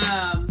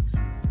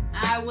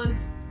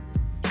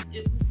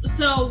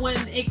 So when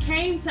it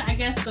came to, I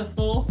guess, the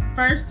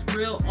first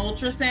real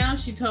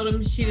ultrasound, she told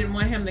him she didn't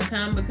want him to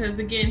come because,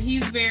 again,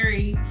 he's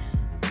very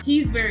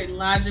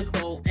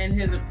logical in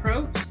his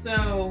approach.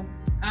 So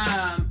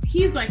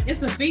he's like,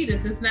 it's a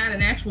fetus. It's not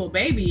an actual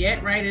baby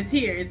yet, right? It's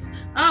here.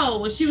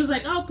 She was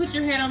like, oh, put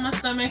your head on my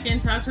stomach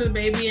and talk to the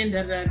baby and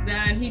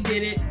da-da-da-da, and he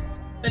did it.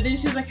 But then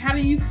she was like, how do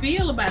you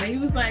feel about it? He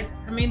was like,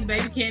 the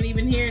baby can't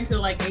even hear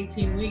until like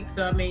 18 weeks.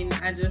 So, I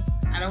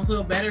don't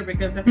feel better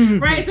because,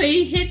 right? So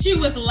he hits you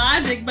with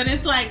logic, but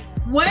it's like,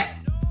 what?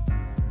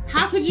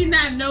 How could you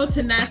not know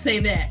to not say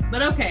that?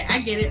 But okay, I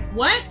get it.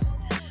 What?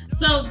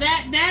 So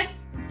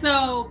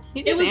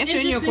he just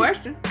answering your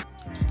question.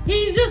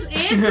 He's just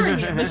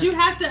answering it, but you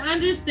have to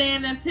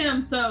understand that's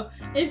him. So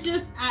it's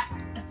just,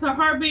 so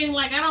her being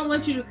like, I don't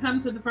want you to come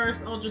to the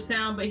first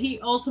ultrasound, but he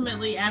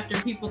ultimately, after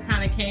people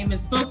kind of came and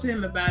spoke to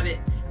him about it,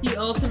 he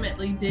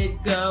ultimately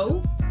did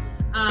go.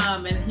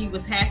 And he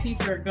was happy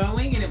for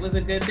going, and it was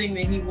a good thing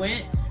that he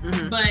went.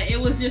 But it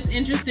was just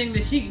interesting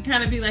that she could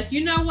kind of be like,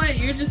 you know what,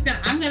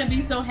 I'm gonna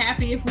be so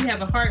happy if we have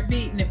a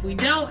heartbeat, and if we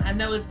don't, I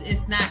know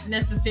it's not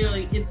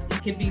necessarily, it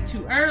could be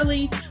too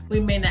early,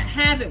 we may not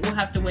have it, we'll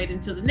have to wait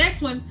until the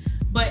next one,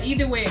 but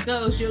either way it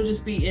goes, you'll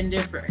just be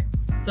indifferent,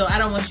 so I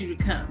don't want you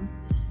to come.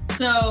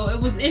 So it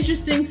was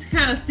interesting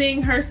kind of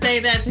seeing her say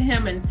that to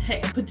him and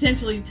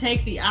potentially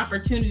take the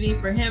opportunity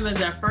for him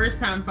as a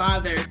first-time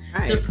father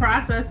to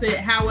process it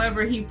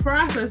however he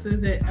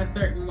processes it a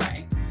certain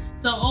way.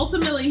 So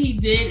ultimately he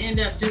did end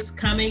up just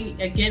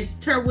coming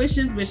against her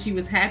wishes, but she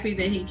was happy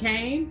that he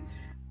came.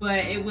 But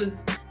I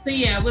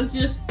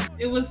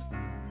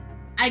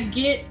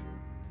get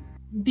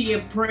the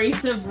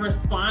abrasive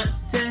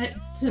response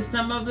to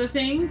some of the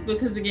things,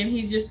 because again,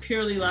 he's just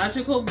purely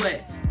logical,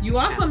 but you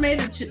also made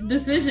a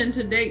decision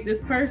to date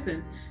this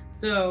person.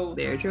 So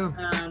very true.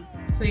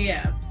 So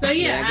yeah,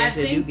 I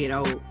think you get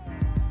old.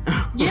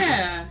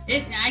 Yeah,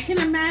 I can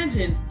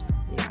imagine.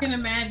 Yeah. I can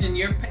imagine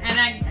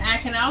I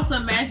can also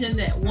imagine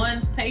that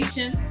one's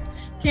patience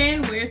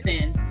can wear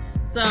thin.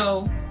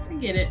 So I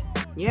get it.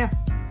 Yeah.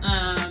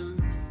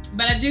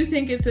 But I do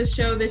think it's a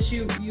show that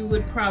you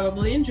would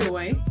probably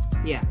enjoy.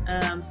 Yeah.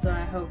 So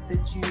I hope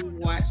that you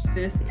watch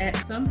this at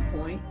some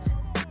point.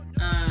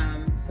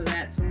 So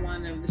that's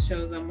one of the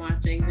shows I'm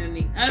watching. Then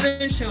the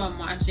other show I'm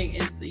watching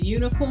is The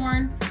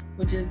Unicorn,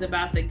 which is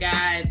about the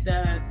guy,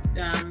 the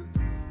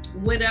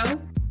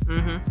widow.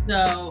 Mm-hmm.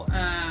 So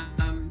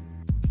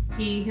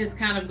he has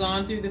kind of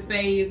gone through the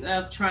phase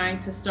of trying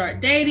to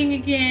start dating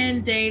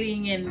and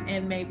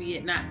maybe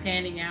it not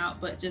panning out,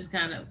 but just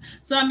kind of,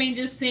 so I mean,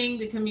 just seeing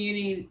the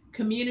community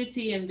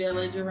and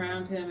village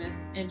around him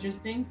is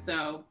interesting.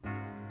 So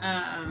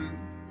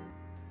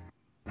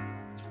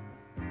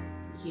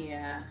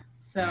yeah.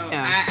 So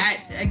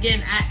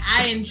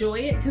I enjoy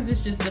it because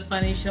it's just a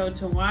funny show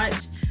to watch.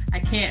 I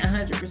can't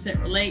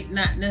 100% relate,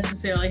 not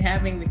necessarily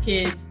having the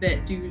kids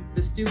that do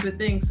the stupid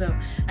things. So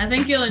I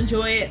think you'll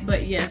enjoy it,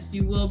 but yes,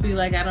 you will be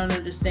like, I don't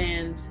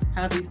understand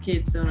how these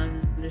kids don't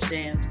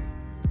understand.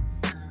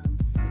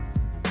 It's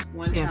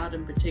one child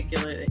in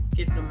particular that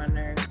gets on my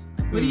nerves.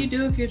 Like, what do you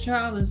do if your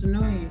child is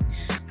annoying?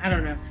 I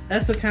don't know.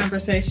 That's a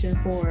conversation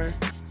for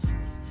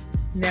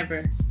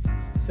never.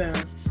 So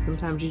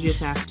sometimes you just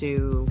have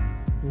to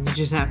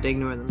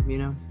ignore them, you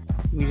know?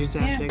 You just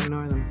have to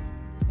ignore them.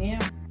 Yeah.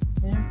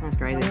 That's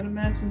crazy. I would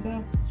imagine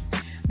so.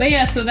 But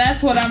yeah, so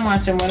that's what I'm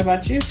watching. What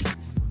about you?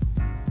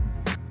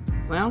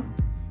 Well,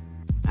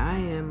 I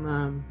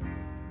am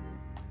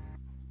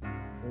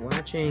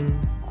watching.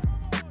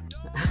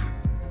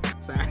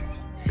 Sorry,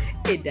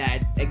 it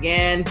died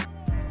again.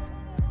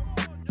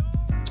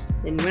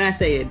 And when I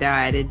say it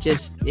died, it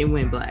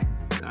went black.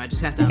 So I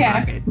just have to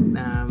unlock it.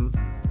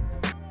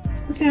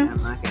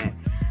 Unlock it.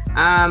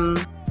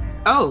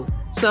 Oh,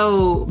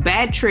 so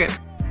Bad Trip.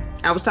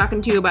 I was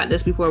talking to you about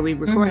this before we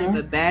recorded,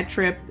 but Bad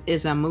Trip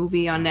is a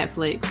movie on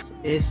Netflix.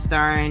 It's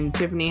starring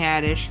Tiffany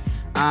Haddish,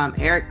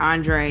 Eric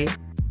Andre,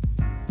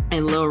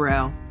 and Lil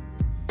Rel.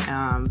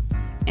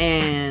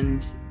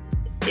 And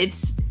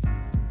it's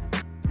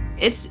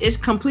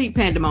complete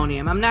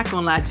pandemonium. I'm not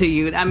gonna lie to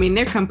you. I mean,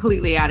 they're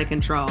completely out of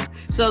control.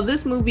 So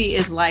this movie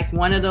is like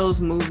one of those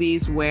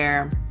movies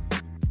where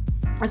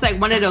it's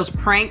like one of those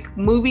prank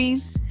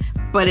movies,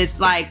 but it's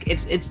like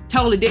it's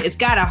totally different. It's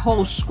got a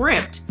whole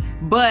script,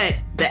 but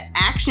the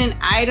action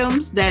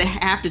items that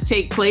have to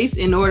take place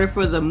in order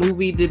for the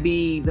movie to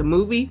be the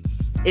movie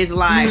is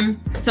like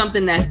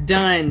something that's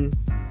done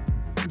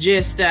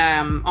just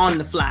on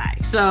the fly.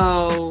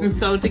 So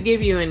to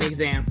give you an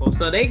example,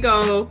 so they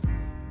go,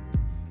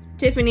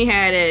 Tiffany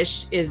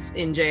Haddish is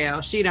in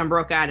jail. She done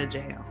broke out of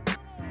jail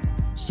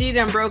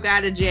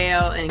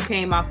and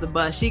came off the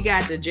bus. She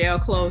got the jail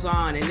clothes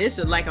on, and this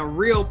is like a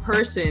real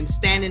person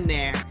standing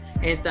there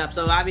and stuff.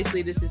 So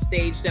obviously this is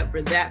staged up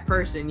for that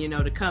person, you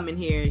know, to come in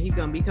here. He's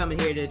gonna be coming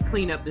here to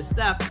clean up the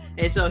stuff.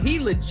 And so he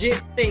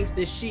legit thinks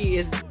that she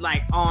is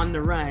like on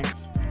the run.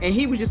 And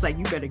he was just like,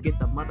 you better get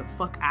the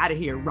motherfucker out of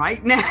here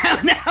right now.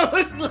 And I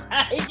was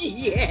like,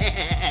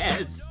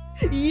 yes,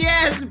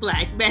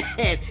 black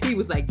man. He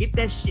was like, get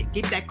that shit,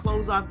 get that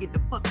clothes off, get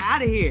the fuck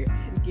out of here.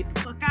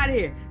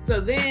 So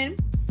then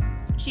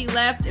she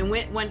left and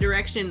went one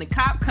direction. The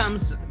cop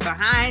comes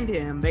behind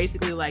him,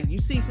 basically like, you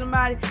see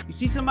somebody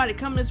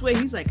coming this way?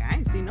 He's like, I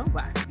ain't see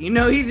nobody. You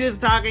know, he's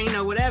just talking, you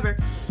know, whatever.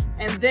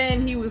 And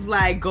then he was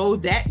like, go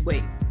that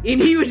way.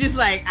 And he was just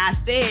like, I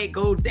said,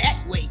 go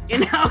that way.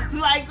 And I was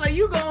like, so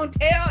you gonna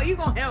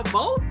help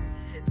both?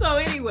 So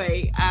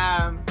anyway,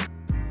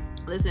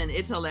 listen,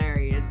 it's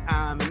hilarious.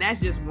 And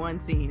that's just one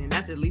scene, and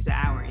that's at least an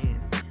hour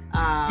in.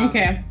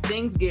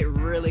 Things get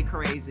really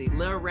crazy.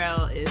 Lil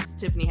Rel is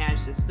Tiffany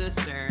Haddish's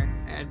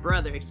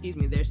brother,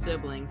 they're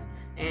siblings.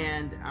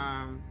 And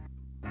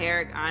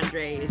Eric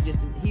Andre is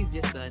he's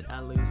just a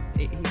loser.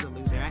 He's a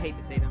loser. I hate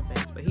to say them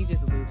things, but he's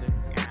just a loser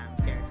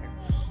character.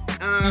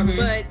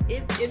 But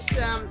it's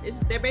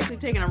they're basically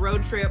taking a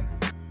road trip,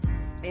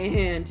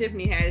 and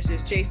Tiffany Haddish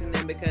is chasing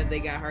them because they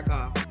got her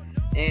car,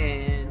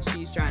 and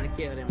she's trying to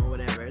kill them or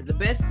whatever. The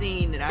best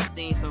scene that I've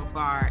seen so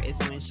far is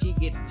when she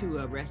gets to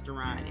a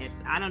restaurant.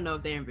 I don't know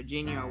if they're in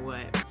Virginia or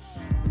what,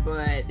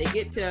 but they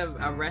get to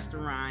a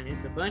restaurant.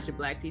 It's a bunch of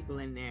black people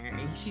in there,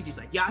 and she just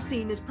like, y'all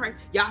seen this person?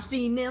 Y'all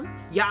seen them?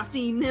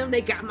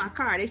 They got my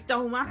car. They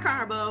stole my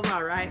car, blah, blah, blah,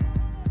 right?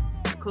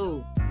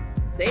 Cool.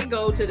 They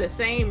go to the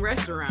same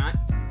restaurant.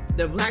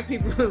 The black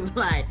people was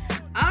like,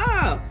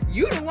 oh,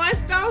 you the one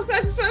stole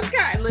such and such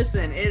car.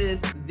 Listen, it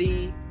is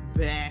the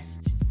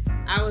best.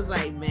 I was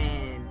like,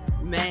 man.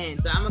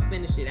 So I'm gonna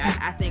finish it.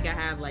 I think I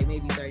have like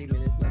maybe 30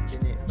 minutes left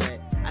in it, but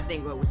I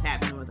think what was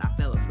happening was I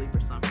fell asleep or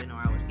something,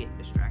 or I was getting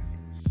distracted.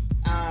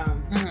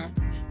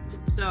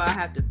 So I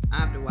have to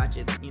watch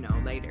it, you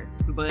know, later.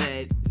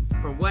 But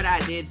from what I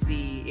did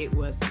see, it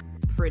was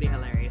pretty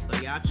hilarious. So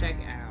y'all check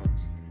out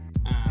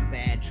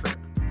Bad Trip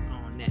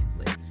on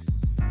Netflix.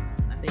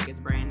 I think it's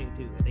brand new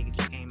too. I think it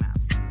just came out.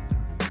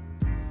 So,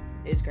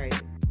 it's crazy.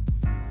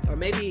 Or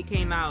maybe it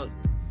came out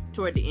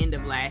toward the end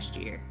of last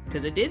year,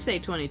 because it did say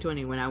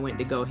 2020 when I went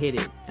to go hit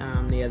it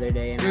the other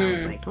day, and I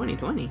was like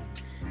 2020.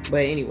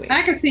 But anyway,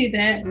 I can see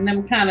that, and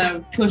them kind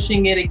of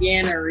pushing it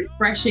again or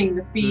refreshing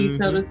the feed,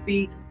 so to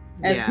speak,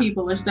 as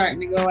people are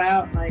starting to go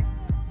out. Like,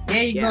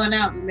 you're going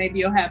out, but maybe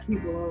you'll have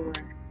people over.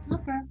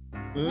 Okay,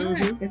 all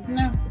right, good to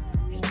know.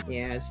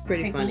 Yeah, it's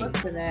pretty funny. A look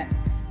for that.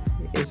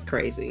 It's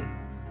crazy.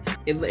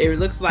 It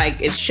looks like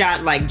it's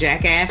shot like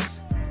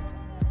Jackass,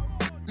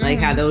 like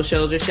how those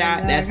shows are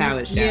shot. That's how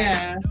it's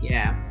shot.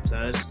 Yeah.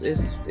 So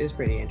it's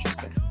pretty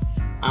interesting.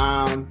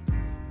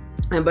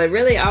 But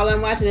really, all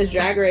I'm watching is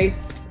Drag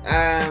Race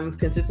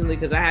consistently,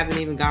 because I haven't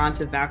even gone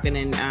to Falcon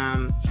and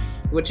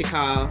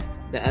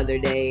the other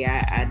day.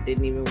 I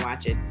didn't even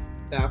watch it,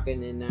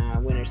 Falcon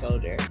and Winter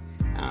Soldier.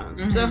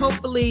 So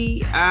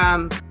hopefully,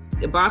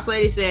 the boss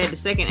lady said the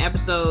second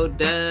episode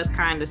does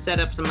kind of set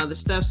up some other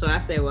stuff. So I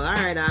said, well, all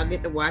right, I'll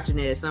get to watching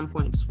it at some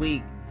point this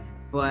week.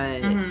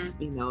 But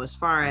as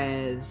far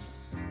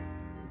as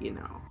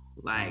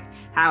like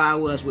how I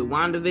was with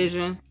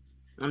WandaVision,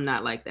 I'm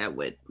not like that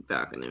with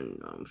Falcon and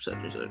such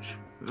and such,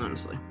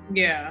 honestly.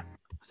 Yeah.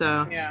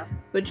 So yeah,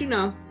 but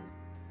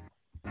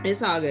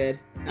it's all good.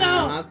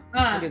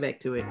 I'll get back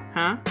to it.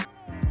 Huh?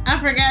 I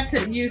forgot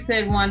you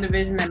said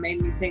WandaVision. That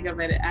made me think of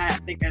it. I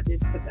think I did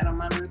put that on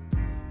my list.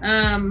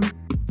 Oh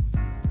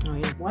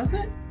yeah. Was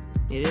it?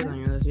 It is on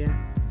your list, yeah.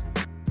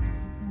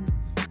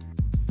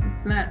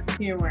 It's not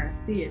here where I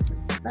see it, but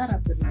it's not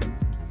up there.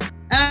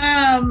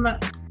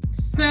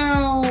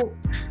 So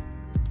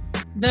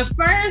the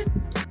first,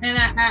 and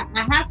I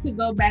have to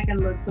go back and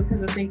look,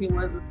 because I think it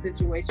was a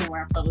situation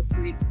where I fell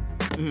asleep.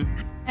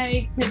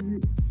 I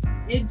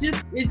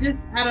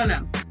don't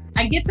know.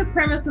 I get the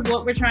premise of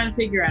what we're trying to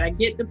figure out. I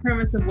get the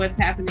premise of what's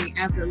happening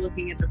after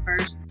looking at the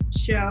first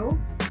show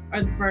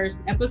or the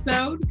first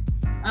episode.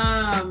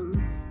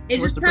 It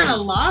just kind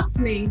of lost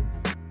me.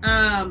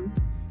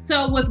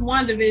 So with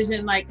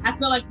WandaVision, like, I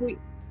feel like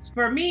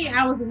for me,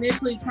 I was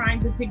initially trying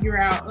to figure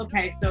out,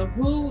 okay, so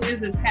who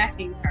is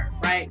attacking her,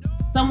 right?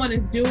 Someone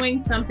is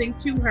doing something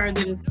to her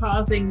that is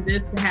causing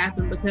this to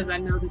happen, because I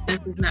know that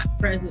this is not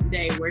present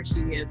day where she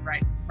is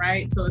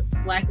right? So it's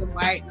black and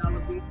white and all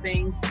of these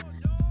things.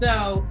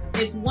 So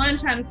it's one,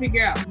 trying to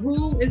figure out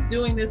who is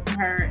doing this to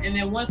her. And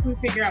then once we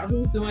figure out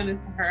who's doing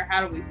this to her,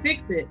 how do we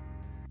fix it?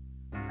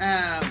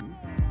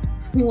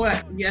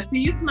 What? Yes, see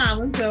you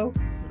smiling, so.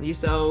 You're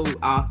so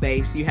off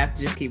base. You have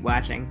to just keep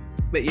watching.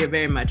 But you're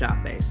very much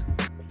off base.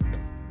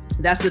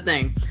 That's the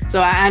thing.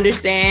 So I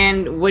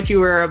understand what you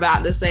were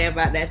about to say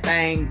about that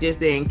thing, just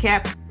the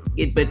encap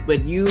it,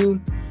 but you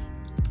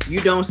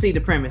don't see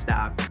the premise,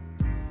 dog.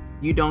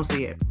 You don't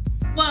see it.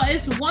 Well,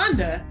 it's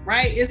Wanda,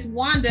 right? It's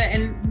Wanda,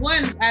 and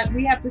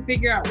we have to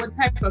figure out what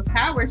type of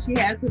power she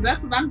has, because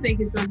that's what I'm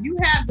thinking. So you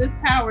have this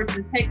power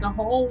to take a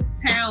whole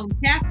town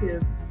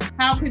captive.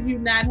 How could you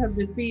not have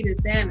defeated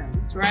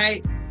Thanos,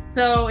 right?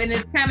 So, and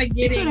it's kind of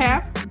getting. She could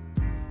have.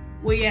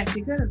 Well, yeah,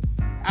 she could have.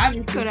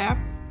 Obviously, could have.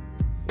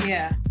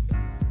 Yeah.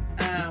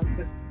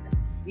 But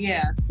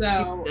yeah.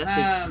 So. She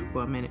dusted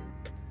for a minute.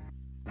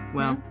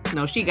 Well,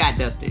 no, she got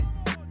dusted.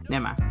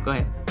 Never mind. Go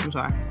ahead. I'm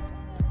sorry.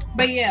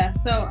 But yeah,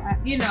 so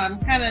I'm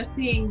kind of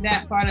seeing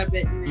that part of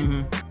it.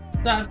 And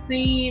so I've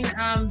seen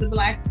the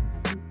black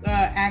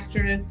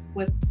actress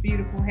with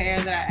beautiful hair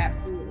that I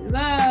absolutely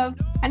love.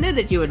 I knew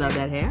that you would love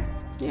that hair.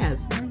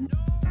 Yes. But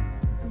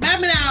I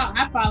mean,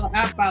 I follow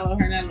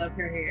her and I love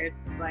her hair.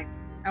 It's like,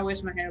 I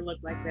wish my hair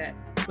looked like that.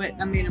 But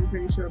I mean, I'm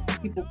pretty sure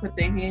people put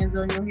their hands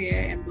on your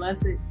hair and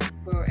bless it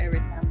for every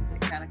time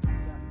it kind of comes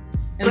out.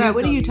 Right,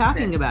 what are you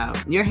talking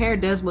about? Your hair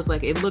does look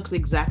like, it looks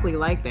exactly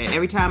like that.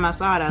 Every time I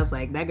saw it, I was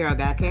like, that girl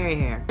got Carrie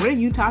hair. What are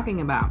you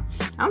talking about?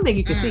 I don't think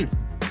you can see.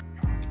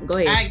 Go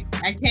ahead.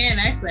 I can,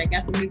 actually. I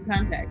got the new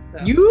contacts. So.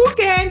 You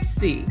can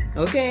see,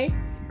 okay?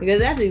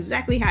 Because that's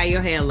exactly how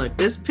your hair looked.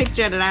 This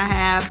picture that I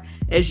have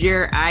is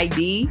your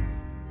ID.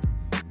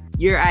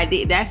 Your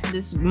ID, that's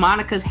this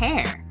Monica's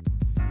hair.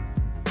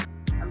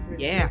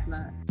 Yeah.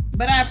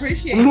 But I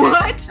appreciate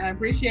what? That. I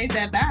appreciate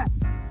that back.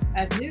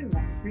 I do.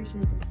 I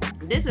appreciate that.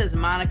 This is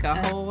Monica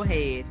whole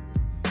head.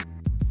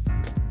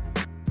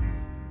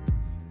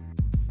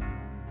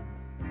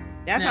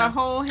 That's her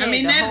whole head. I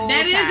mean,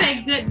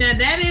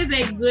 that is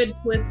a good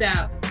twist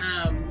out.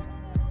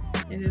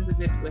 It is a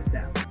good twist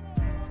out.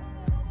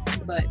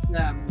 But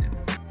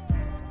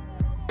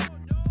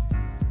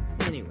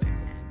anyway,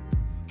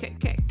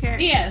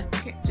 yes,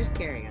 just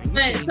carry on.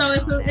 But so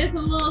it's a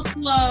little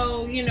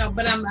slow,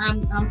 But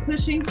I'm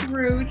pushing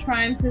through,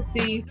 trying to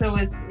see. So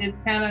it's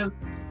kind of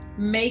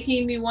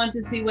making me want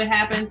to see what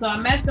happens. So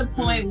I'm at the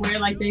point where,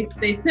 like, they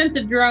sent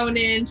the drone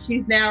in.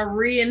 She's now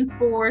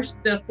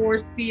reinforced. The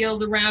force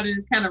field around it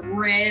is kind of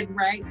red,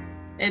 right?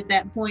 At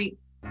that point,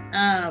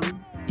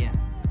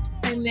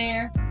 in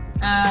there,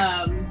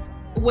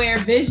 where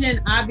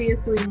Vision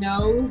obviously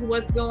knows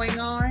what's going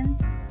on.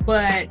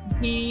 but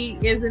he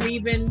isn't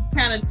even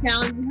kind of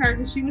challenging her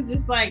because she was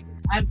just like,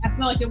 I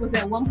feel like it was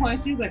at one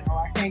point she was like, oh,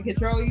 I can't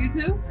control you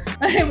too.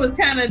 It was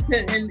kind of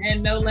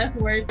and no less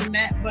words than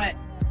that. But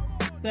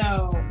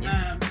so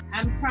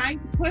I'm trying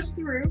to push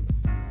through,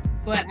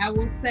 but I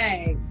will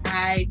say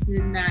I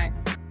did not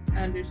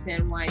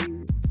understand why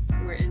you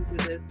were into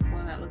this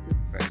when I looked at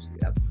the first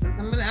few episodes.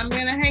 I'm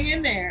gonna hang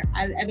in there.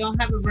 I don't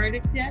have a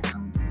verdict yet.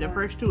 The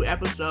first two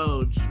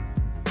episodes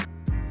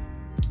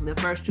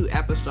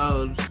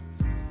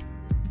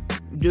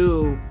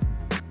do.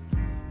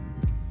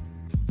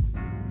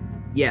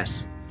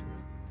 Yes.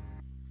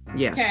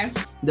 Okay.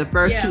 The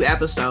first two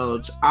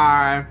episodes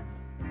are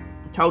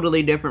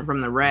totally different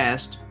from the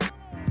rest.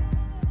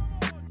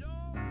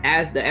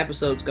 As the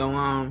episodes go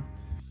on,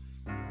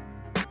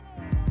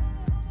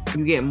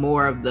 you get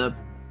more of the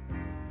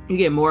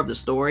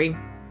story.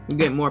 You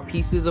get more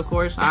pieces, of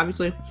course,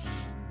 obviously.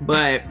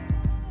 But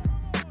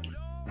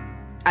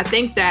I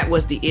think that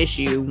was the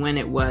issue when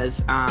it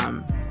was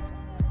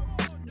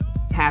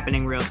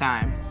happening real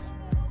time.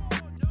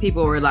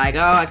 People were like,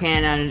 oh, I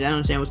can't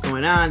understand what's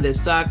going on.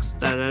 This sucks,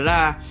 da da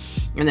da.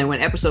 And then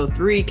when episode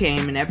 3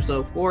 came and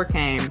episode 4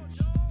 came,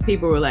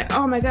 people were like,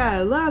 oh my God,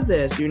 I love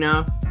this, you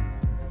know?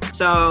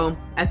 So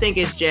I think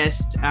it's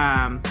just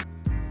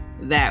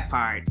that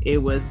part. It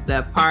was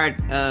the part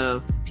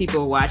of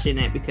people watching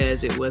it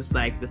because it was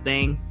like the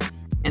thing.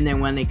 And then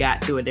when they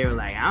got to it, they were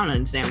like, I don't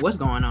understand what's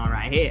going on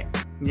right here,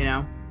 you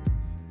know?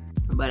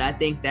 But I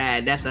think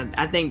that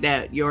I think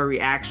that your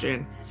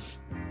reaction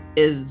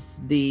is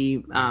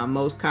the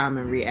most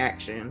common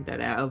reaction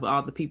that of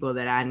all the people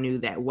that I knew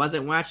that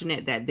wasn't watching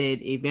it, that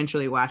did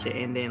eventually watch it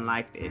and then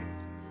liked it.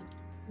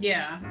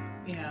 Yeah.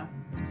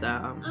 So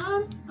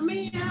I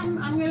mean, I'm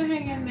gonna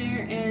hang in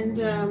there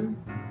and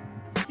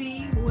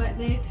see what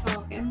they're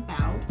talking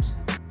about.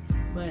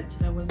 But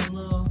that was a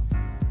little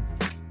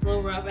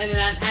rough, and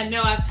then I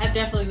know I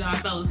definitely know I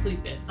fell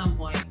asleep at some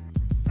point,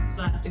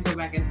 so I have to go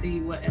back and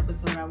see what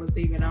episode I was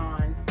even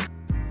on.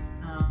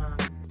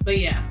 But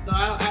yeah, so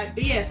I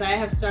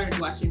have started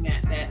watching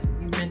that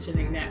you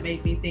mentioning that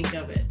made me think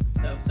of it.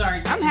 So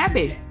sorry. I'm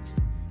happy.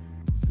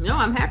 No,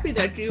 I'm happy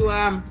that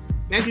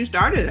you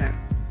started it.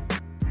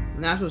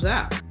 And that's what's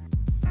up.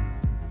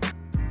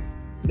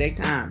 Big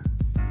time.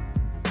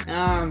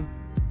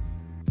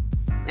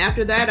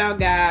 After that, I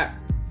got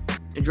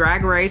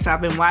Drag Race.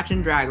 I've been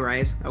watching Drag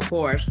Race, of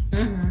course.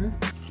 Mm-hmm.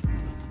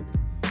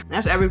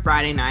 That's every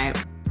Friday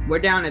night. We're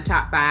down to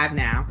top 5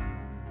 now.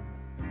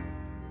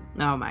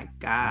 Oh my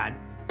God.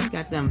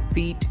 Got them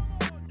feet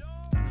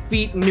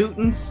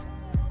Newtons.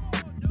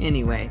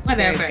 Anyway,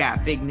 whatever.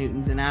 Got Fig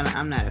Newtons, and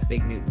I'm not a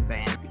Fig Newton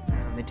fan.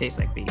 They taste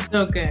like feet.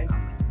 Okay.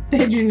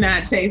 They do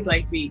not taste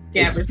like feet.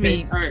 Cabbage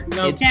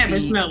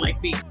smell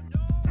like feet.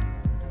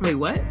 Wait,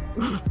 what?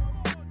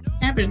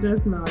 Cabbage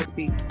does smell like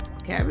feet.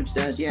 Cabbage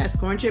does, yes.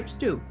 Corn chips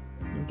too.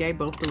 Okay,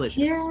 both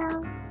delicious.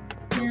 Yeah.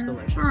 Both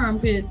delicious.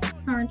 Armpits.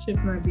 Corn chips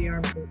might be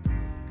armpits.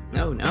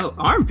 No,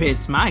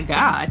 armpits. My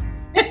God.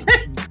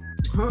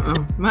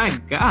 My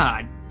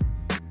God.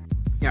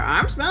 Your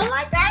arms smell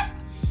like that?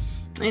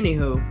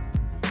 Anywho.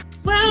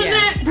 Well,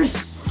 yeah.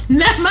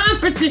 Not mine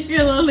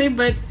particularly,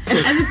 but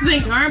I just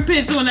think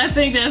armpits, when I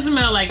think that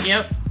smell like,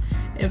 yep.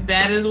 If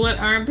that is what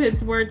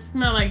armpits were to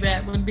smell like,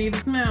 that would be the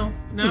smell.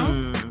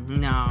 No?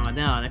 No.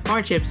 The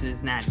corn chips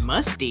is not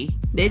musty.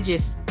 They're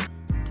just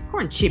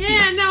corn chippy.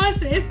 Yeah, no,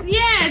 it's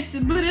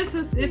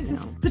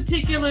a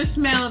particular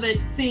smell that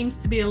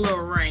seems to be a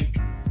little rank,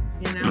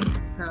 you know?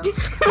 So.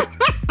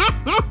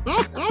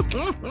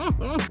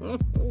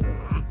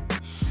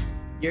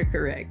 You're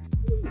correct.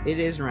 It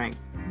is rank.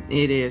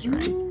 It is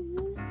rank.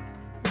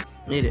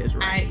 It is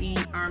rank. I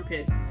eat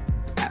armpits.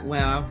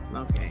 Well,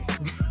 okay.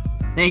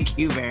 Thank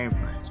you very much.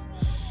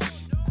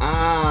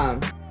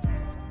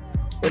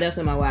 What else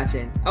am I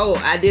watching? Oh,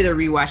 I did a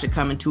rewatch of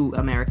Coming to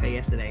America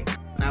yesterday.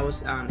 I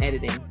was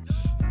editing,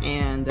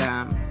 and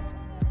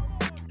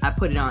I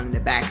put it on in the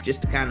back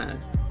just to kind of,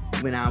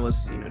 when I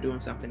was doing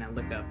something, I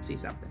look up, see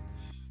something.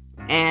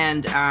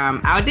 And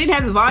I did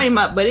have the volume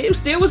up, but it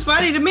still was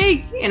funny to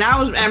me. And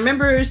I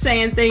remember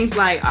saying things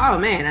like, oh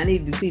man, I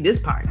need to see this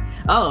part.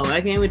 Oh,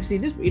 I can't wait to see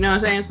this. You know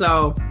what I'm saying?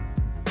 So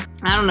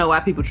I don't know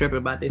why people tripping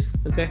about this.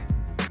 Okay.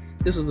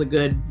 This was a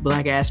good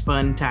black ass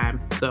fun time.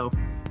 So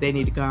they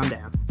need to calm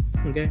down.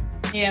 Okay.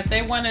 Yeah, if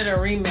they wanted a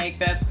remake,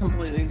 that's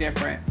completely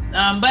different.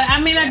 But I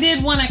mean, I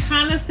did want to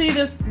kind of see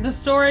the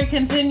story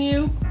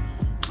continue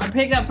or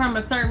pick up from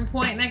a certain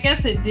point, and I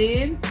guess it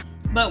did.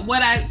 But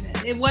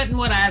it wasn't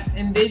what I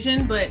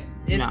envisioned, but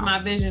it's my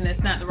vision.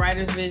 It's not the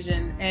writer's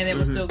vision, and it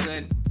was still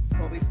good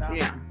what we saw.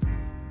 Yeah.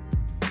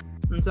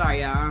 I'm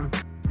sorry, y'all.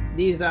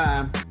 These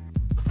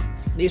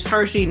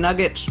Hershey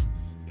nuggets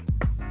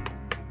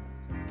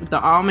with the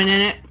almond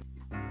in it.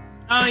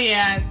 Oh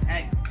yeah,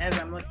 as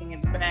I'm looking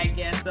at the bag,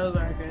 yes, those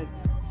are good.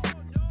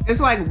 It's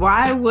like,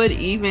 why would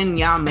even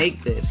y'all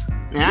make this?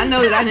 And I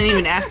know that I didn't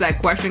even ask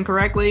that question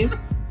correctly,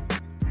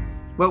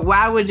 but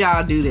why would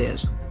y'all do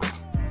this?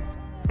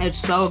 It's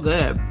so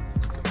good.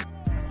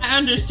 I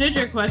understood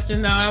your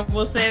question, though. I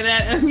will say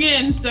that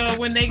again. So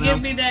when they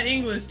give me that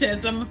English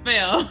test, I'm gonna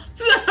fail.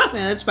 So. Yeah,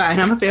 that's fine.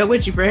 I'm gonna fail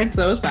with you, friend.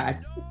 So it's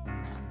fine.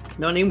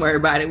 Don't even worry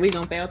about it. We're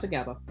gonna fail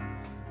together.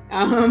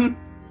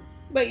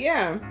 But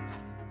yeah,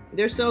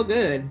 they're so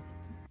good.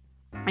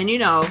 And you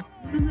know,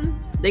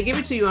 they give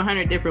it to you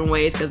 100 different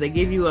ways because they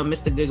give you a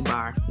Mr. Good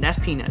bar. That's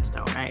peanuts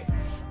though, right?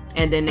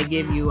 And then they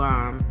give you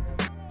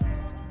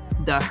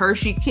the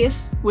Hershey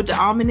Kiss with the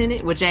almond in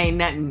it, which ain't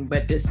nothing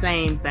but the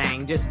same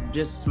thing,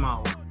 just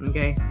small.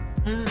 Okay.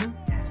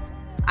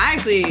 I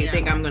actually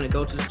think I'm gonna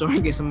go to the store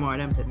and get some more of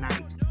them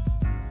tonight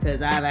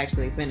because I've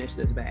actually finished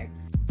this bag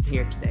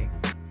here today.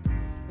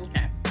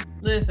 Okay.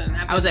 Listen,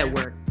 I was at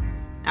work.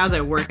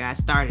 I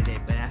started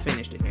it, but I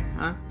finished it here.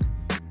 Huh?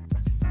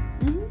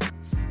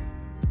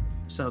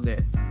 So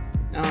good.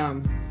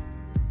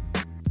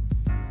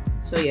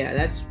 So yeah,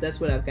 that's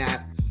what I've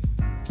got.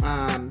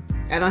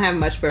 I don't have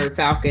much for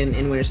Falcon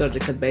and Winter Soldier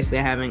because basically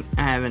I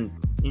haven't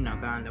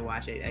gone to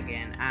watch it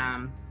again.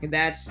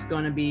 That's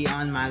going to be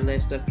on my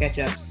list of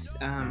catch-ups,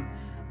 and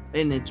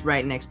it's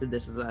right next to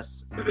This Is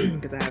Us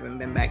because I haven't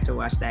been back to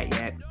watch that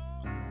yet.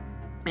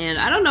 And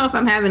I don't know if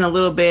I'm having a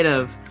little bit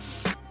of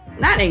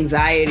not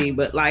anxiety,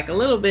 but like a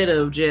little bit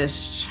of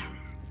just.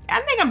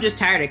 I think I'm just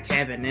tired of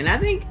Kevin, and I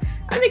think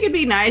it'd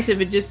be nice if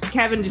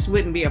Kevin just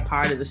wouldn't be a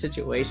part of the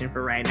situation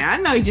for right now. I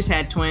know he just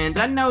had twins.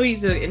 I know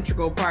he's an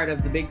integral part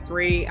of the big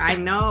three. I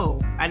know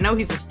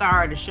he's a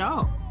star of the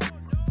show.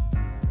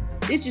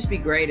 It'd just be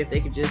great if they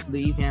could just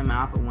leave him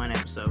off of one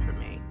episode for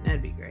me.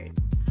 That'd be great.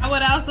 I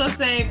would also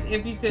say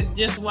if you could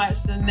just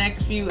watch the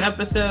next few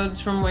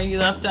episodes from where you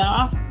left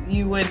off,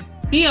 you would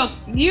be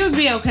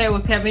okay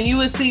with Kevin. You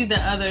would see the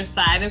other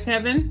side of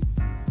Kevin.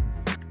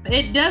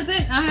 It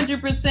doesn't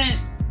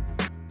 100%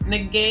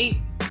 negate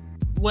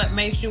what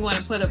makes you want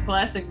to put a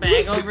plastic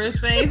bag over his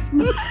face.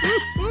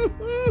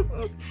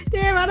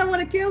 Damn, I don't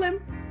want to kill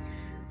him.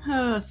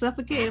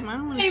 Suffocate him. I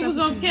don't want to. He was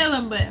gonna kill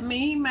him, but I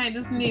mean, he might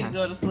just need to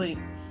go to sleep.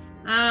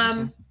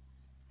 So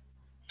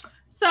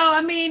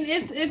I mean,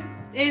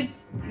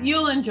 it's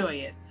you'll enjoy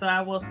it. So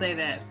I will say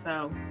that.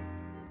 So.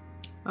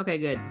 Okay,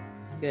 good.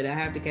 I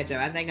have to catch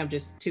up. I think I'm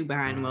just 2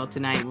 behind. Well,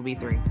 tonight will be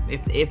 3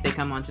 if they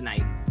come on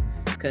tonight.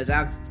 Because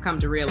I've come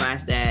to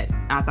realize that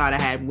I thought I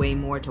had way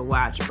more to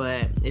watch,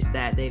 but it's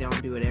that they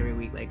don't do it every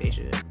week like they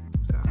should.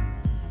 So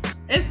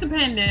it's the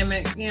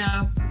pandemic,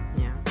 yeah.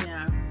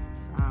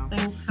 So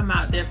things come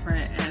out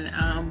different, and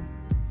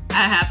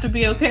I have to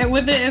be okay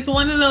with it. It's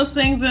one of those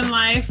things in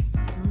life.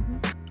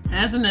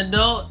 As an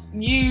adult,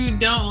 you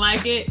don't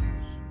like it,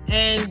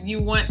 and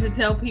you want to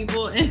tell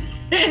people and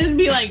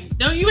be like,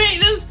 "Don't you hate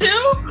this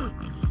too?"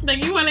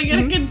 Like you want to get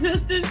a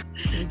consistency,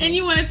 and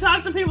you want to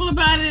talk to people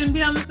about it and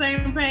be on the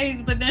same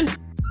page, but then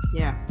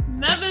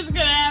nothing's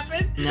gonna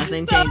happen.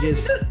 Nothing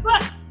changes.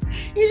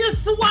 You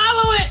just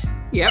swallow it.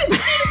 Yep.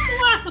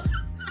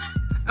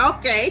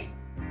 Okay.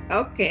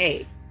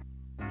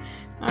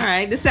 All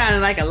right. This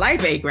sounded like a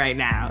life ache right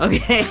now.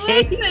 Okay.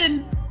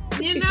 Listen,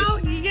 you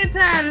get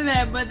tired of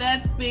that, but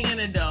that's being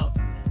an adult.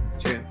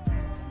 True.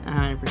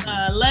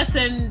 100%.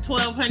 Lesson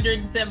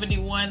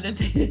 1271 that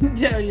they didn't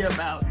tell you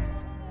about.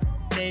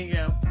 There you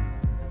go.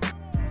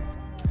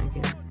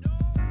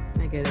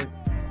 I get it.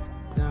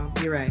 No,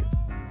 you're right.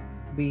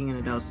 Being an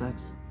adult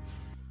sucks.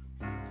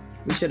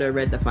 We should have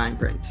read the fine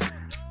print.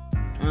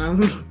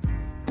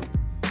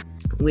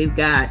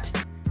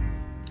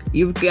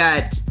 You've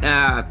got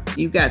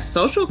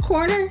Social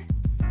Corner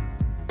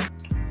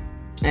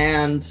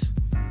and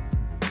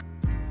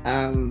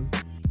a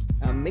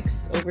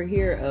mix over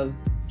here of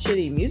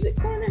Chitty Music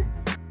Corner.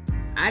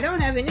 I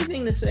don't have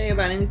anything to say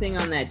about anything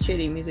on that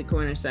Chitty Music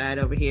Corner side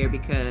over here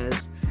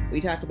because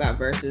we talked about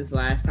verses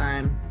last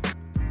time.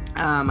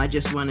 I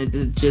just wanted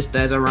to, just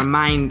as a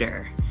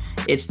reminder,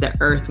 it's the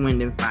Earth,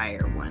 Wind, and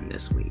Fire one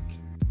this week.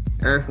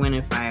 Earth, Wind,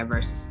 and Fire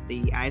versus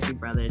the Isley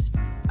Brothers.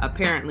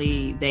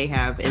 Apparently, they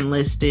have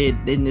enlisted,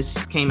 and this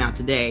came out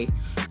today,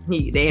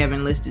 they have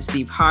enlisted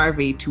Steve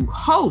Harvey to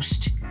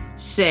host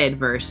said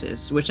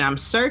verses, which I'm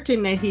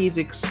certain that he's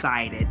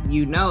excited.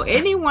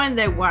 Anyone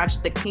that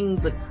watched The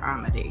Kings of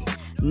Comedy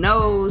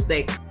knows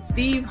that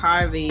Steve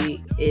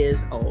Harvey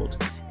is old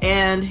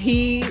and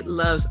he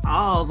loves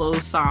all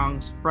those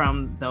songs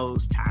from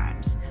those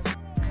times,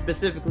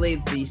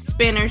 specifically the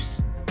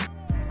Spinners,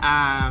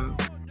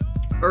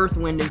 Earth,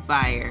 Wind, and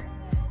Fire,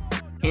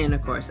 and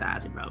of course the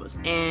Isley Brothers.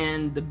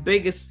 And the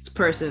biggest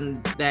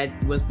person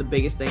that was the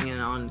biggest thing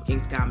on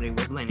King's Comedy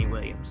was Lenny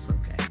Williams.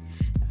 Okay,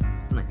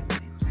 Lenny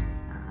Williams.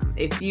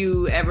 If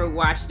you ever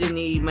watched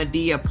any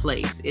Medea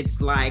plays,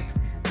 it's like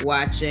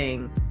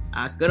watching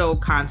a good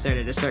old concert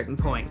at a certain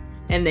point.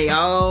 And they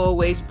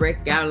always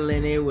break out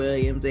Lenny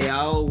Williams. They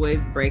always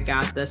break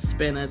out the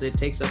Spinners. It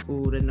takes a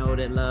fool to know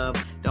that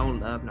love don't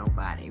love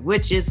nobody,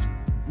 which is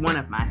one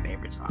of my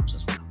favorite songs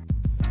as well.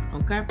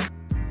 Okay.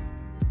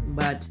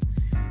 But,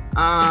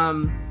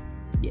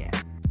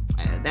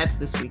 that's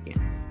this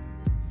weekend,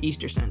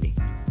 Easter Sunday.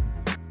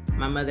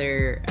 My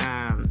mother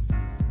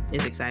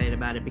is excited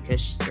about it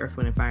because Earth,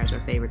 Wind, and Fire is her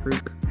favorite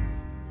group.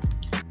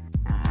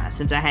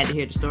 Since I had to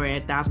hear the story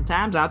 1,000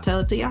 times, I'll tell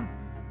it to y'all.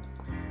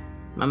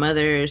 My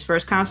mother's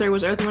first concert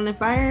was Earth, Wind &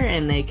 Fire,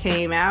 and they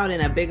came out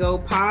in a big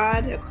old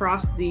pod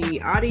across the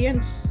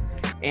audience.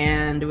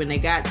 And when they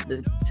got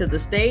to the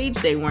stage,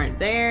 they weren't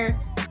there.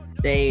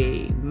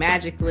 They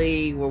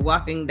magically were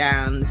walking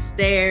down the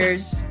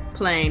stairs,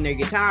 playing their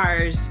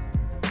guitars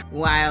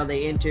while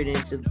they entered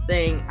into the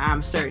thing.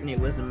 I'm certain it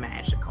was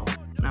magical.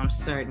 I'm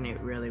certain it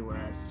really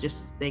was.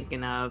 Just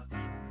thinking of,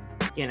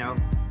 you know,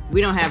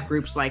 we don't have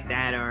groups like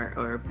that,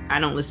 or I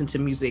don't listen to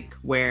music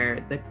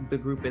where the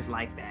group is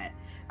like that.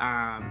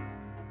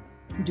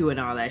 Doing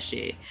all that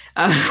shit,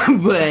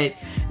 but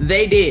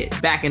they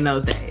did back in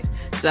those days,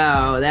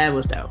 so that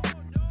was dope.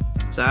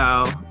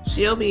 So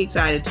she'll be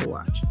excited to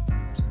watch.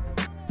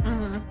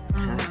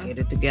 Get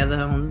it together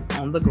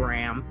on the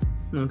gram,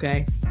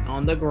 okay?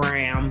 On the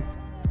gram.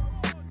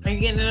 Are you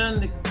getting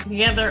it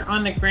together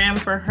on the gram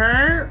for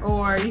her,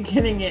 or are you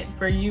getting it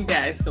for you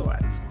guys to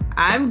watch?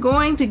 I'm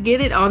going to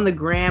get it on the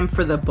gram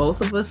for the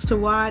both of us to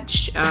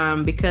watch,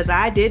 because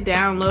I did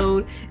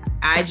download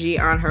IG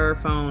on her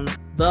phone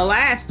the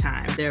last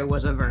time there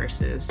was a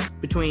versus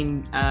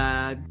between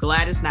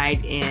Gladys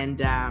Knight and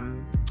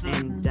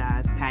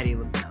Patti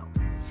LaBelle.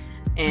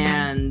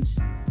 And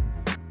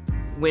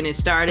when it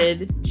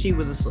started, she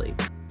was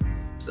asleep.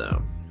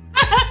 So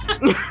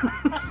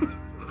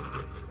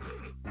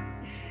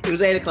it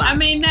was 8 o'clock. I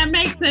mean, that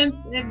makes sense.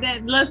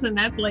 Listen,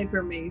 that's late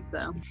for me,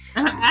 so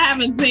I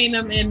haven't seen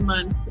them in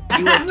months.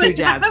 You work 2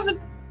 jobs.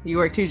 You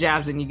work 2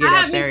 jobs and you get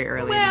up very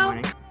early in the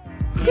morning.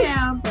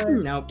 Yeah, but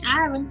nope.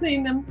 I haven't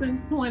seen them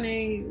since what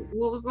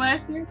was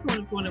last year?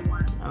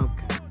 2021.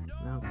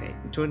 Okay.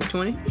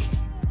 2020?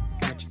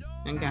 Got you.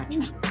 I got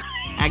you.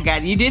 I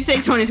got you. You did say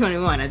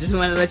 2021. I just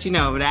want to let you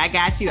know, but I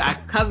got you. I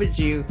covered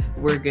you.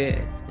 We're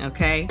good.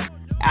 Okay.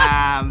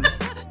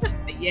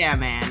 But yeah,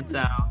 man.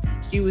 So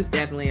she was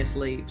definitely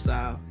asleep.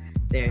 So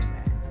there's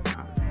that.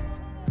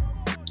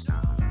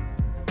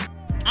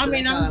 I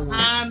mean,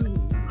 I'm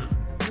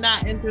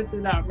not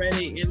interested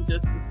already in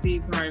just the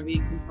Steve Harvey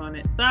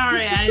component.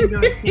 Sorry, I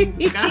enjoy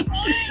King's Scott.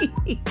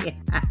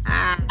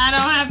 I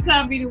don't have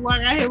time for you to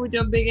walk out here with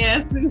your big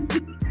ass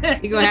suits.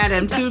 He gonna have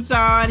them suits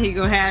on. He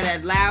gonna have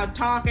that loud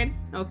talking.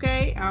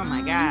 Okay. Oh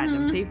my God,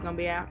 them teeth gonna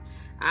be out.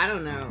 I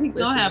don't know. He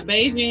gonna have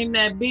Beijing,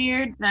 that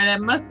beard,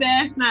 that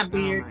mustache, not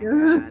beard.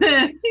 Oh my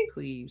God.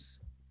 Please.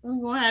 I'm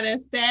gonna have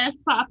that stash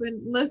popping.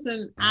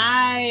 Listen,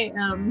 I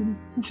am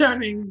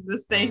turning the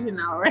station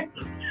already.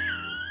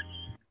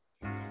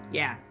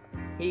 Yeah,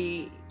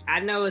 I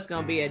know it's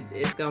gonna be a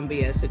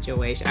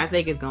situation. I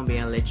think it's gonna be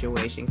a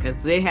situation because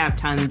they have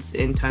tons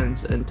and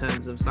tons and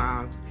tons of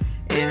songs,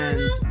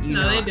 and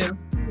they do.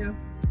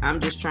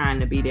 I'm just trying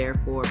to be there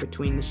for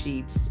Between the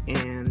Sheets,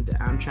 and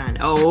I'm trying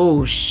to.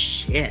 Oh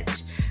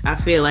shit! I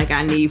feel like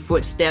I need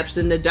Footsteps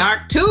in the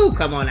Dark too.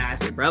 Come on,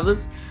 Acid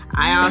Brothers.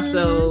 I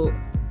also,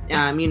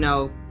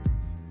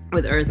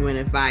 with Earth,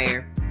 Wind &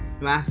 Fire.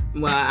 I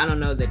don't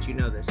know that you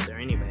know this or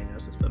anybody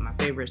knows this, but my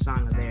favorite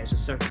song of theirs is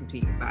Certainty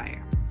of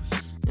Fire.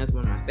 That's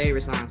one of my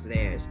favorite songs of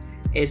theirs.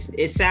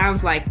 It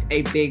sounds like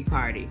a big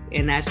party,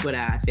 and that's what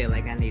I feel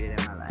like I needed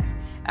in my life.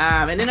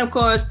 And then, of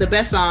course, the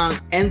best song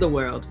in the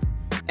world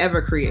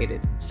ever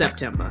created,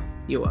 September.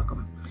 You're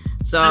welcome.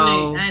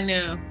 So I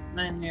knew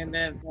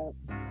that.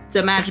 It's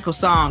a magical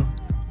song.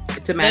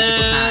 It's a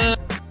magical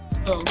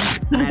time.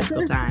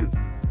 Magical time.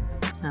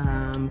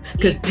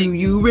 Because do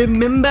you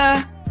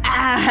remember?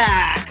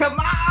 Come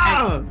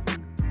on.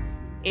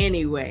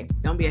 Anyway,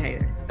 don't be a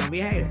hater.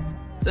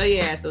 So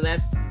yeah,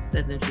 that's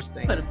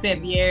interesting. Put a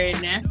February in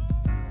there.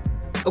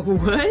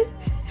 What?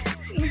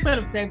 Put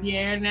a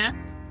February in there.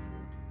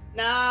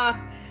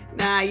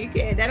 Nah, you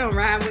can't. That don't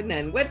rhyme with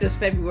nothing. What does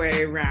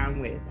February rhyme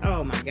with?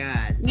 Oh my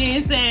God. You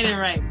ain't saying it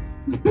right.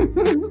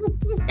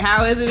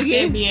 How is it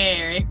again?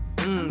 February.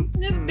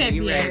 It's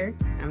February.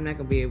 Right. I'm not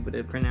gonna be able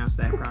to pronounce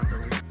that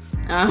properly.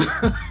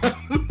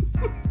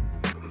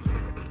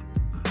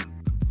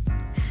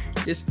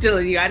 Just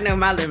telling you, I know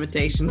my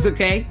limitations,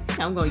 okay?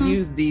 I'm going to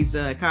use these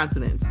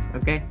consonants,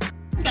 okay?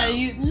 No,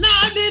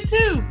 I did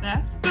too.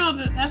 I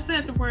spelled it. I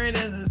said the word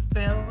as it's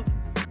spelled.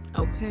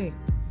 Okay.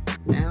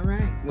 All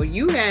right. Well,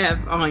 you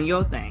have on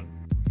your thing,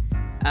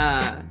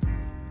 the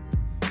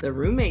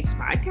Roommates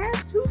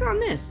podcast? Who's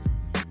on this?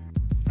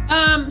 So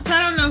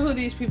I don't know who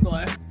these people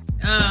are.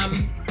 All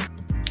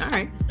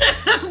right.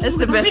 That's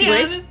the best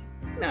way. Honest.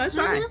 No, it's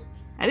fine.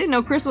 I didn't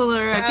know Crystal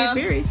or Kid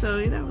Berry,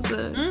 so that was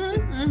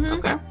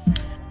okay.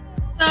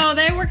 So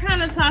they were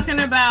kind of talking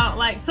about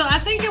so I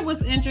think it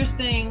was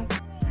interesting.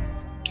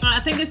 I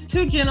think it's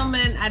 2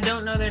 gentlemen. I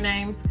don't know their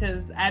names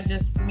because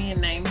me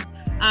and names.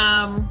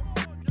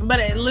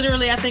 But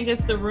I think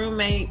it's the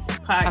Roommates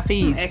podcast.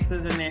 Hafiz.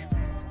 X's in there.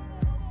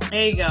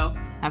 There you go.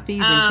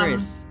 Hafiz and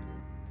Chris.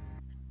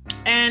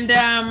 And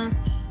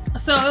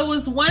so it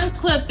was one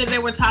clip that they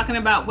were talking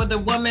about where the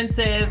woman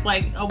says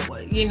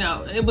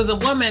it was a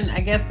woman, I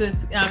guess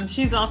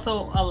she's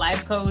also a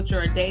life coach or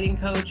a dating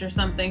coach or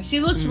something. She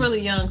looks really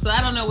young, so I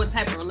don't know what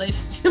type of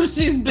relationship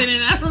she's been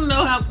in. I don't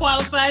know how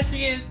qualified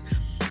she is.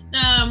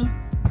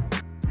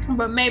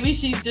 But maybe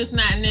she's just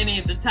not in any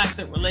of the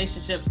toxic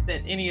relationships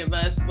that any of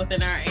us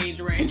within our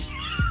age range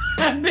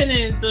I've been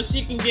in, so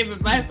she can give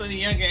advice at a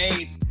younger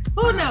age.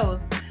 Who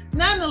knows?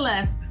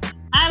 Nonetheless,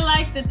 I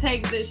like the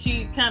take that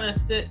she kind of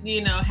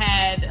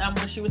had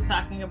when she was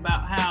talking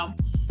about how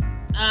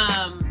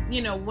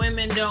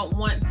women don't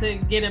want to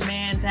get a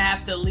man to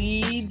have to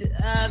lead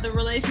the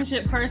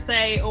relationship per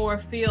se, or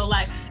feel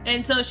like,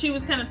 and so she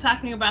was kind of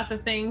talking about the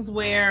things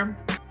where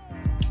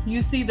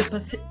you see the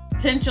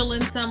potential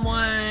in someone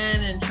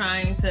and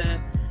trying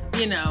to,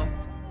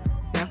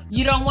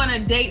 you don't want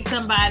to date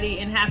somebody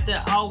and have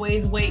to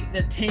always wait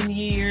the 10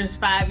 years,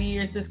 5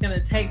 years it's going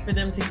to take for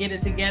them to get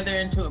it together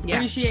and to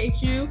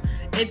appreciate you.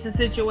 It's a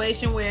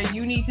situation where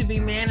you need to be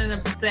man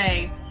enough to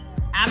say,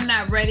 I'm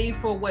not ready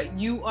for what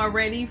you are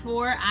ready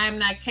for. I'm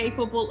not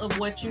capable of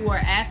what you are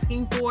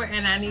asking for,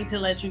 and I need to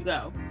let you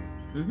go.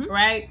 Mm-hmm.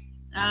 Right?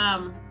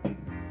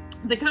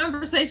 The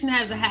conversation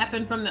has to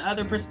happen from the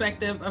other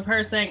perspective of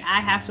her saying, I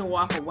have to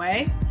walk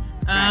away.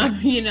 But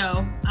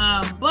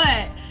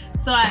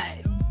so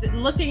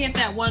looking at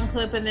that one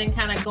clip and then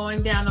kind of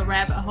going down the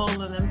rabbit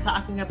hole and them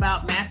talking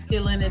about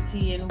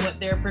masculinity and what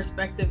their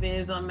perspective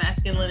is on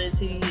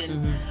masculinity.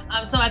 And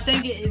so I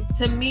think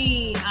to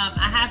me,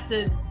 I have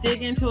to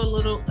dig into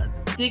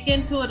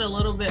it a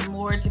little bit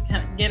more to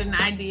kind of get an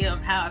idea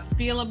of how I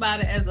feel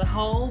about it as a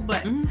whole.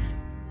 But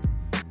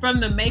from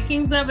the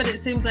makings of it, it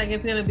seems like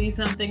it's going to be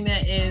something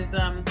that is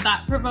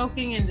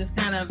thought-provoking and just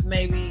kind of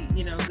maybe,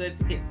 good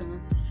to get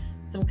some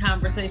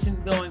conversations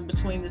going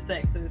between the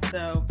sexes.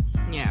 So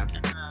yeah,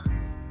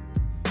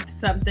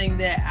 something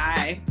that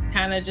I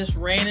kind of just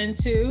ran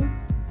into,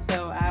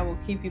 so I will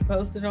keep you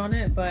posted on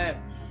it. But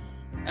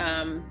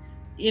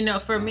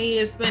for me,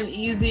 it's been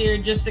easier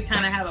just to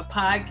kind of have a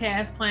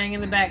podcast playing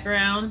in the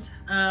background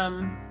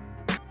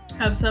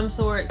of some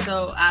sort.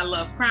 So I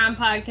love crime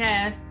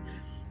podcasts.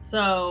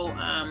 So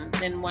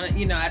and one,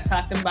 I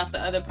talked about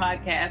the other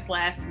podcast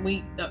last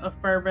week, the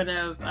Fervent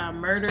of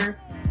Murder.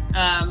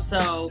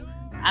 So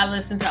I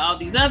listened to all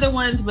these other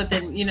ones, but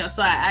then,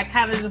 so I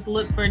kind of just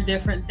look for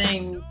different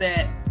things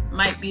that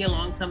might be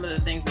along some of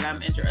the things that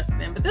I'm interested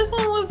in. But this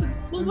one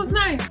was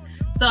nice.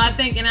 So I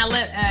think, and I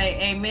let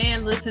a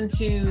man listen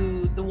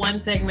to the one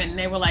segment and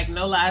they were like,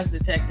 no lies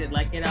detected.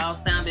 Like it all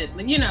sounded,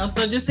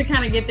 so just to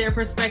kind of get their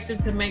perspective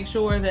to make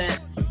sure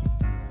that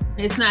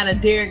it's not a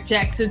Derek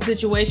Jackson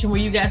situation where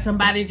you got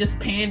somebody just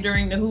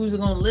pandering to who's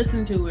going to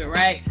listen to it,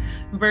 right?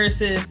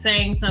 Versus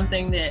saying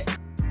something that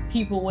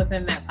people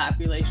within that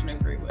population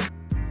agree with.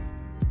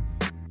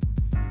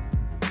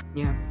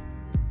 Yeah.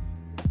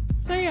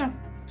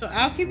 So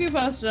I'll keep you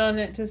posted on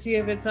it to see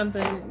if it's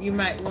something you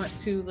might want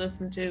to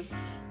listen to.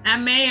 I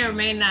may or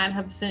may not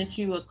have sent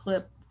you a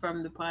clip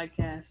from the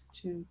podcast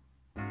to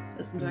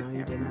listen to. I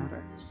can't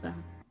remember. So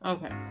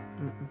okay.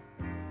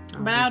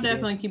 But I'll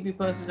definitely keep you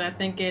posted. I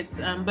think it's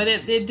but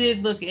it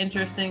did look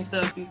interesting. So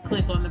if you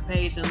click on the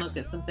page and look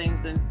at some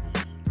things, and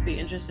be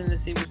interesting to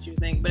see what you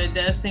think. But it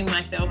does seem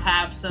like they'll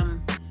have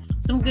some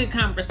good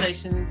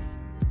conversations.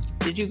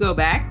 Did you go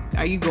back?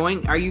 Are you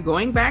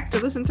going back to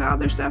listen to all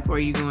their stuff, or are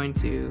you going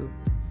to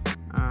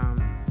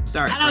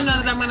start? I don't know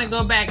that I'm going to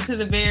go back to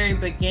the very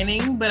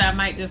beginning, but I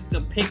might just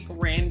go pick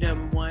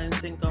random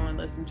ones and go and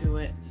listen to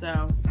it.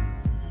 So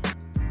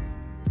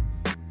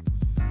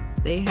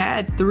they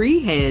had 3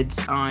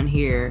 heads on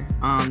here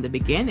on the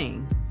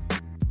beginning,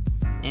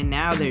 and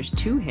now there's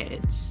 2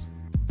 heads.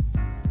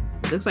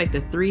 It looks like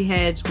the 3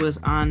 heads was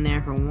on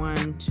there for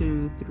 1,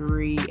 2,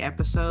 3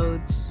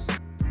 episodes.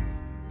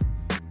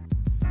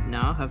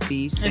 No,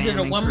 Hafiz, Sam,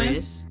 and woman?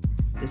 Chris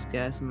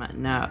discuss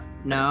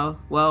no.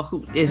 Well,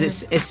 who is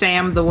it? Is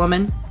Sam the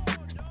woman?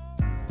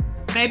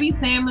 Maybe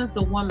Sam is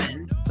the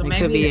woman. So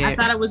maybe I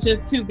thought it was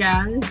just 2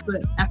 guys,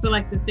 but I feel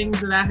like the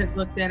things that I had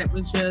looked at, it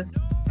was just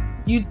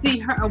you'd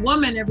see a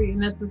woman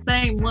and it's the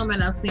same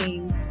woman I've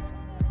seen.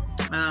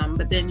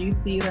 But then you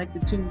see like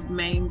the 2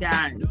 main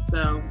guys.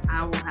 So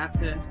I will have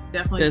to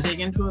definitely dig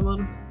into it a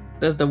little.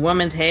 Does the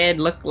woman's head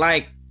look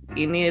like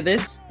any of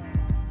this?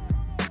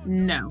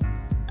 No.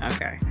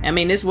 Okay. I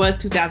mean, this was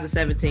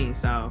 2017,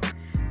 so,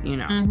 who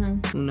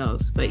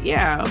knows? But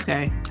yeah,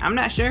 okay. I'm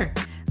not sure.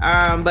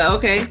 But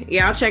okay.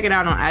 Yeah, I'll check it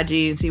out on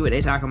IG and see what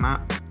they're talking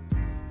about.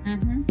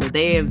 But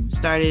they have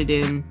started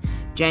in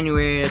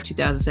January of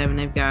 2007.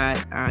 They've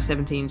got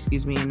 17,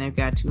 and they've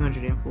got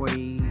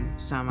 240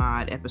 some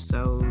odd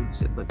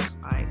episodes. It looks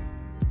like.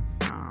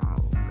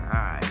 Oh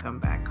God, come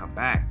back.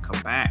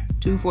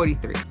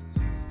 243.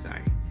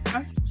 Sorry.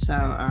 Okay.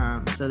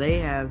 So they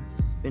have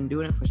been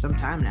doing it for some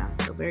time now.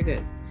 So very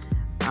good.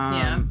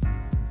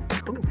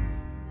 Cool.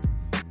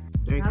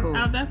 Very cool.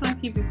 I'll definitely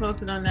keep you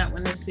posted on that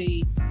one to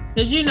see,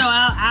 because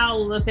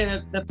I'll look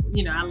at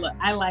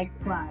I like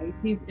Plies.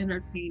 He's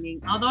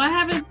entertaining. Although I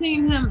haven't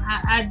seen him,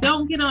 I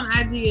don't get on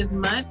IG as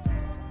much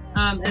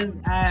as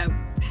I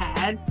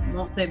had. I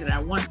won't say that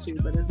I want to,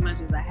 but as much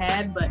as I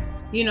had. But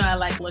I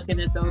like looking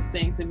at those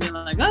things and being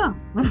like, oh,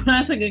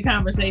 that's a good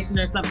conversation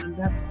or something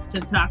to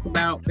talk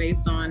about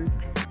based on.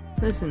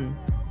 Listen.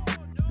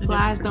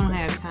 Plies don't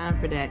have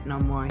time for that no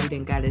more. He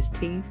done got his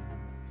teeth.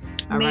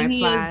 I mean,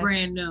 he is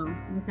brand new.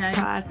 Okay.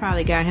 Plies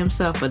probably got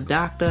himself a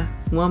doctor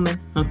woman.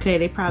 Okay,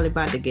 they probably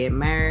about to get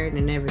married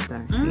and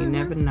everything. You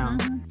never know.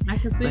 I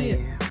can see it.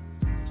 Yeah.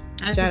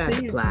 Shout out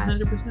to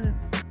Plies. 100%.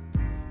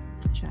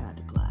 Shout out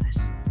to Plies.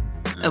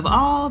 Of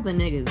all the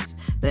niggas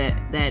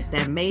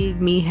that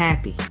made me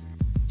happy,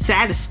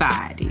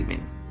 satisfied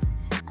even,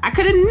 I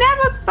could have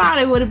never thought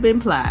it would have been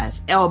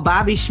Plies or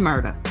Bobby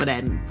Shmurda for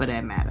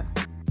that matter.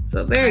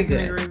 So very good.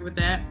 I agree with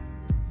that.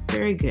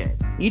 Very good.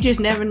 You just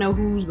never know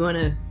who's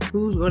gonna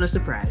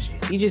surprise you.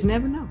 You just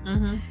never know.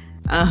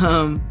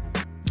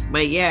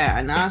 But yeah,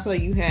 and also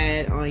you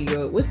had on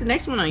your, what's the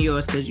next one on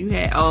yours? Because you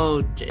had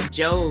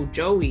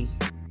Joey.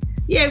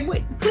 Yeah,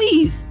 wait,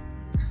 please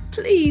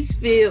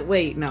feel.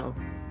 Wait, no,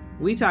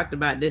 we talked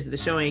about this. The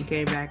show ain't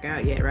came back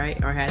out yet,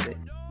 right? Or has it?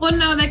 Well,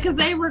 no, because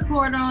they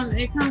record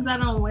it comes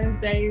out on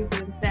Wednesdays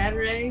and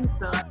Saturdays,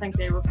 so I think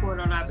they record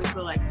on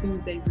obviously like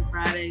Tuesdays and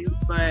Fridays,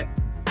 but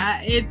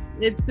it's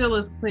still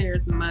as clear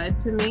as mud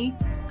to me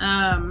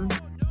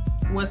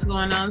what's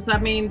going on. So I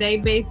mean, they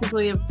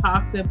basically have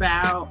talked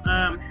about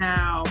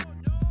how,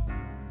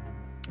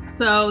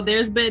 so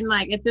there's been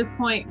like at this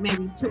point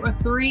maybe 2 or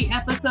 3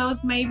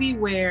 episodes maybe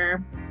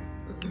where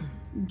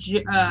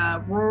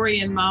Rory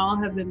and Mal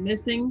have been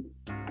missing.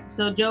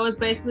 So Joe has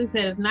basically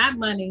said it's not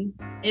money,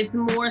 it's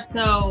more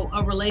so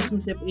a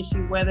relationship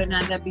issue, whether or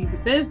not that be the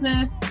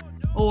business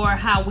or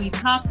how we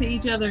talk to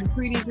each other and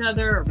treat each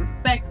other or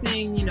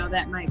respecting,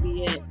 that might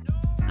be it.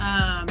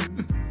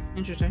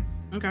 Interesting.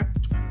 Okay.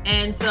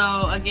 And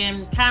so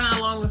again, kind of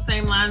along the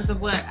same lines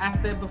of what I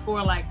said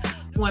before, like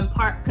when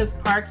because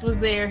Parks was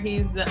there,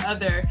 he's the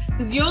other,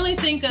 because you only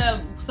think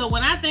of, so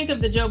when I think of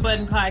the Joe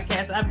Budden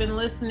podcast, I've been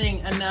listening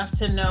enough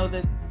to know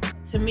that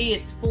to me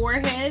it's 4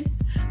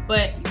 heads,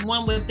 but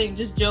one would think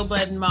just Joe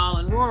Budden, Mal,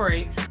 and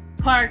Rory.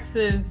 Parks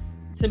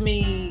is, to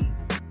me,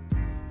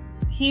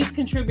 he's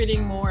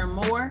contributing more and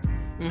more.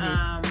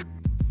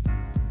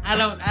 I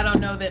don't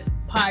know that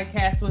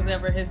podcast was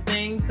ever his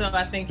thing, so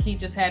I think he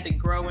just had to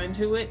grow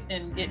into it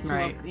and get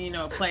to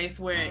a place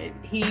where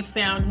he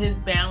found his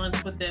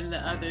balance within the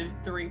other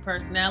 3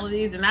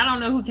 personalities. And I don't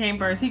know who came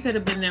first. He could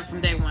have been there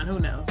from day one. Who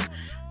knows?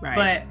 Right.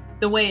 But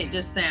the way it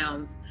just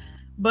sounds.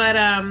 But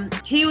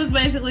he was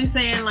basically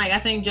saying, like, I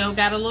think Joe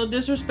got a little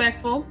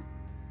disrespectful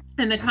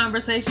in the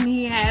conversation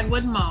he had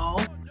with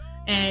Mal,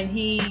 and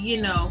he,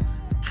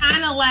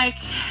 kind of like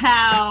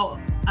how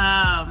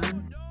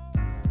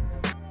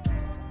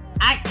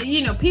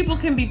people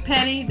can be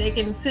petty. They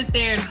can sit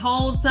there and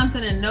hold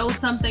something and know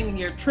something,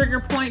 your trigger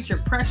points, your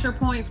pressure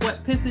points,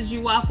 what pisses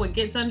you off, what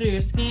gets under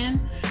your skin,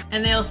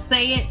 and they'll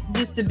say it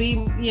just to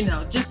be,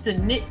 just to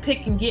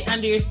nitpick and get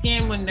under your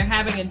skin when they're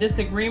having a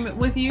disagreement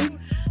with you.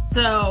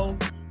 So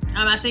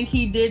I think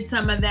he did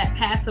some of that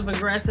passive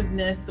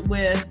aggressiveness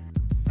with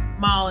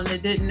Mal, and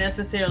it didn't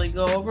necessarily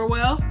go over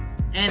well.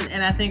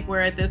 And I think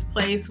we're at this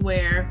place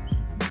where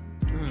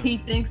he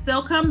thinks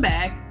they'll come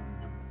back,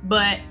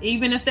 but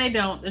even if they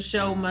don't, the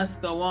show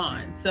must go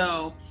on.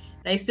 So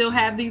they still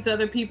have these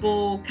other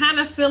people kind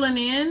of filling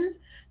in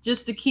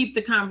just to keep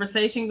the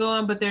conversation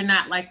going, but they're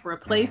not like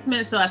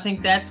replacements. So I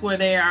think that's where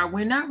they are.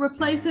 We're not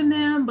replacing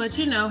them, but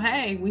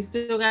hey, we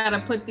still got to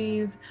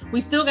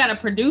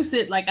produce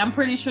it. Like, I'm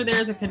pretty sure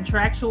there's a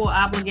contractual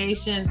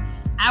obligation,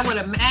 I would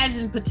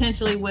imagine,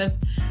 potentially with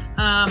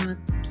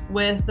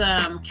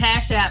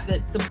Cash App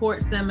that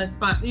supports them and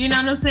sponsor, you know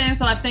what I'm saying?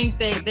 So I think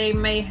they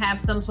may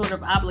have some sort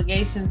of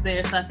obligations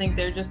there. So I think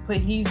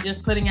he's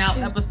just putting out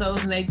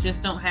episodes, and they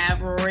just don't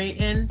have Rory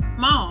and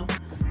Mal.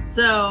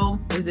 So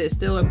is it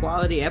still a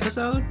quality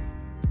episode?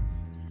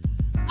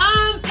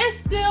 It's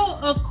still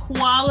a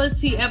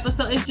quality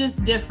episode. It's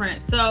just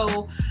different.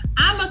 So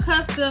I'm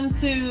accustomed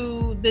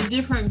to the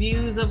different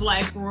views of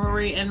like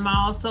Rory and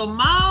Mal. So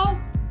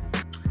Mal,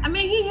 I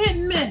mean, he hit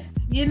and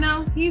miss,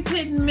 he's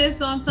hit and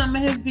miss on some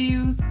of his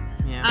views.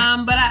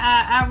 Yeah. But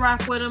I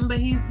rock with him, but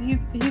he's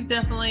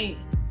definitely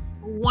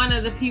one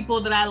of the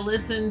people that I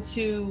listen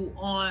to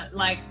on,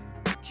 like,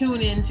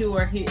 tune into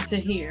or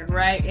hear,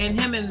 right? And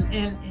him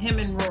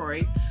and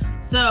Rory.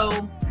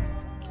 So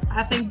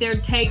I think their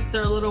takes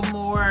are a little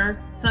more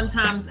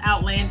sometimes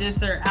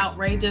outlandish or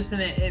outrageous,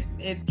 and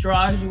it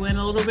draws you in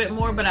a little bit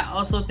more. But I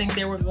also think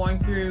they were going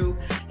through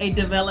a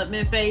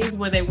development phase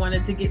where they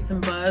wanted to get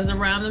some buzz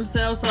around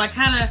themselves. So I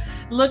kind of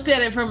looked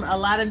at it from a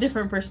lot of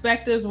different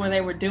perspectives, where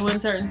they were doing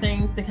certain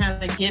things to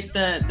kind of get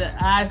the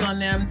eyes on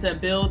them, to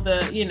build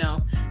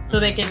so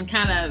they can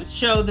kind of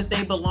show that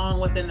they belong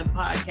within the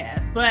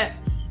podcast. But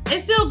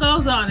it still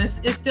goes on.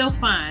 It's still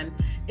fine.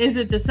 Is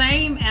it the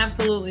same?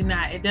 Absolutely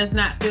not. It does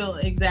not feel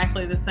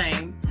exactly the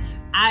same.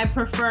 I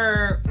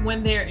prefer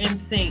when they're in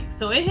sync.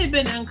 So it had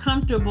been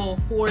uncomfortable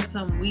for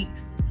some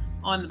weeks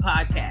on the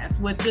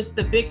podcast with just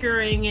the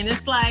bickering, and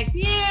it's like,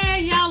 yeah,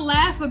 y'all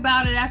laugh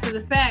about it after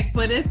the fact,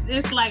 but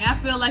it's like, I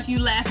feel like you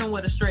laughing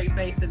with a straight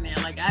face in there.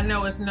 Like, I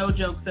know it's no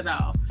jokes at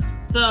all.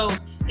 So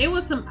it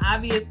was some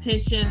obvious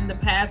tension the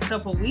past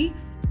couple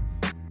weeks.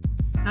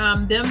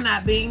 Them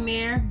not being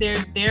there,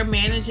 they're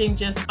managing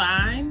just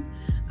fine.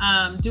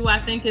 Do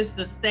I think it's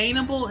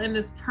sustainable in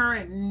this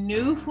current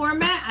new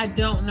format? I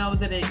don't know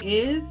that it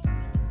is.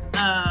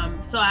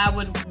 So I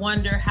would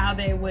wonder how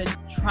they would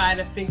try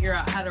to figure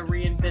out how to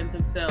reinvent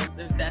themselves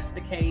if that's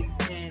the case,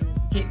 and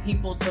get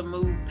people to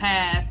move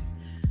past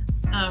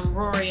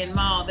Rory and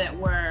Mal that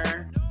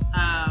were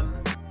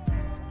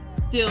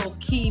still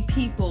key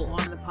people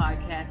on the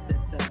podcast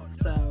itself.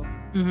 So,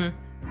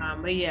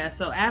 but yeah,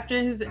 so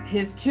after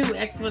his two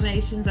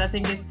explanations, I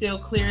think it's still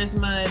clear as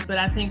mud, but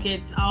I think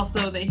it's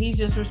also that he's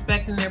just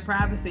respecting their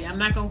privacy. I'm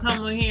not gonna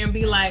come on here and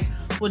be like,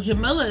 well,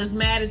 Jamila is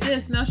mad at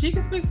this. No, she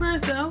can speak for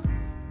herself.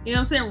 You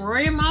know what I'm saying?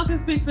 Rory and Mal can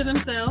speak for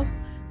themselves.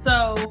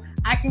 So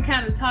I can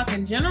kind of talk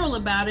in general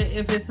about it.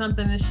 If it's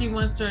something that she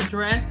wants to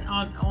address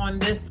on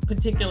this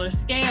particular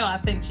scale, I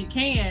think she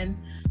can.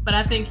 But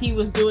I think he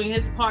was doing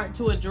his part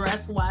to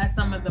address why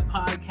some of the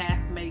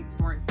podcast mates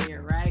weren't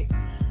there, right?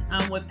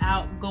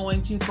 Without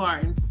going too far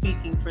and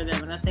speaking for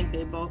them. And I think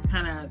they both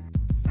kind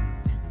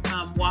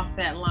of walked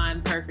that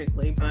line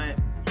perfectly.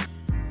 But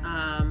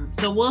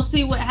so we'll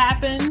see what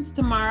happens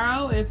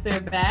tomorrow if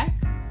they're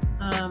back.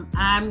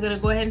 I'm going to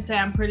go ahead and say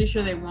I'm pretty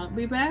sure they won't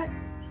be back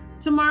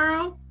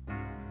tomorrow.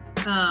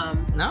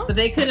 No, but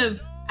they could have.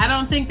 I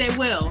don't think they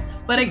will.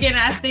 But again,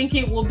 I think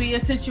it will be a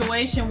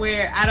situation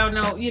where, I don't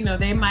know, you know,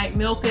 they might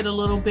milk it a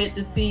little bit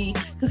to see,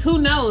 because who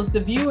knows, the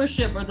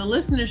viewership or the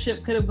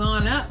listenership could have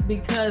gone up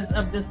because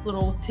of this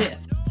little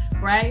tiff,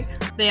 right?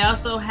 They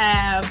also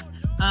have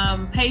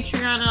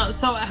Patreon.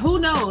 So who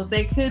knows?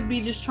 They could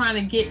be just trying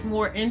to get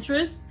more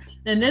interest.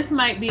 And this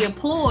might be a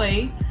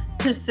ploy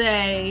to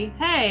say,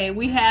 hey,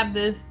 we have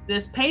this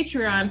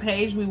Patreon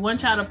page. We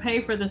want y'all to pay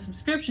for the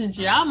subscriptions.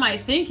 Y'all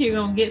might think you're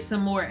gonna get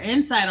some more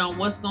insight on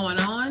what's going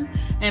on,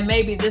 and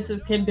maybe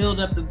can build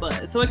up the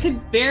buzz. So it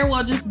could very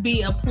well just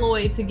be a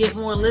ploy to get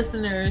more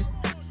listeners,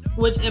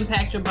 which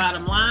impact your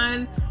bottom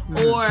line,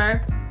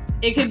 or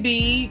it could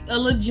be a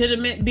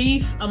legitimate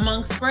beef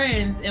amongst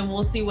friends, and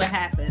we'll see what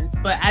happens.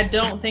 But I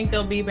don't think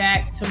they'll be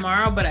back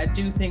tomorrow, but I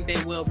do think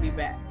they will be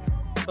back.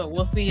 But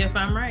we'll see if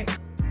I'm right.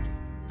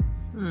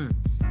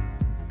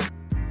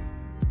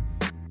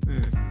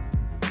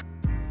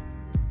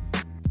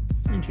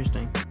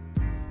 Interesting.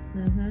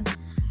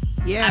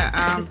 Yeah.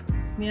 I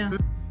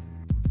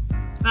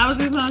was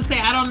just gonna say,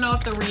 I don't know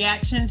if the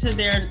reaction to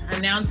their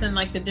announcing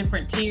like the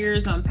different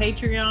tiers on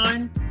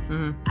Patreon,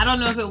 I don't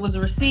know if it was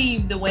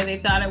received the way they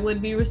thought it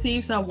would be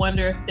received. So I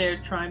wonder if they're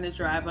trying to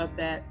drive up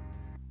that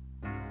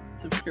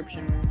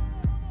subscription rate.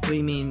 What do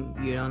you mean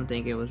you don't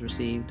think it was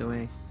received the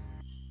way?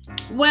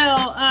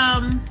 Well,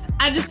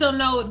 I just don't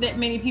know that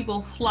many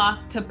people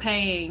flock to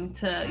paying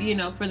to, you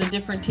know, for the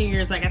different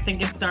tiers. Like, I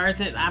think it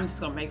starts at, I'm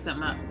just gonna make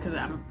something up because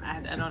I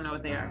don't know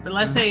what they are. But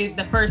let's say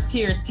the first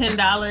tier is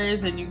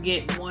 $10 and you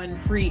get one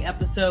free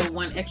episode,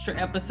 one extra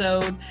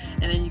episode,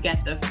 and then you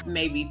got the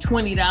maybe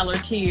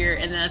 $20 tier,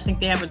 and then I think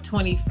they have a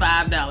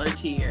 $25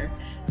 tier,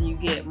 and you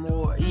get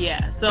more.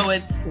 Yeah, so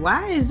it's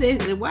why is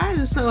it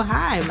so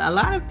high? A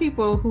lot of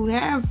people who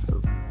have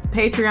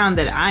Patreon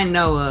that I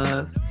know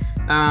of,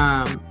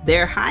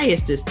 their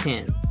highest is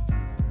 10.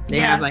 They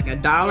have like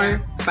 $1,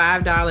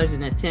 $5,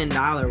 and a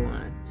 $10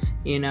 one,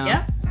 you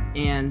know?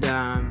 And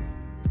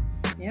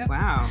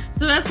wow.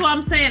 So that's what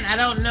I'm saying. I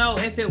don't know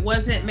if it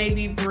wasn't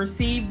maybe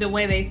received the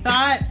way they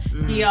thought.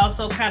 He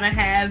also kind of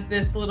has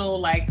this little,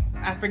 like,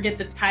 I forget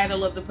the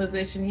title of the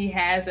position he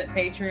has at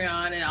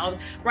Patreon and all,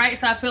 right?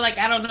 So I feel like,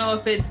 I don't know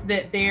if it's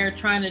that they're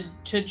trying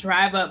to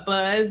drive up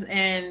buzz,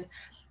 and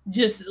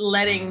just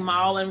letting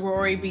Mal and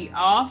Rory be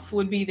off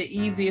would be the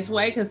easiest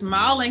way, because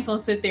Mal ain't gonna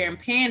sit there and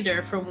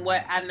pander, from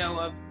what I know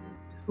of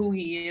who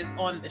he is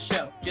on the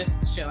show, just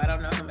the show. I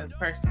don't know him as a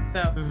person,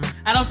 so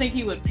I don't think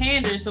he would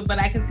pander. So, but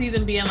I can see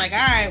them being like, all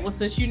right, well,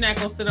 since you're not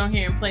gonna sit on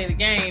here and play the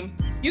game,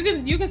 you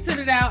can sit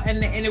it out,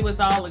 and it was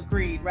all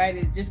agreed, right?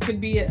 It just could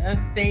be a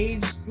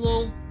staged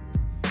little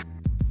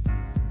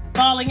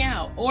falling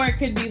out, or it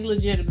could be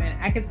legitimate.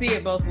 I can see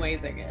it both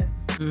ways, I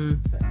guess.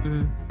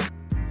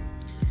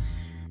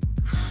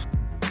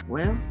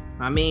 Well,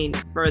 I mean,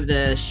 for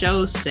the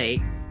show's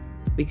sake,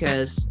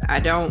 because I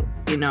don't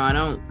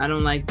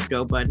like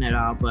Joe Budden at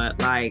all, but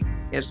like,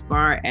 as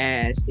far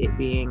as it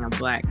being a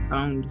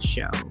Black-owned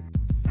show,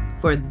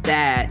 for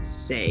that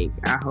sake,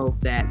 I hope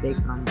that they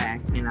come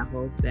back, and I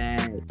hope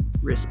that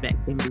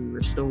respect can be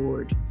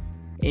restored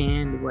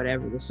in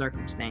whatever the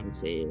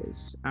circumstance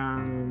is.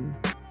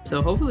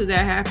 So hopefully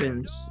that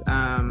happens.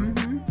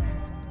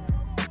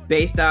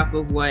 Based off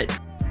of what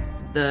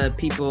the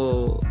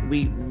people,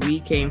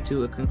 we came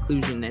to a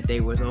conclusion that they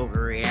was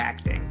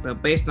overreacting,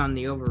 but based on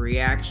the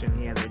overreaction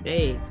the other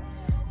day,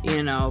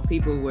 you know,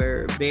 people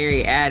were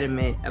very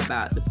adamant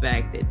about the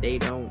fact that they're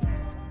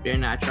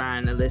not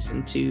trying to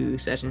listen to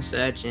such and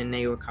such, and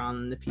they were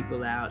calling the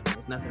people out.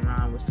 There's nothing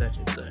wrong with such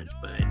and such,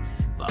 but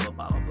blah blah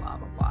blah blah blah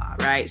blah blah,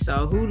 right?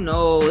 So who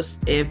knows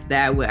if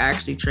that would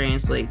actually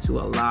translate to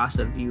a loss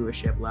of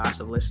viewership, loss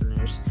of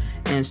listeners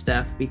and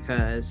stuff,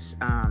 because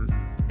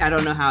I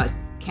don't know how it's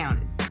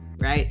counted.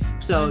 Right?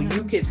 So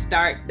you could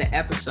start the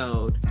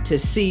episode to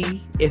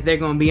see if they're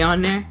going to be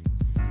on there.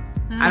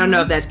 I don't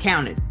know if that's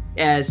counted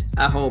as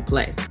a whole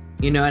play.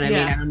 You know what I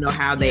mean? I don't know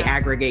how they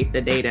aggregate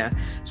the data.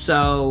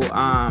 So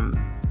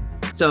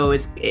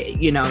it's,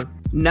 you know,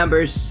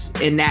 numbers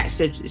in that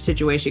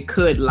situation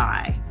could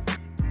lie,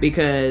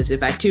 because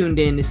if I tuned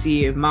in to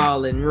see if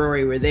Mal and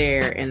Rory were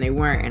there and they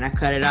weren't, and I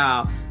cut it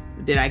off,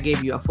 did I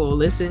give you a full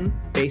listen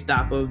based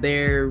off of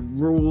their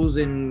rules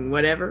and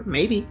whatever?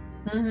 Maybe.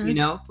 You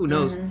know, who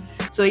knows?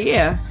 So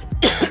yeah,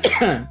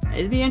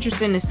 it'd be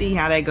interesting to see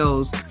how that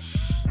goes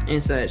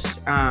and such.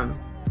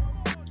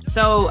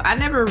 So I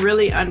never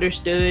really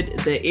understood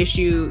the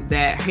issue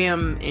that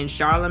him and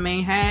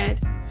Charlamagne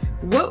had.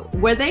 What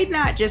were they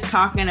not just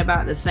talking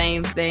about the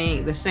same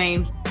thing, the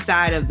same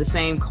side of the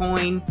same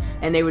coin,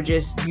 and they were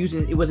just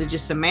using, was it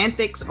just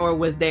semantics, or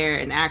was there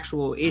an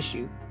actual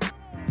issue?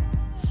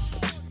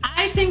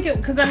 I think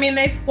because I mean,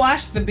 they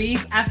squashed the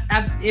beef.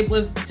 It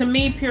was, to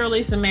me,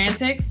 purely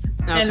semantics.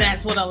 Okay. And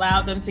that's what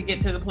allowed them to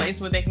get to the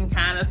place where they can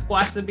kind of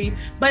squash the beef.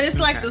 But it's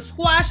like the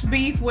squash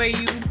beef where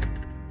you,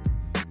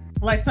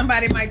 like,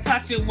 somebody might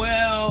talk to you,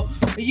 well,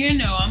 you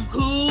know, I'm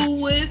cool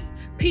with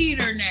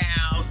Peter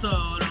now, so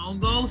don't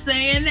go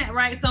saying that,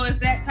 right? So it's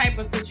that type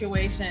of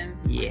situation.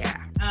 Yeah.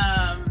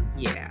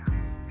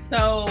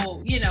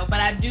 So, you know,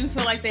 but I do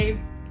feel like they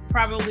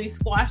probably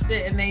squashed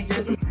it, and they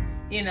just,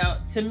 you know,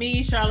 to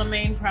me,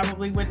 Charlamagne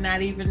probably would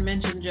not even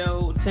mention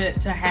Joe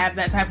to have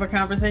that type of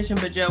conversation,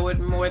 but Joe would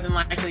more than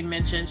likely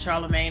mention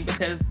Charlamagne,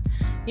 because,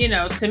 you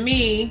know, to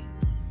me,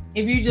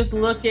 if you just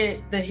look at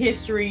the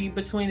history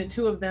between the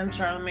two of them,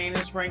 Charlamagne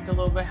is ranked a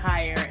little bit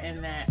higher in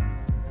that,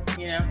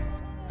 you know,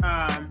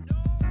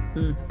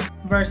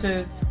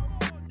 versus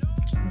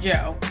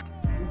Joe.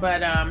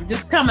 But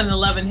just coming the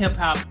Love and Hip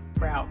Hop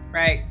route,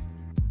 right?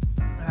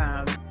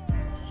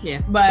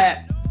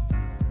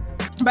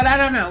 But I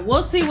don't know.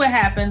 We'll see what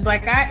happens.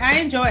 Like I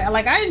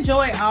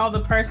enjoy all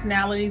the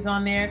personalities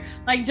on there.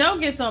 Like Joe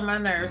gets on my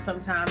nerves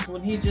sometimes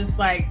when he's just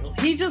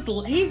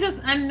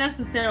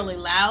unnecessarily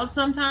loud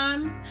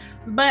sometimes.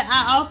 But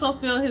I also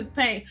feel his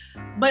pain.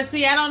 But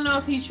see, I don't know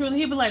if he'd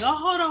be like, oh,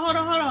 hold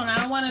on. I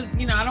don't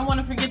want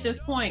to forget this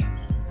point.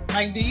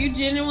 Like, do you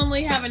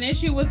genuinely have an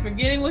issue with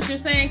forgetting what you're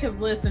saying? Because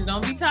listen,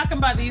 don't be talking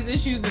about these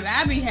issues that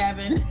I be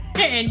having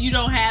and you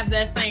don't have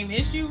that same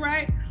issue,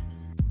 right?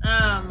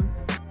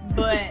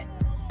 But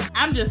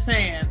I'm just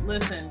saying,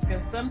 listen,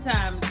 because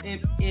sometimes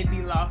it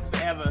be lost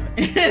forever.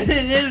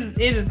 it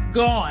is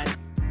gone.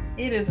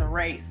 It is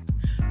erased.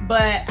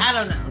 But I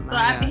don't know.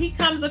 So he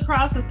comes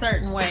across a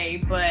certain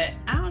way, but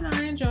I don't know.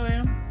 I enjoy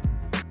him.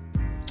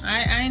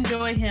 I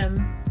enjoy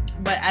him.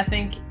 But I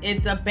think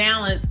it's a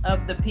balance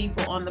of the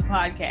people on the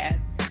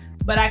podcast.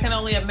 But I can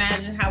only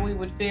imagine how we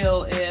would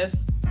feel if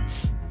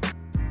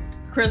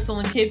Crystal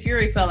and Kid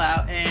Fury fell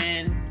out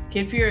and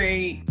Kid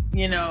Fury,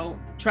 you know,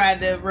 tried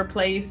to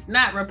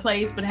not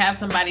replace, but have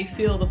somebody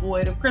fill the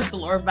void of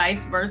Crystal, or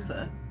vice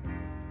versa.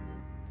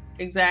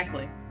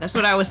 Exactly. That's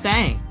what I was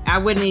saying. I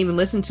wouldn't even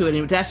listen to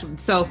it.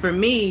 So for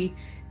me,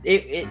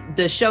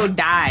 the show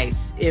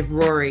dies if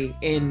Rory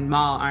and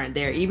Mal aren't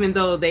there. Even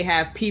though they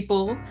have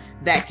people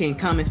that can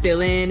come and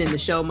fill in and the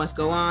show must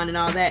go on and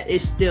all that,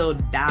 it still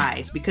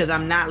dies because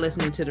I'm not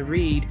listening to the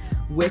read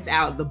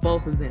without the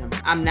both of them.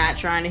 I'm not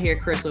trying to hear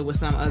Crystal with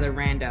some other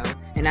rando,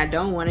 and I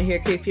don't want to hear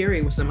Kid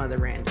Fury with some other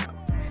rando.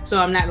 So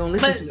I'm not going to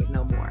listen to it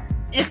no more.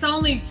 It's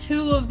only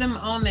 2 of them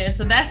on there.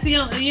 So that's the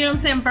only, you know what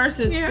I'm saying,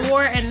 versus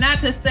 4. And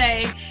not to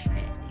say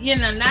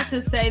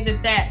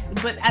that,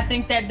 but I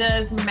think that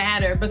does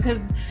matter,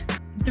 because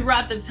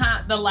throughout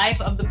the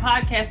life of the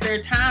podcast, there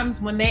are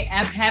times when they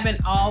haven't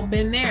all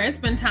been there. It's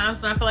been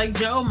times when I feel like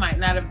Joe might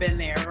not have been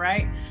there,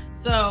 right?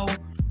 So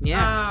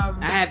I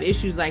have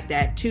issues like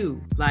that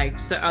too. Like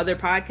other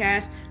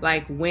podcasts,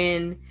 like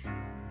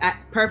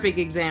perfect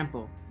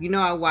example. You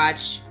know, I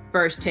watch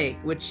First Take,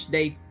 which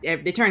they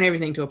turn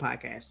everything to a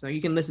podcast, so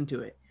you can listen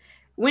to it.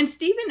 When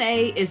Stephen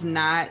A is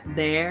not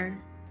there,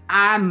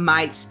 I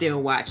might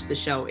still watch the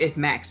show if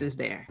Max is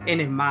there and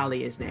if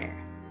Molly is there.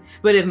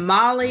 But if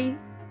Molly,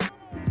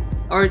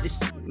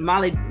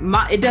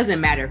 it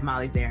doesn't matter if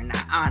Molly's there or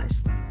not,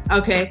 honestly.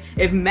 Okay,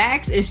 if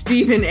Max and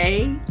Stephen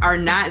A are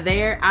not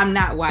there, I'm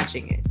not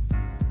watching it.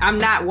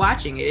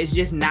 It's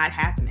just not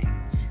happening.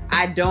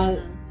 I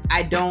don't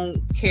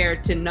care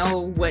to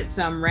know what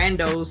some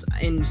randos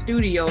in the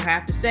studio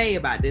have to say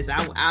about this.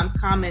 I'm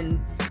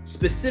coming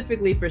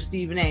specifically for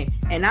Stephen A.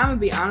 And I'm gonna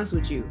be honest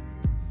with you.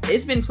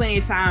 It's been plenty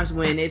of times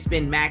when it's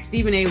been Max.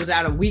 Stephen A was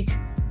out a week,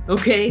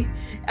 okay?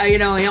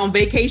 On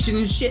vacation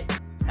and shit.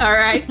 All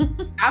right.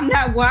 I'm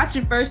not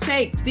watching First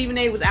Take. Stephen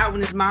A was out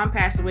when his mom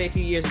passed away a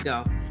few years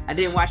ago. I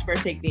didn't watch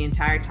First Take the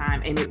entire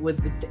time, and it was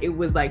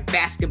like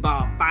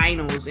basketball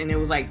finals, and it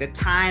was like the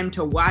time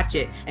to watch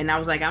it, and I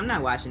was like, I'm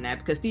not watching that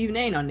because Stephen A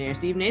ain't on there.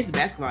 Stephen A's the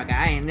basketball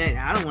guy, and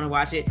I don't want to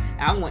watch it.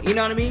 You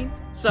know what I mean?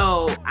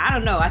 So I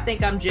don't know. I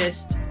think I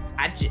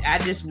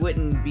just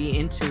wouldn't be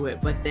into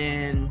it. But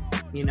then,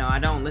 I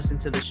don't listen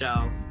to the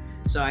show,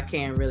 so I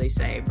can't really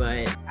say.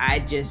 But I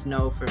just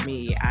know for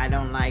me, I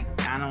don't like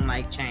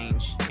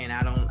change, and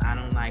I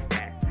don't like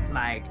that.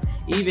 Like,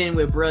 even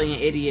with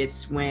Brilliant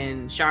Idiots,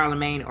 when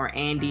Charlemagne or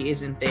Andy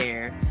isn't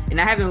there, and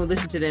I haven't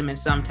listened to them in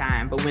some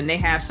time, but when they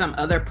have some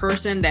other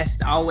person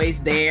that's always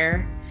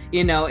there,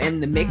 you know, in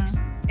the mix,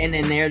 and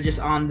then they're just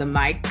on the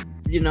mic,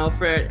 you know,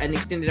 for an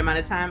extended amount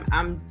of time,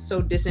 I'm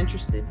so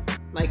disinterested.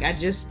 Like, I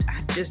just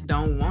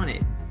don't want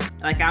it.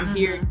 Like, I'm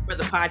here for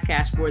the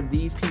podcast for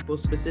these people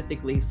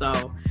specifically.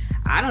 So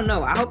I don't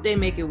know. I hope they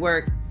make it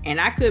work.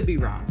 And I could be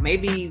wrong.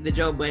 Maybe the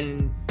Joe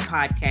Budden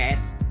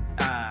podcast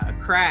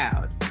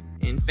crowd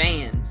and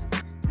fans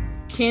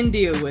can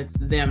deal with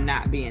them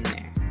not being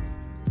there.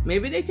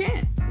 Maybe they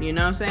can. You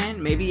know what I'm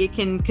saying? Maybe it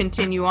can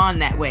continue on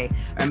that way.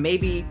 Or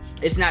maybe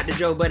it's not the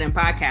Joe Budden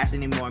podcast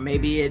anymore.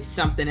 Maybe it's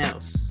something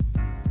else.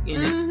 You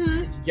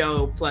know, it's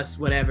Joe plus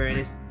whatever, and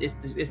it's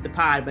the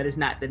pod, but it's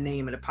not the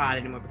name of the pod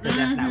anymore, because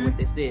that's not what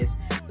this is.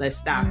 Let's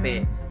stop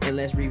it and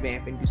let's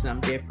revamp and do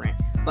something different.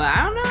 But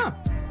I don't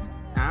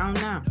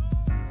know.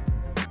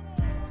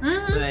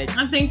 But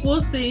I think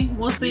we'll see.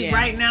 Yeah.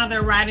 Right now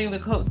they're riding the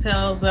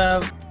coattails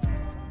of.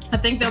 I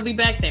think they'll be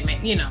back.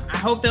 I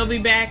hope they'll be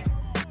back.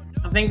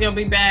 I think they'll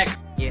be back.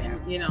 Yeah.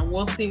 You know,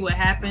 we'll see what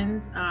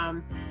happens.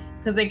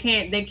 Because they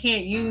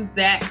can't use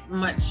that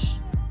much,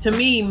 to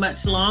me,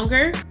 much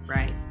longer.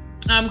 Right.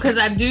 Because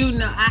I do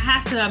know, I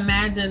have to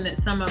imagine that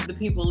some of the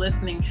people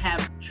listening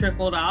have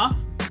trickled off.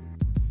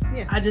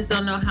 Yeah. I just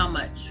don't know how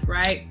much,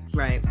 right?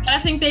 Right. But I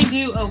think they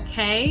do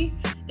okay.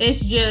 It's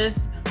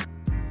just,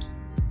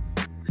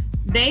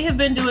 they have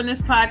been doing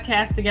this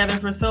podcast together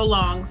for so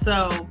long.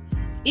 So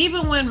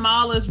even when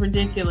Mal is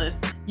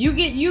ridiculous,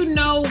 you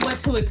know what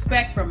to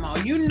expect from Mal.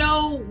 You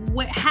know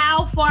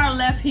how far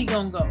left he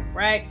gonna go,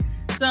 right?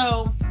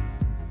 So,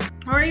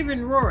 or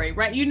even Rory,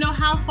 right? You know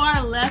how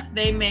far left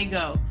they may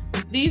go.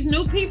 These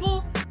new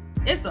people,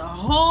 it's a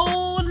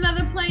whole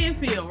nother playing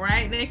field,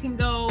 right? They can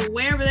go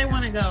wherever they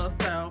want to go.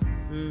 So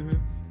who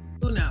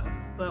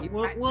knows? But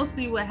we'll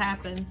see what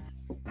happens.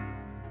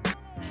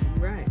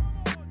 Right.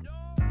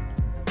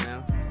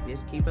 Well,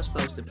 just keep us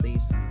posted,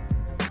 please.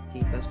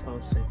 Keep us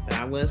posted. But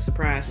I was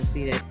surprised to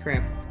see that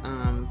crap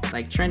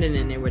like trending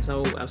in there.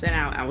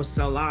 I was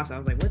so lost. I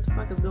was like, what the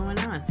fuck is going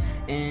on?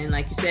 And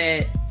like you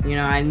said, you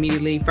know, I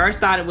immediately first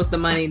thought it was the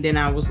money. Then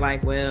I was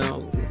like,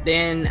 well,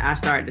 then I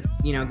started,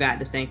 got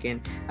to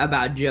thinking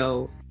about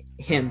Joe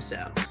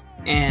himself,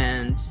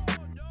 and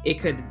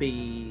it could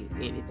be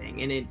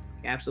anything. And it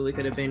absolutely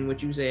could have been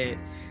what you said,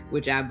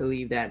 which I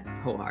believe that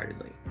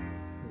wholeheartedly,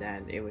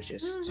 that it was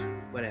just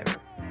whatever.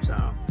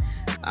 So,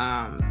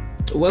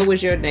 what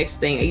was your next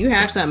thing? You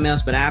have something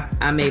else, but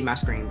I made my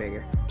screen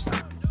bigger. So.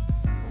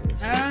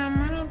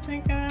 I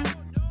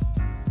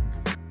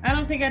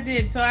don't think I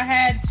did. So I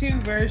had two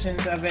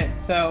versions of it.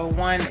 So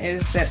one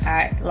is that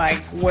I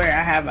like where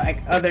I have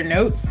like other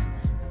notes,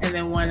 and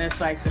then one is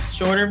like the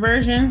shorter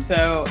version.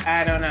 So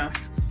I don't know.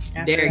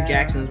 Derek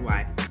Jackson's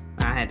wife.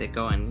 I had to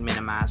go and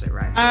minimize it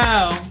right.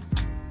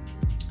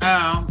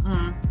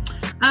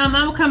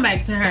 I'll come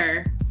back to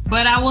her,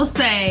 but I will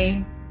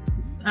say,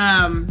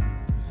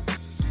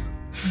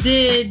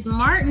 did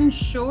Martin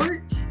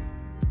Short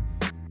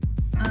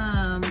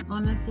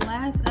on this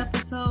last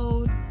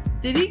episode,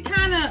 did he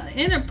kind of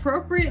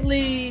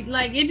inappropriately,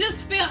 like, it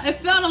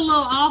felt a little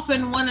off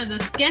in one of the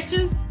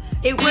sketches?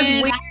 It was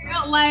weird. I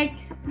felt like,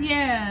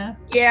 yeah,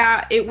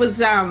 it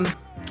was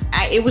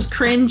it was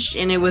cringe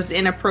and it was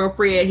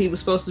inappropriate. He was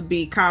supposed to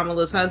be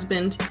Kamala's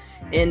husband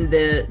in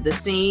the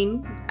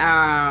scene.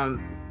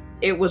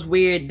 It was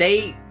weird.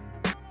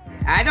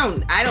 I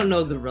don't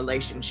know the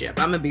relationship.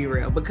 I'm gonna be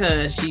real,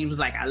 because she was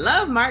like, I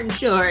love Martin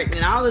Short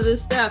and all of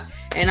this stuff,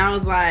 and I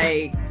was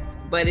like,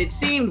 but it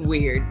seemed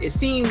weird. It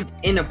seemed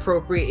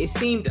inappropriate. It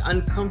seemed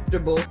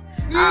uncomfortable.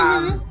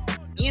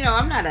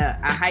 I'm not a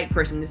hype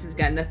person. This has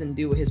got nothing to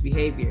do with his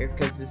behavior,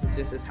 because this is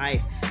just his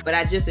hype. But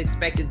I just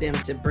expected them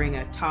to bring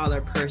a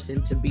taller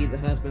person to be the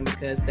husband,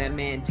 because that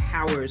man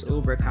towers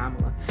over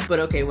Kamala. But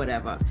okay,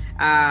 whatever.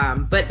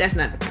 But that's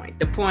not the point.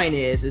 The point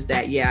is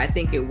that, yeah, I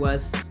think it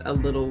was a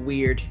little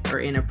weird or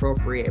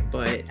inappropriate,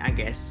 but I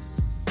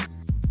guess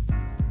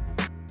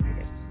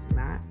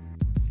not.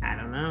 I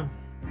don't know.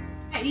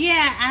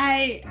 Yeah,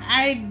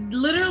 I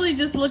literally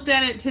just looked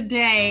at it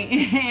today,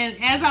 and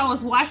as I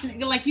was watching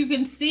it, like, you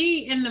can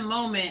see in the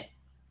moment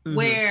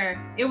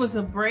where it was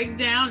a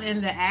breakdown in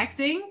the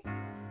acting,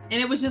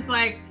 and it was just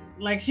like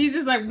she's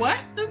just like,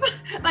 what?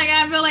 Like,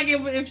 I feel like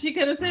if she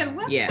could have said,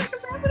 what the fuck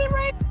is happening,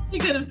 right?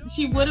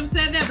 She would have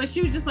said that, but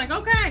she was just like,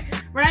 okay,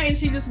 right? And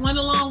she just went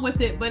along with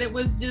it. But it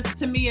was just,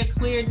 to me, a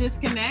clear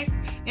disconnect,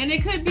 and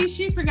it could be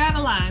she forgot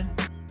a line.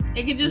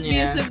 It could just be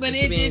but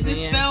it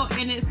just felt,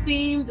 and it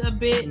seemed a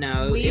bit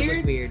weird. It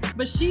was weird.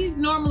 But she's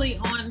normally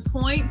on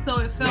point, so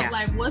it felt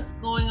like, what's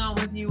going on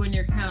with you and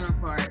your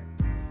counterpart?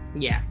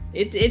 Yeah,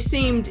 it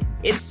seemed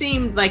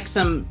like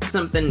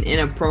something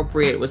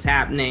inappropriate was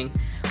happening,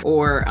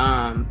 or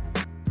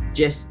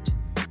just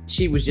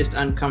she was just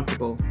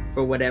uncomfortable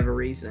for whatever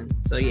reason.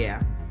 So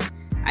yeah,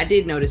 I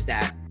did notice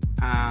that.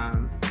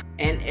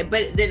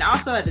 But then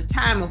also at the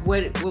time of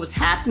what was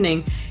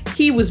happening,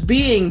 he was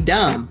being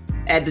dumb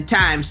at the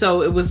time.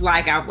 So it was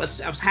like I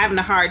was having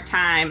a hard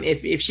time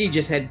if she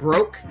just had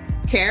broke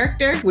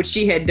character, which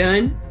she had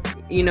done,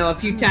 a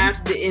few times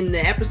in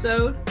the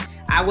episode.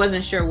 I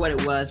wasn't sure what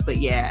it was, but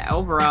yeah,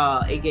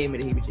 overall it gave me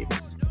the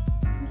heebie-jeebies.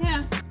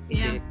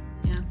 Yeah.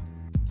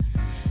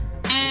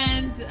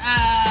 And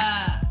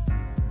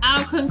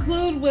I'll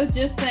conclude with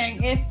just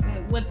saying,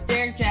 with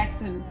Derek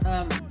Jackson,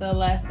 the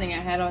last thing I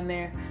had on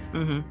there,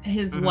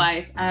 his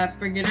wife, I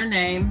forget her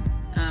name,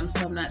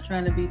 so I'm not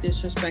trying to be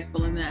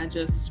disrespectful in that. I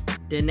just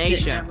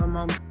Denasia.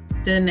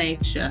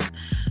 Denasia.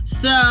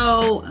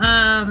 So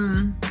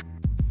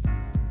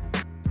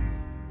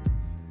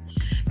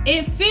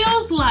it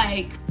feels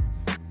like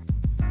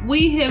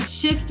we have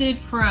shifted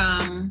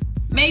from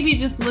maybe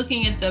just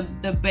looking at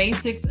the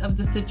basics of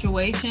the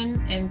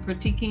situation and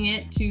critiquing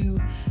it to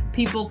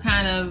people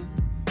kind of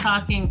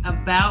talking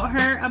about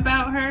her,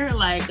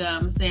 like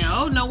saying,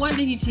 oh, no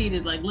wonder he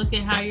cheated, like, look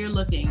at how you're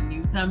looking,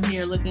 you come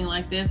here looking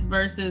like this,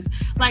 versus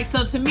like,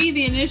 so to me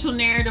the initial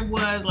narrative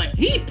was like,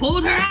 he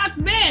pulled her out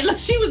of bed, look,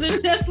 she was in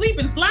there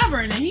sleeping,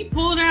 slobbering, and he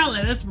pulled her out,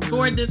 like, let's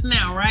record this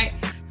now, right?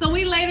 So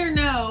we later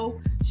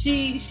know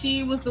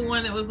she was the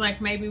one that was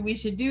like, maybe we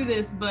should do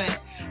this,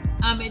 but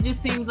it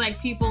just seems like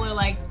people are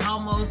like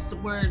almost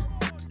were,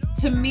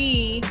 to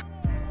me,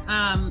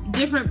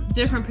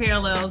 different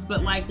parallels,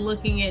 but like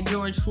looking at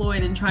George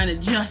Floyd and trying to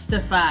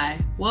justify,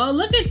 well,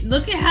 look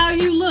at how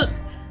you look.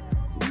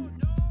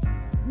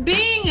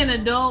 Being an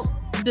adult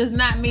does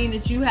not mean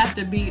that you have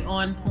to be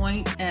on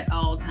point at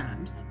all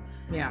times.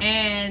 Yeah.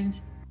 And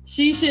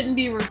she shouldn't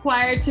be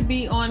required to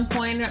be on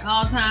point at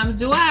all times.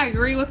 Do I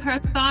agree with her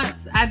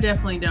thoughts? I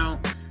definitely don't.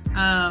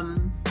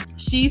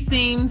 She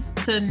seems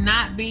to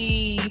not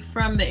be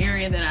from the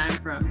area that I'm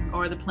from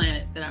or the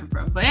planet that I'm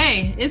from. But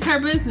hey, it's her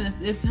business.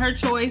 It's her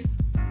choice.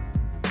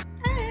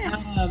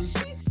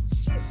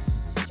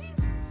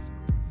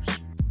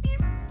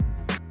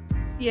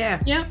 Yeah.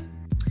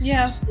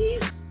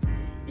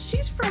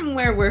 She's from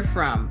where we're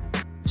from.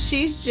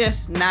 She's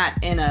just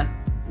not in a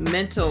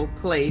mental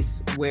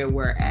place where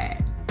we're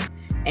at.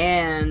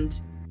 And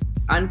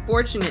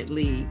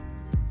unfortunately,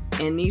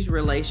 in these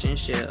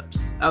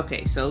relationships,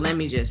 okay, so let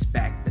me just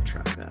back the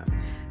truck up.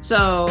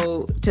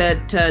 So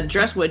to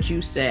address what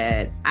you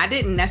said, I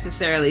didn't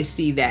necessarily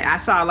see that. I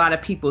saw a lot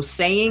of people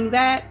saying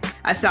that.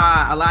 I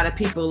saw a lot of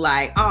people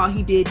like, oh,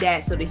 he did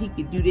that so that he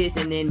could do this,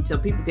 and then so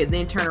people could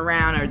then turn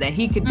around, or that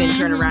he could then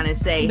turn around and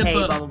say, hey,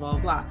 blah, blah, blah,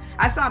 blah.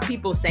 I saw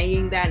people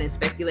saying that and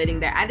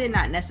speculating that. I did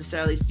not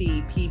necessarily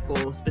see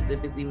people,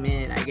 specifically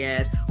men, I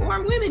guess,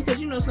 or women,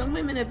 because, some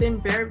women have been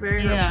very,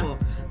 very hurtful.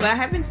 But I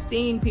haven't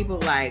seen people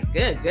like,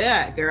 good,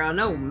 girl,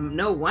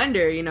 no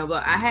wonder,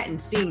 but I hadn't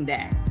seen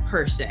that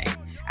per se.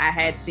 I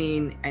had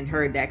seen and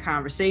heard that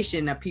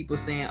conversation of people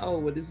saying, oh,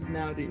 well, this is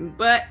now,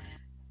 but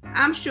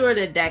I'm sure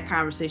that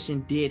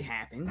conversation did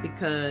happen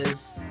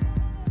because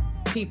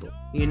people,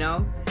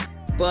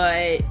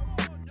 but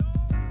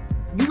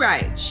you're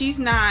right. She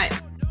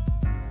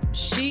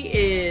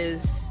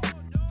is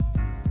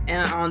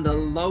on the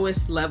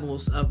lowest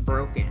levels of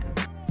broken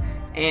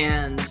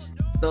and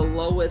the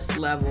lowest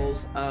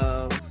levels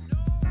of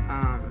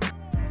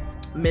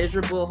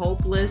miserable,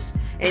 hopeless,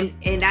 and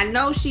I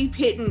know she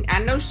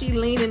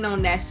leaning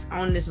on this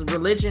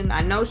religion.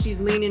 I know she's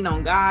leaning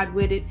on God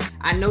with it.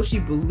 I know she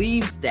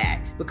believes that,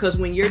 because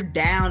when you're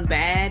down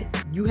bad,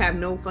 you have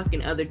no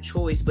fucking other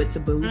choice but to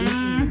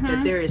believe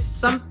that there is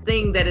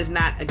something that is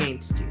not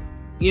against you.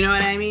 You know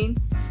what I mean?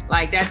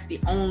 Like, that's the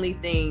only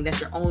thing,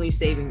 that's your only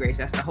saving grace.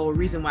 That's the whole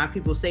reason why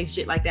people say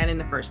shit like that in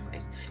the first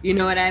place. You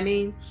know what I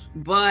mean?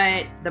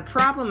 But the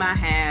problem I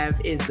have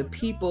is the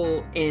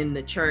people in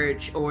the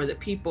church, or the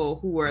people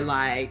who are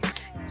like,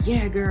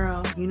 yeah,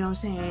 girl, you know what I'm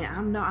saying? I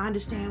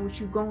understand what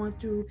you're going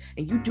through,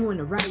 and you doing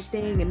the right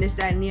thing, and this,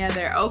 that, and the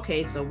other.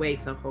 Okay, so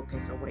wait.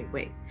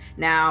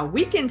 Now,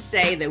 we can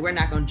say that we're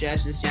not going to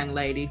judge this young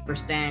lady for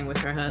staying with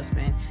her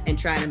husband and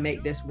trying to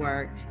make this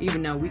work,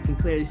 even though we can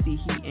clearly see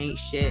he ain't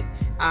shit,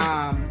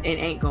 and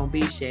ain't gonna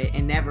be shit,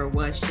 and never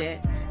was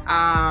shit.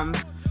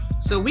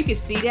 So we can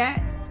see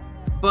that,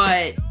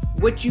 but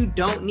what you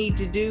don't need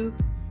to do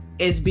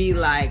is be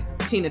like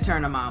Tina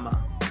Turner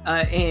mama,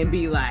 and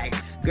be like,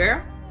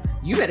 girl,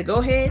 you better go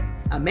ahead.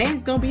 A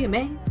man's gonna be a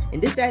man,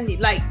 and this, that, and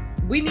like,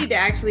 we need to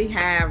actually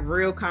have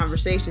real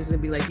conversations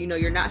and be like,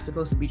 you're not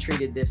supposed to be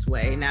treated this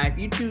way. Now, if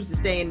you choose to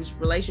stay in this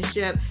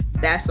relationship,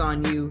 that's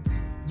on you.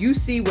 You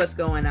see what's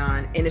going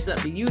on, and it's up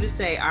to you to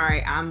say, all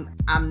right, I'm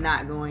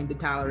not going to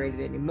tolerate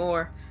it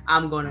anymore.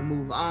 I'm going to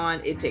move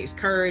on. It takes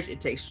courage. It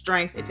takes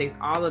strength. It takes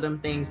all of them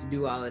things to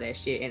do all of that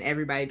shit. And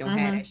everybody don't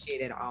have that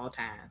shit at all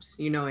times,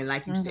 and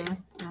like you said,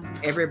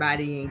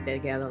 everybody ain't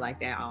together like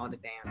that all the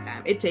damn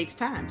time. It takes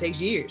time. It takes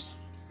years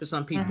for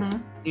some people.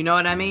 You know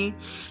what I mean?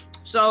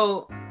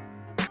 So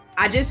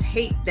I just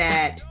hate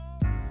that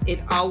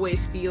it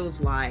always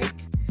feels like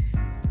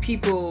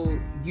people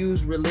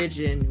use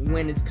religion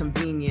when it's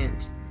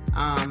convenient,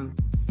 and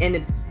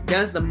it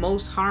does the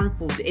most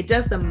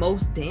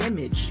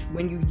damage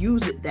when you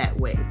use it that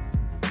way.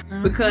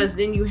 Because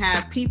then you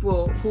have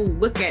people who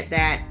look at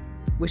that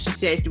what she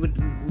said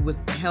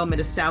with the helmet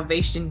of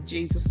salvation,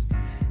 Jesus.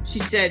 She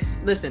said,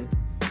 listen,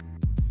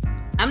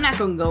 I'm not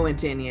going to go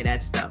into any of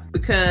that stuff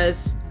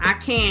because I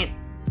can't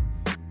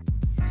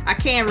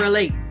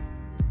relate.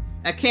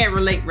 I can't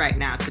relate right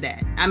now to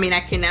that. I mean,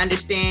 I can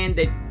understand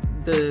that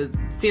the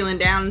feeling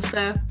down and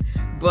stuff,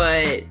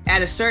 but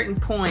at a certain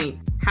point,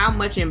 how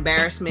much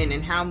embarrassment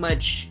and how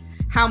much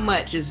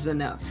is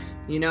enough?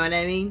 You know what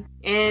I mean?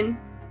 And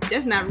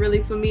that's not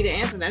really for me to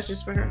answer. That's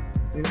just for her.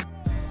 You know?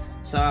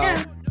 So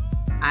yeah.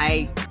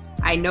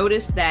 I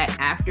noticed that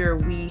after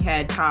we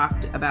had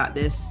talked about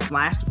this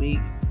last week,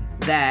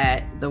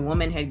 that the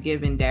woman had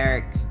given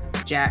Derek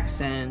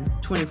Jackson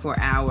 24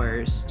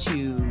 hours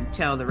to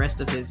tell the rest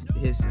of his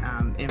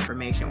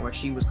information, or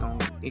she was going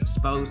to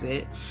expose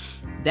it.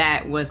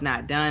 That was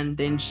not done.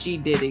 Then she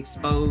did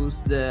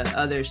expose the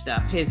other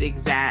stuff, his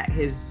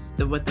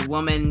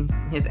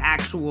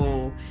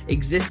actual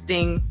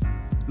existing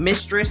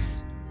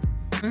mistress.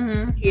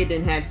 Mm-hmm. He had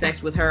had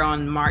sex with her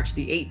on March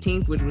the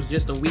 18th, which was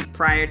just a week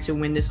prior to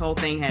when this whole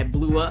thing had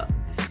blew up.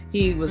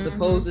 He was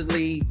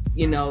supposedly,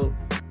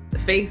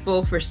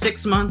 faithful for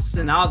 6 months,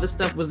 and all this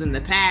stuff was in the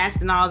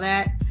past and all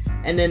that.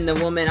 And then the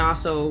woman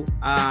also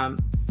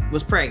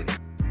was pregnant.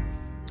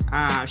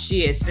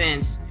 She has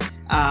since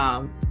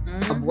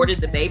aborted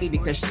the baby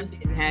because she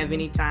didn't have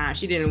any time.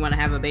 She didn't want to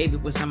have a baby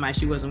with somebody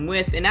she wasn't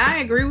with. And I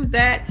agree with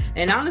that.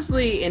 And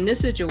honestly, in this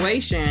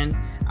situation,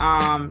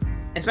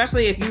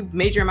 especially if you've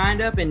made your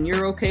mind up and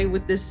you're okay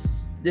with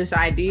this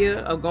idea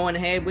of going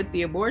ahead with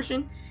the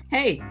abortion,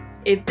 hey,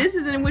 if this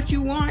isn't what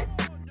you want,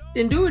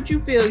 then do what you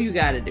feel you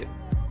got to do.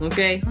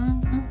 Okay.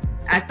 Mm-hmm.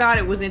 I thought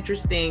it was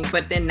interesting,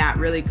 but then not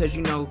really, because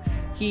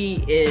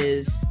he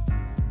is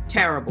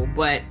terrible.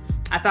 But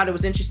I thought it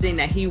was interesting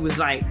that he was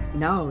like,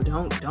 no,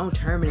 don't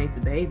terminate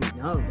the baby.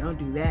 No, don't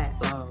do that.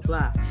 Blah, blah,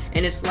 blah.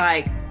 And it's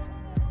like,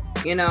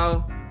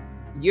 you're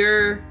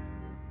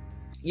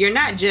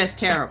not just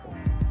terrible.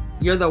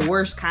 You're the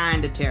worst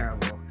kind of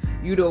terrible.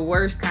 You the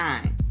worst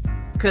kind.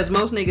 Because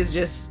most niggas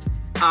just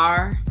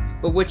are.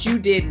 But what you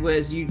did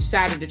was you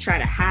decided to try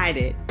to hide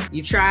it.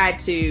 You tried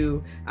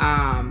to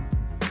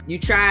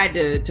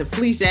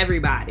fleece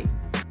everybody.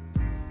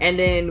 And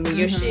then when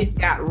your shit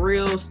got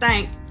real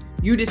stank,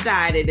 you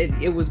decided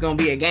that it was going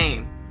to be a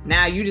game.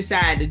 Now you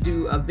decided to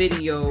do a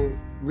video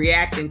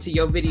reacting to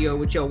your video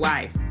with your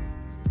wife.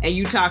 And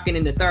you talking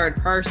in the third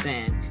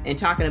person and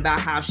talking about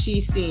how she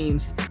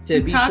seems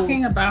to be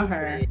talking about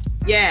her.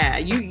 Yeah,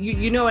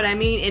 you know what I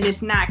mean? And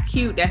it's not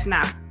cute. That's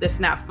not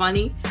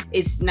funny.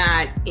 It's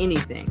not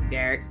anything,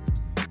 Derek.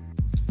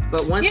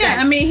 But once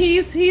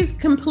he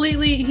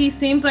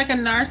seems like a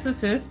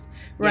narcissist,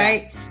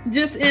 right? Yeah.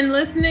 Just in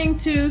listening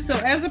to, so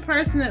as a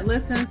person that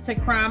listens to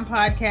crime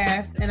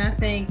podcasts, and I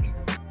think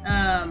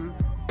I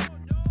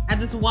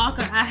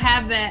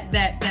have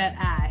that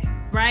eye,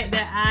 right?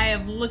 That eye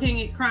of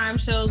looking at crime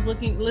shows,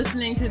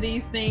 listening to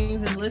these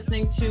things and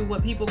listening to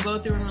what people go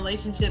through in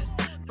relationships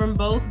from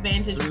both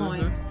vantage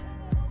points.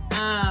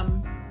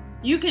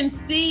 You can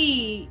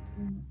see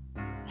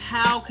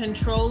how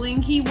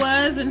controlling he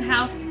was and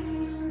how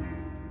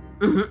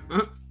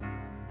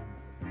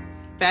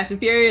Fast and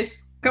Furious.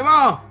 Come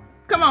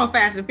on,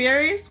 Fast and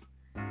Furious.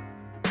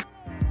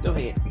 Go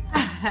ahead.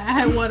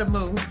 I want to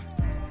move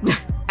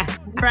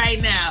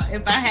right now.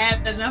 If I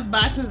had enough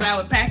boxes, I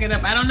would pack it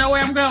up. I don't know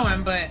where I'm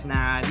going, but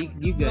nah,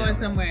 you good. Going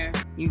somewhere.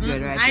 You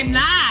good, right? I'm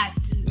not.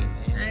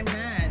 I'm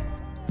not.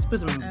 Just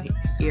put some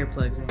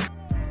earplugs in.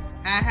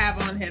 I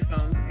have on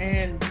headphones,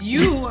 and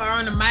you are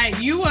on the mic.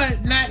 You are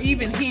not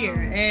even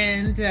here,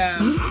 and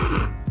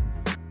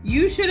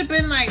you should have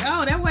been like,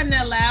 "Oh, that wasn't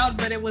that loud,"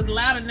 but it was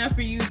loud enough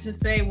for you to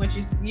say what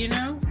you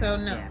know. So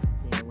no.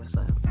 Yeah, what's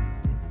up?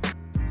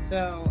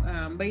 So,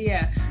 but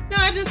yeah, no,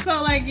 I just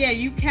felt like,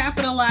 you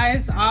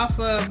capitalized off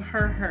of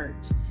her hurt,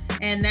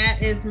 and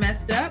that is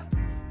messed up.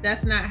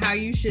 That's not how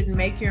you should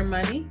make your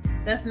money.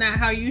 That's not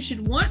how you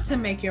should want to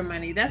make your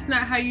money. That's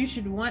not how you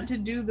should want to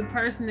do the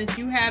person that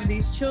you have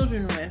these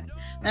children with.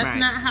 That's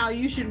not how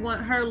you should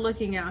want her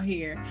looking out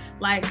here.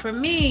 Like for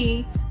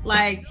me,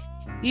 like,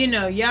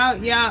 y'all,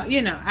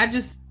 I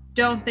just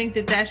don't think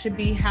that should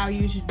be how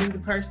you should do the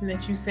person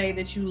that you say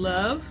that you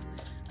love.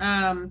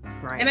 And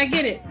I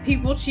get it.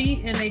 People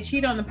cheat, and they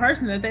cheat on the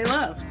person that they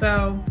love.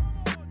 So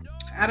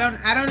I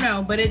don't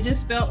know, but it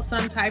just felt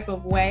some type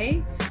of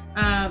way.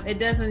 It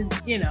doesn't,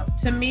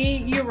 to me,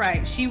 you're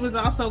right. She was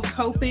also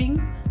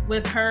coping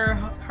with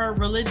her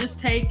religious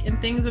take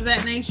and things of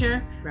that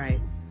nature. Right.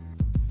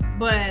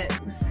 But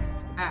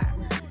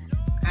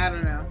I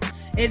don't know.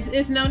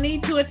 It's no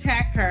need to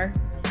attack her.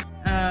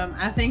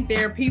 I think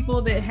there are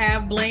people that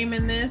have blame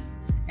in this,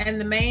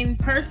 and the main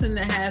person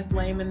that has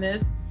blame in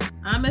this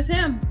is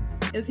him.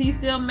 Is he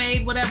still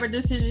made whatever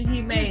decision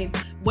he made?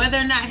 whether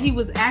or not he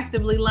was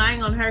actively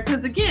lying on her.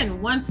 Because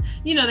again, once,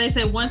 you know, they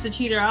say once a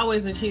cheater,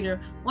 always a cheater.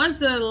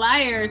 Once a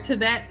liar to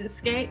that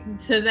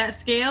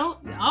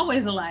scale,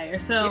 always a liar.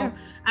 So, yeah.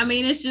 I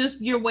mean, it's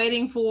just you're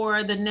waiting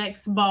for the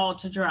next ball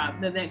to drop,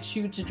 the next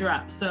shoe to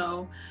drop.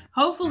 So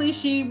hopefully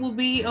she will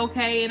be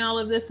okay in all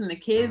of this, and the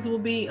kids will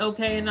be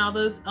okay in all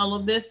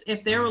of this.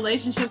 If their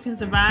relationship can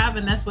survive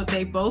and that's what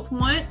they both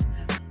want,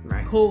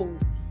 right, cool.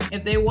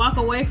 If they walk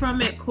away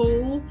from it,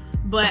 cool.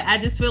 But I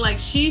just feel like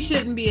she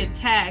shouldn't be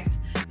attacked,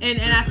 and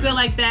I feel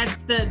like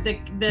that's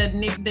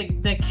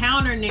the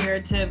counter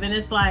narrative, and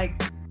it's like,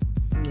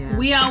 yeah,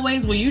 we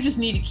always, well, you just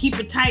need to keep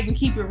it tight and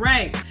keep it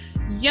right.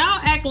 Y'all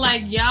act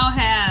like y'all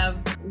have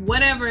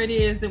whatever it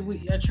is that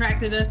we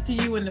attracted us to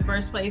you in the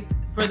first place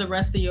for the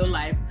rest of your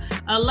life.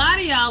 A lot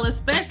of y'all,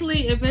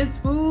 especially if it's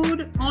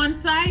food on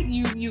site,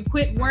 you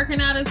quit working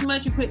out as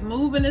much, you quit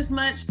moving as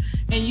much,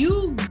 and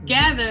you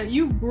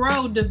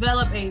grow,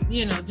 develop a,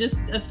 you know, just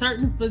a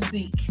certain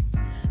physique.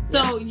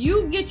 So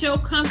you get your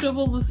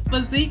comfortable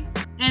physique,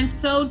 and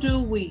so do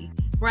we,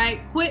 right?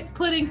 Quit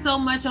putting so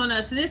much on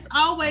us. And it's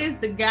always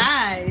the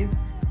guys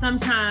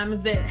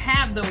sometimes that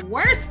have the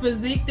worst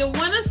physique that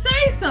want to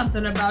say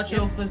something about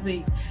your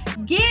physique.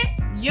 Get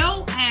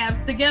your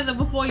abs together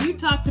before you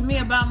talk to me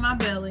about my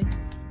belly.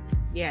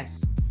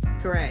 Yes,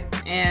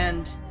 correct.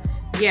 And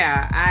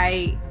yeah,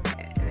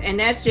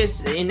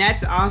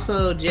 that's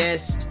also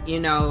just,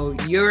 you know,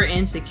 you're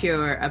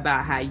insecure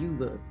about how you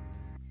look.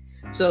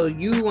 So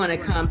you want to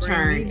come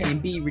turn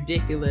and be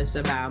ridiculous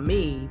about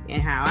me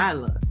and how I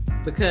look,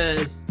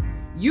 because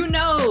you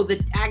know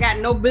that I got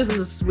no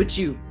business with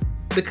you,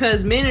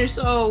 because men are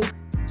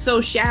so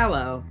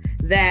shallow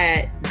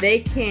that they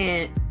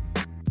can't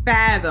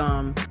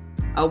fathom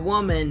a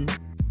woman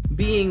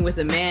being with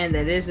a man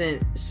that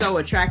isn't so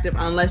attractive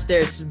unless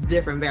there's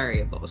different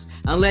variables,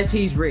 unless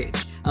he's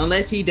rich,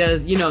 unless he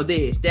does, you know,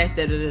 this, that's,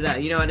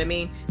 you know what I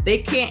mean? They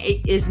can't,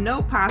 it is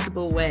no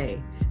possible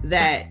way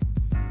that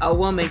a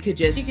woman could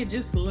just... She could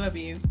just love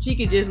you. She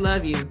could just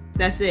love you.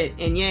 That's it.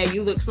 And yeah,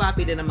 you look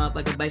sloppy than a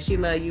motherfucker, but she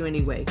love you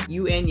anyway.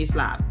 You and your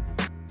slop.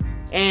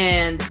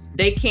 And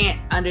they can't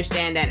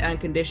understand that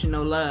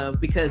unconditional love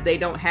because they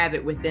don't have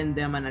it within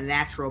them on a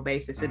natural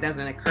basis. It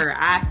doesn't occur,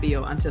 I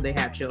feel, until they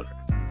have children.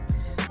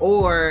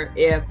 Or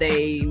if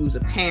they lose a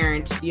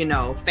parent, you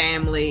know,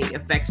 family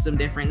affects them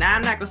different. Now,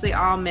 I'm not going to say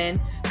all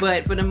men,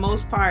 but for the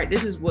most part,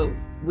 this is what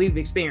we've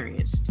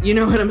experienced. You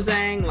know what I'm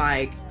saying?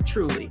 Like,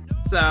 truly.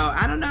 So,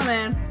 I don't know,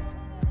 man.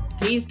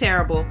 He's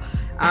terrible.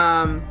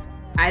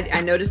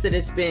 I noticed that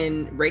it's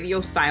been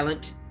radio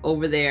silent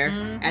over there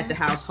at the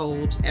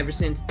household ever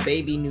since the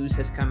baby news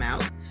has come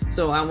out.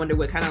 So I wonder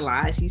what kind of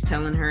lies he's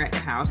telling her at the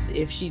house,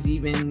 if she's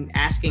even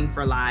asking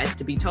for lies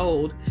to be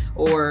told,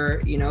 or,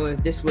 you know,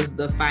 if this was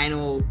the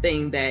final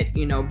thing that,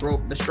 you know,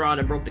 broke the straw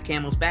that broke the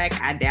camel's back.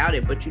 I doubt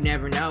it, but you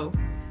never know.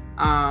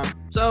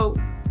 So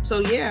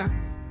yeah,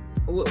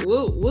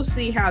 we'll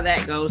see how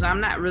that goes.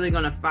 I'm not really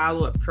going to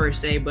follow it per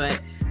se,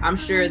 but I'm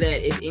sure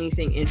that if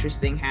anything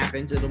interesting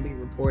happens, it'll be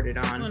reported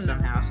on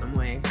somehow, some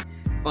way.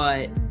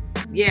 But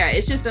yeah,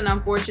 it's just an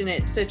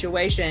unfortunate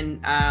situation.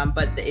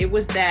 But it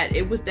was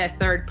that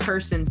third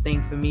person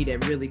thing for me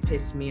that really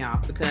pissed me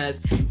off,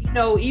 because, you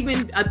know,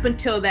 even up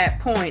until that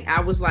point,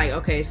 I was like,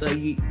 okay, so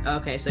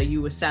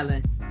you were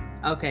selling.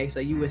 Okay, so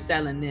you were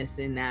selling this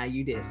and now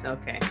you this.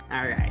 Okay,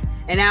 all right.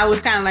 And I was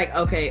kind of like,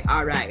 okay,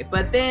 all right.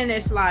 But then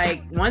it's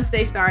like, once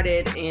they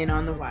started in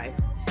on the wife,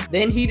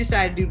 then he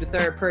decided to do the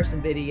third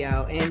person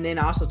video and then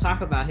also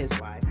talk about his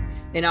wife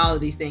and all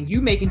of these things.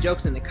 You making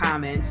jokes in the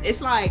comments.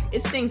 It's like,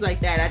 it's things like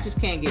that I just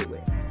can't get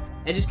with.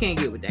 I just can't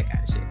get with that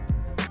kind of shit.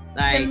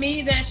 Like, to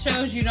me, that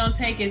shows you don't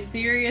take it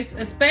serious,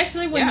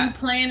 especially when you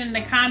playing in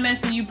the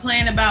comments and you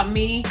playing about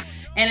me.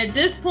 And at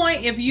this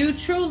point, if you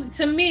truly,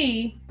 to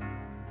me,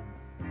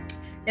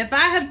 if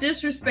I have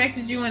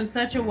disrespected you in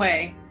such a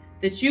way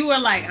that you were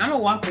like, I'm gonna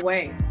walk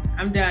away,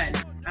 I'm done,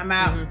 I'm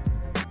out,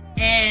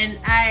 and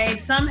I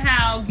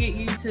somehow get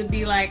you to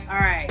be like, all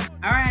right,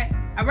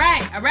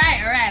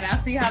 I'll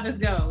see how this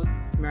goes.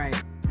 Right.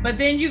 But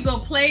then you go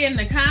play in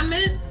the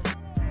comments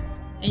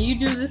and you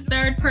do this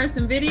third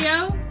person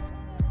video.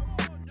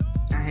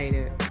 I hate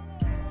it.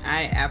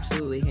 I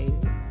absolutely hate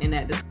it. And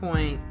at this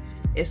point,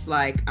 it's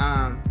like,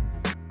 I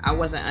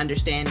wasn't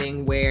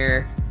understanding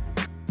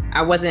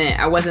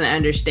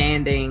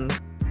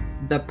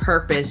the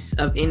purpose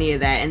of any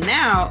of that. And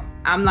now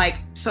I'm like,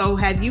 so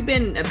have you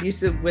been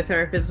abusive with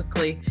her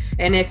physically?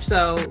 And if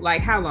so,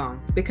 like, how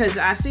long? Because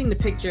I seen the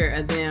picture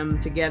of them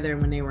together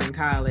when they were in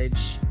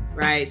college,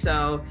 right?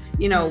 So,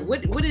 you know,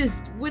 what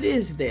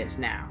is this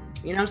now?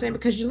 You know what I'm saying?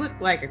 Because you look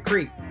like a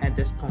creep at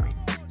this point,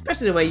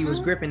 especially the way you was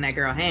gripping that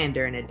girl hand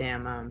during that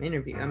damn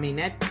interview. I mean,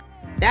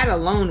 that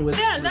alone was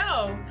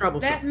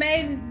troublesome.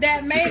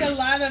 That made a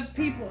lot of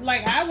people,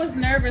 like, I was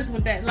nervous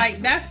with that.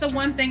 Like, that's the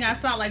one thing I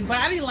saw, like,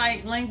 body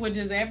language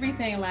is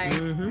everything. Like,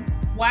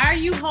 why are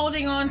you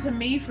holding on to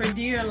me for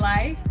dear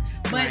life?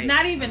 But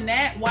not even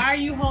that, why are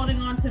you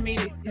holding on to me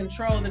to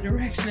control the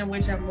direction in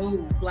which I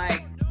move?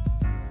 Like,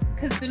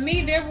 because to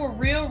me there were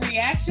real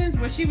reactions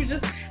where she was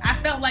just,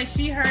 I felt like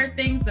she heard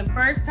things the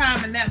first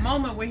time in that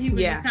moment where he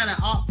was just kind of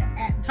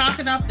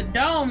talking off the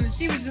dome, and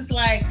she was just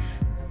like,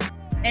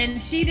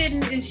 and she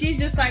didn't, and she's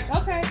just like,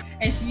 okay,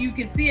 and you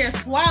could see her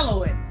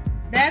swallow it.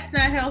 That's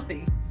not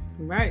healthy.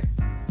 Right.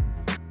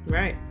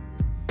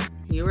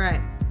 You're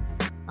right.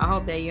 I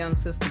hope that young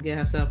sister get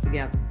herself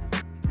together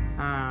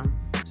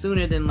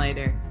sooner than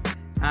later.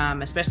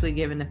 Especially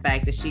given the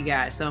fact that she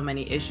got so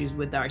many issues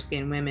with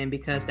dark-skinned women,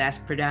 because that's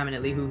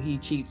predominantly who he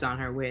cheats on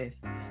her with.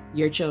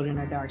 Your children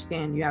are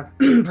dark-skinned. You have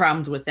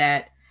problems with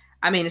that.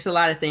 I mean, it's a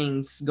lot of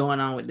things going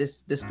on with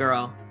this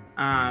girl.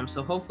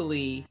 So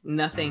hopefully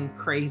nothing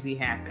crazy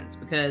happens,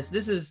 because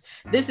this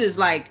is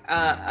like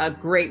a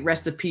great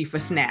recipe for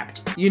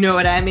Snapped. You know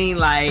what I mean?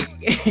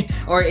 Like,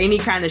 or any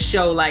kind of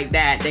show like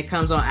that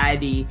comes on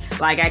ID.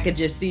 Like, I could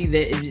just see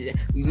that,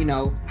 you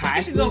know, high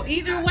school.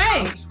 It could go either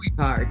way.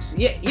 Sweethearts.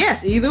 Yeah,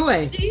 yes, either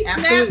way. She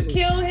snapped,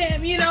 kill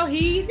him. You know,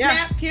 he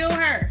snapped, kill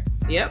her.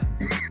 Yep.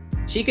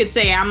 She could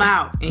say, I'm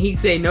out, and he'd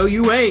say, no,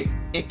 you ain't,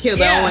 and kill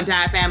the whole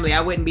entire family.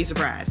 I wouldn't be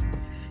surprised.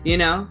 You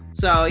know?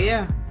 So,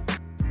 yeah.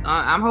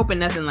 I'm hoping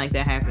nothing like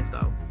that happens,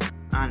 though.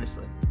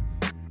 Honestly.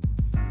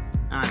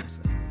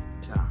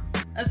 So.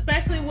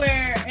 Especially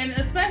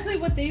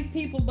with these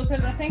people,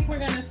 because I think we're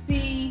gonna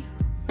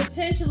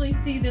potentially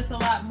see this a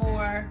lot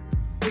more,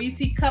 where you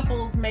see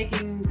couples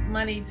making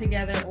money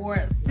together,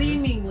 or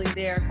seemingly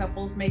there are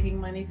couples making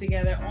money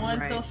together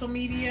on social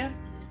media.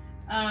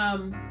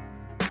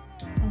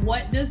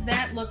 What does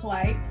that look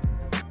like?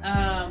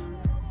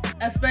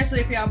 Especially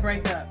if y'all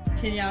break up.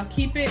 Can y'all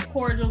keep it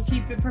cordial,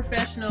 keep it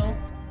professional?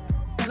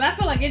 Because I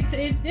feel like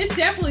it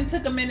definitely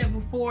took a minute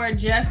before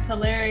Just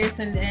Hilarious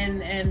and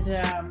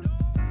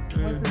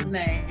what's his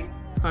name?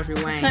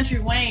 Country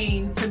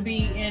Wayne to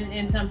be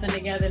in something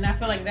together. And I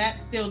feel like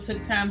that still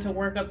took time to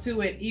work up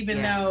to it,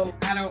 even though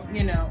I don't,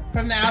 you know,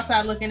 from the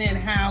outside looking in,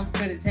 how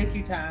could it take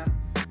you time?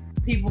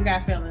 People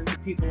got feelings,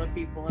 people are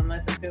people, and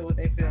let them feel what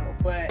they feel.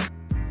 But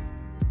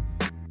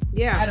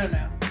I don't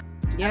know.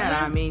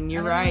 I mean,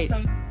 you're right.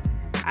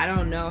 I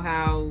don't know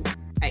how.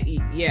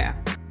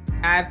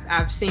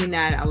 I've seen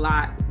that a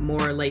lot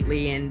more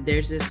lately, and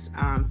there's this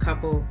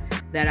couple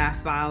that I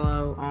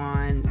follow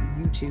on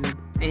YouTube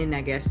and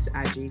I guess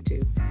IG too.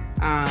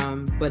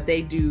 But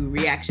they do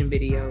reaction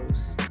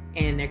videos,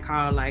 and they're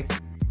called like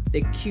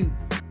the Cute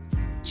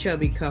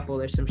Chubby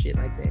Couple or some shit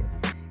like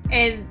that.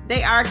 And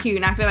they are cute,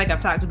 and I feel like I've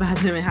talked about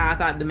them and how I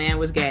thought the man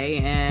was gay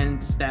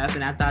and stuff,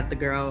 and I thought the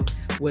girl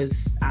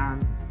was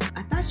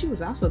I thought she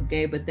was also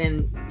gay, but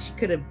then she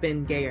could have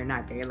been gay or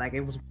not gay. Like,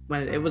 it was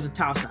a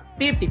toss-up,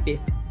 50-50,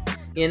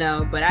 you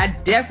know. But I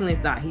definitely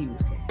thought he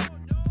was gay.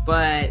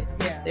 But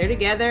they're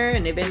together,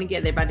 and they've been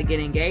together. They're about to get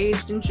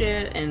engaged and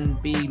shit,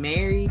 and be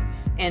married,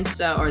 and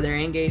so, or they're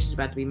engaged,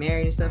 about to be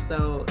married and stuff.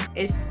 So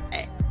it's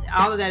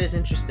all of that is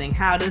interesting.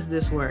 How does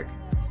this work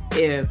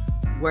if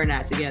we're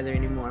not together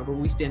anymore, but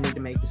we still need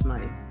to make this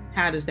money?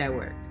 How does that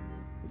work?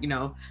 You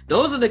know,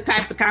 those are the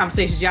types of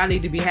conversations y'all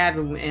need to be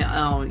having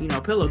on, you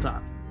know, Pillow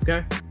Talk.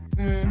 Okay.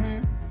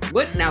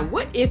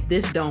 What if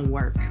this don't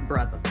work,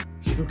 brother?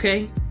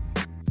 Okay.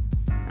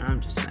 I'm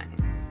just saying.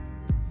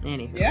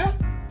 Anyway. Yeah.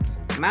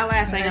 My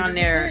last thing 100%. On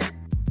there.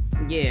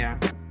 Yeah.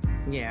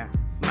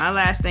 My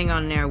last thing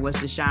on there was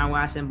Deshaun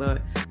Watson,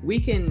 but we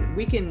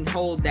can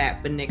hold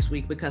that for next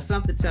week, because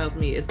something tells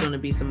me it's going to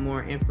be some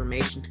more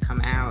information to come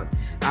out.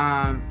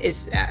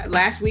 It's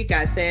last week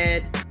I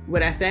said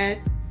what I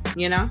said,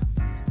 you know.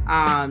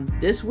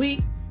 This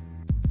week,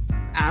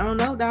 I don't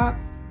know, dog.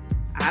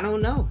 I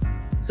don't know.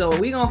 So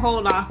we're going to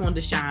hold off on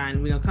Deshaun.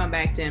 We're going to come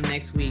back to him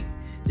next week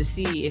to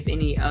see if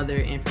any other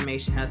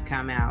information has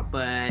come out.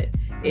 But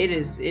it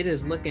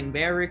is looking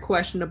very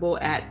questionable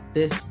at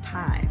this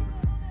time.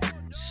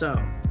 So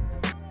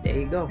there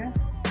you go. Okay.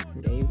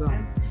 There you go.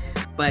 Okay.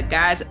 But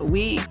guys,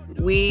 we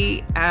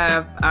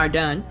are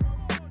done.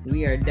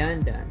 We are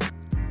done.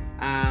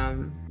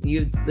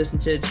 You listen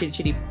to the Chitty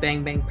Chitty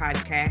Bang Bang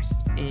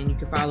podcast, and you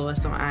can follow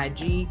us on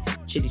IG,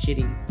 Chitty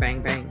Chitty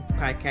Bang Bang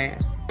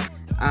podcast.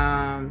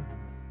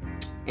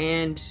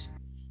 And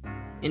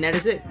that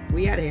is it.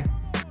 We out of here.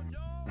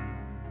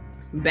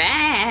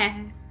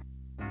 Bye.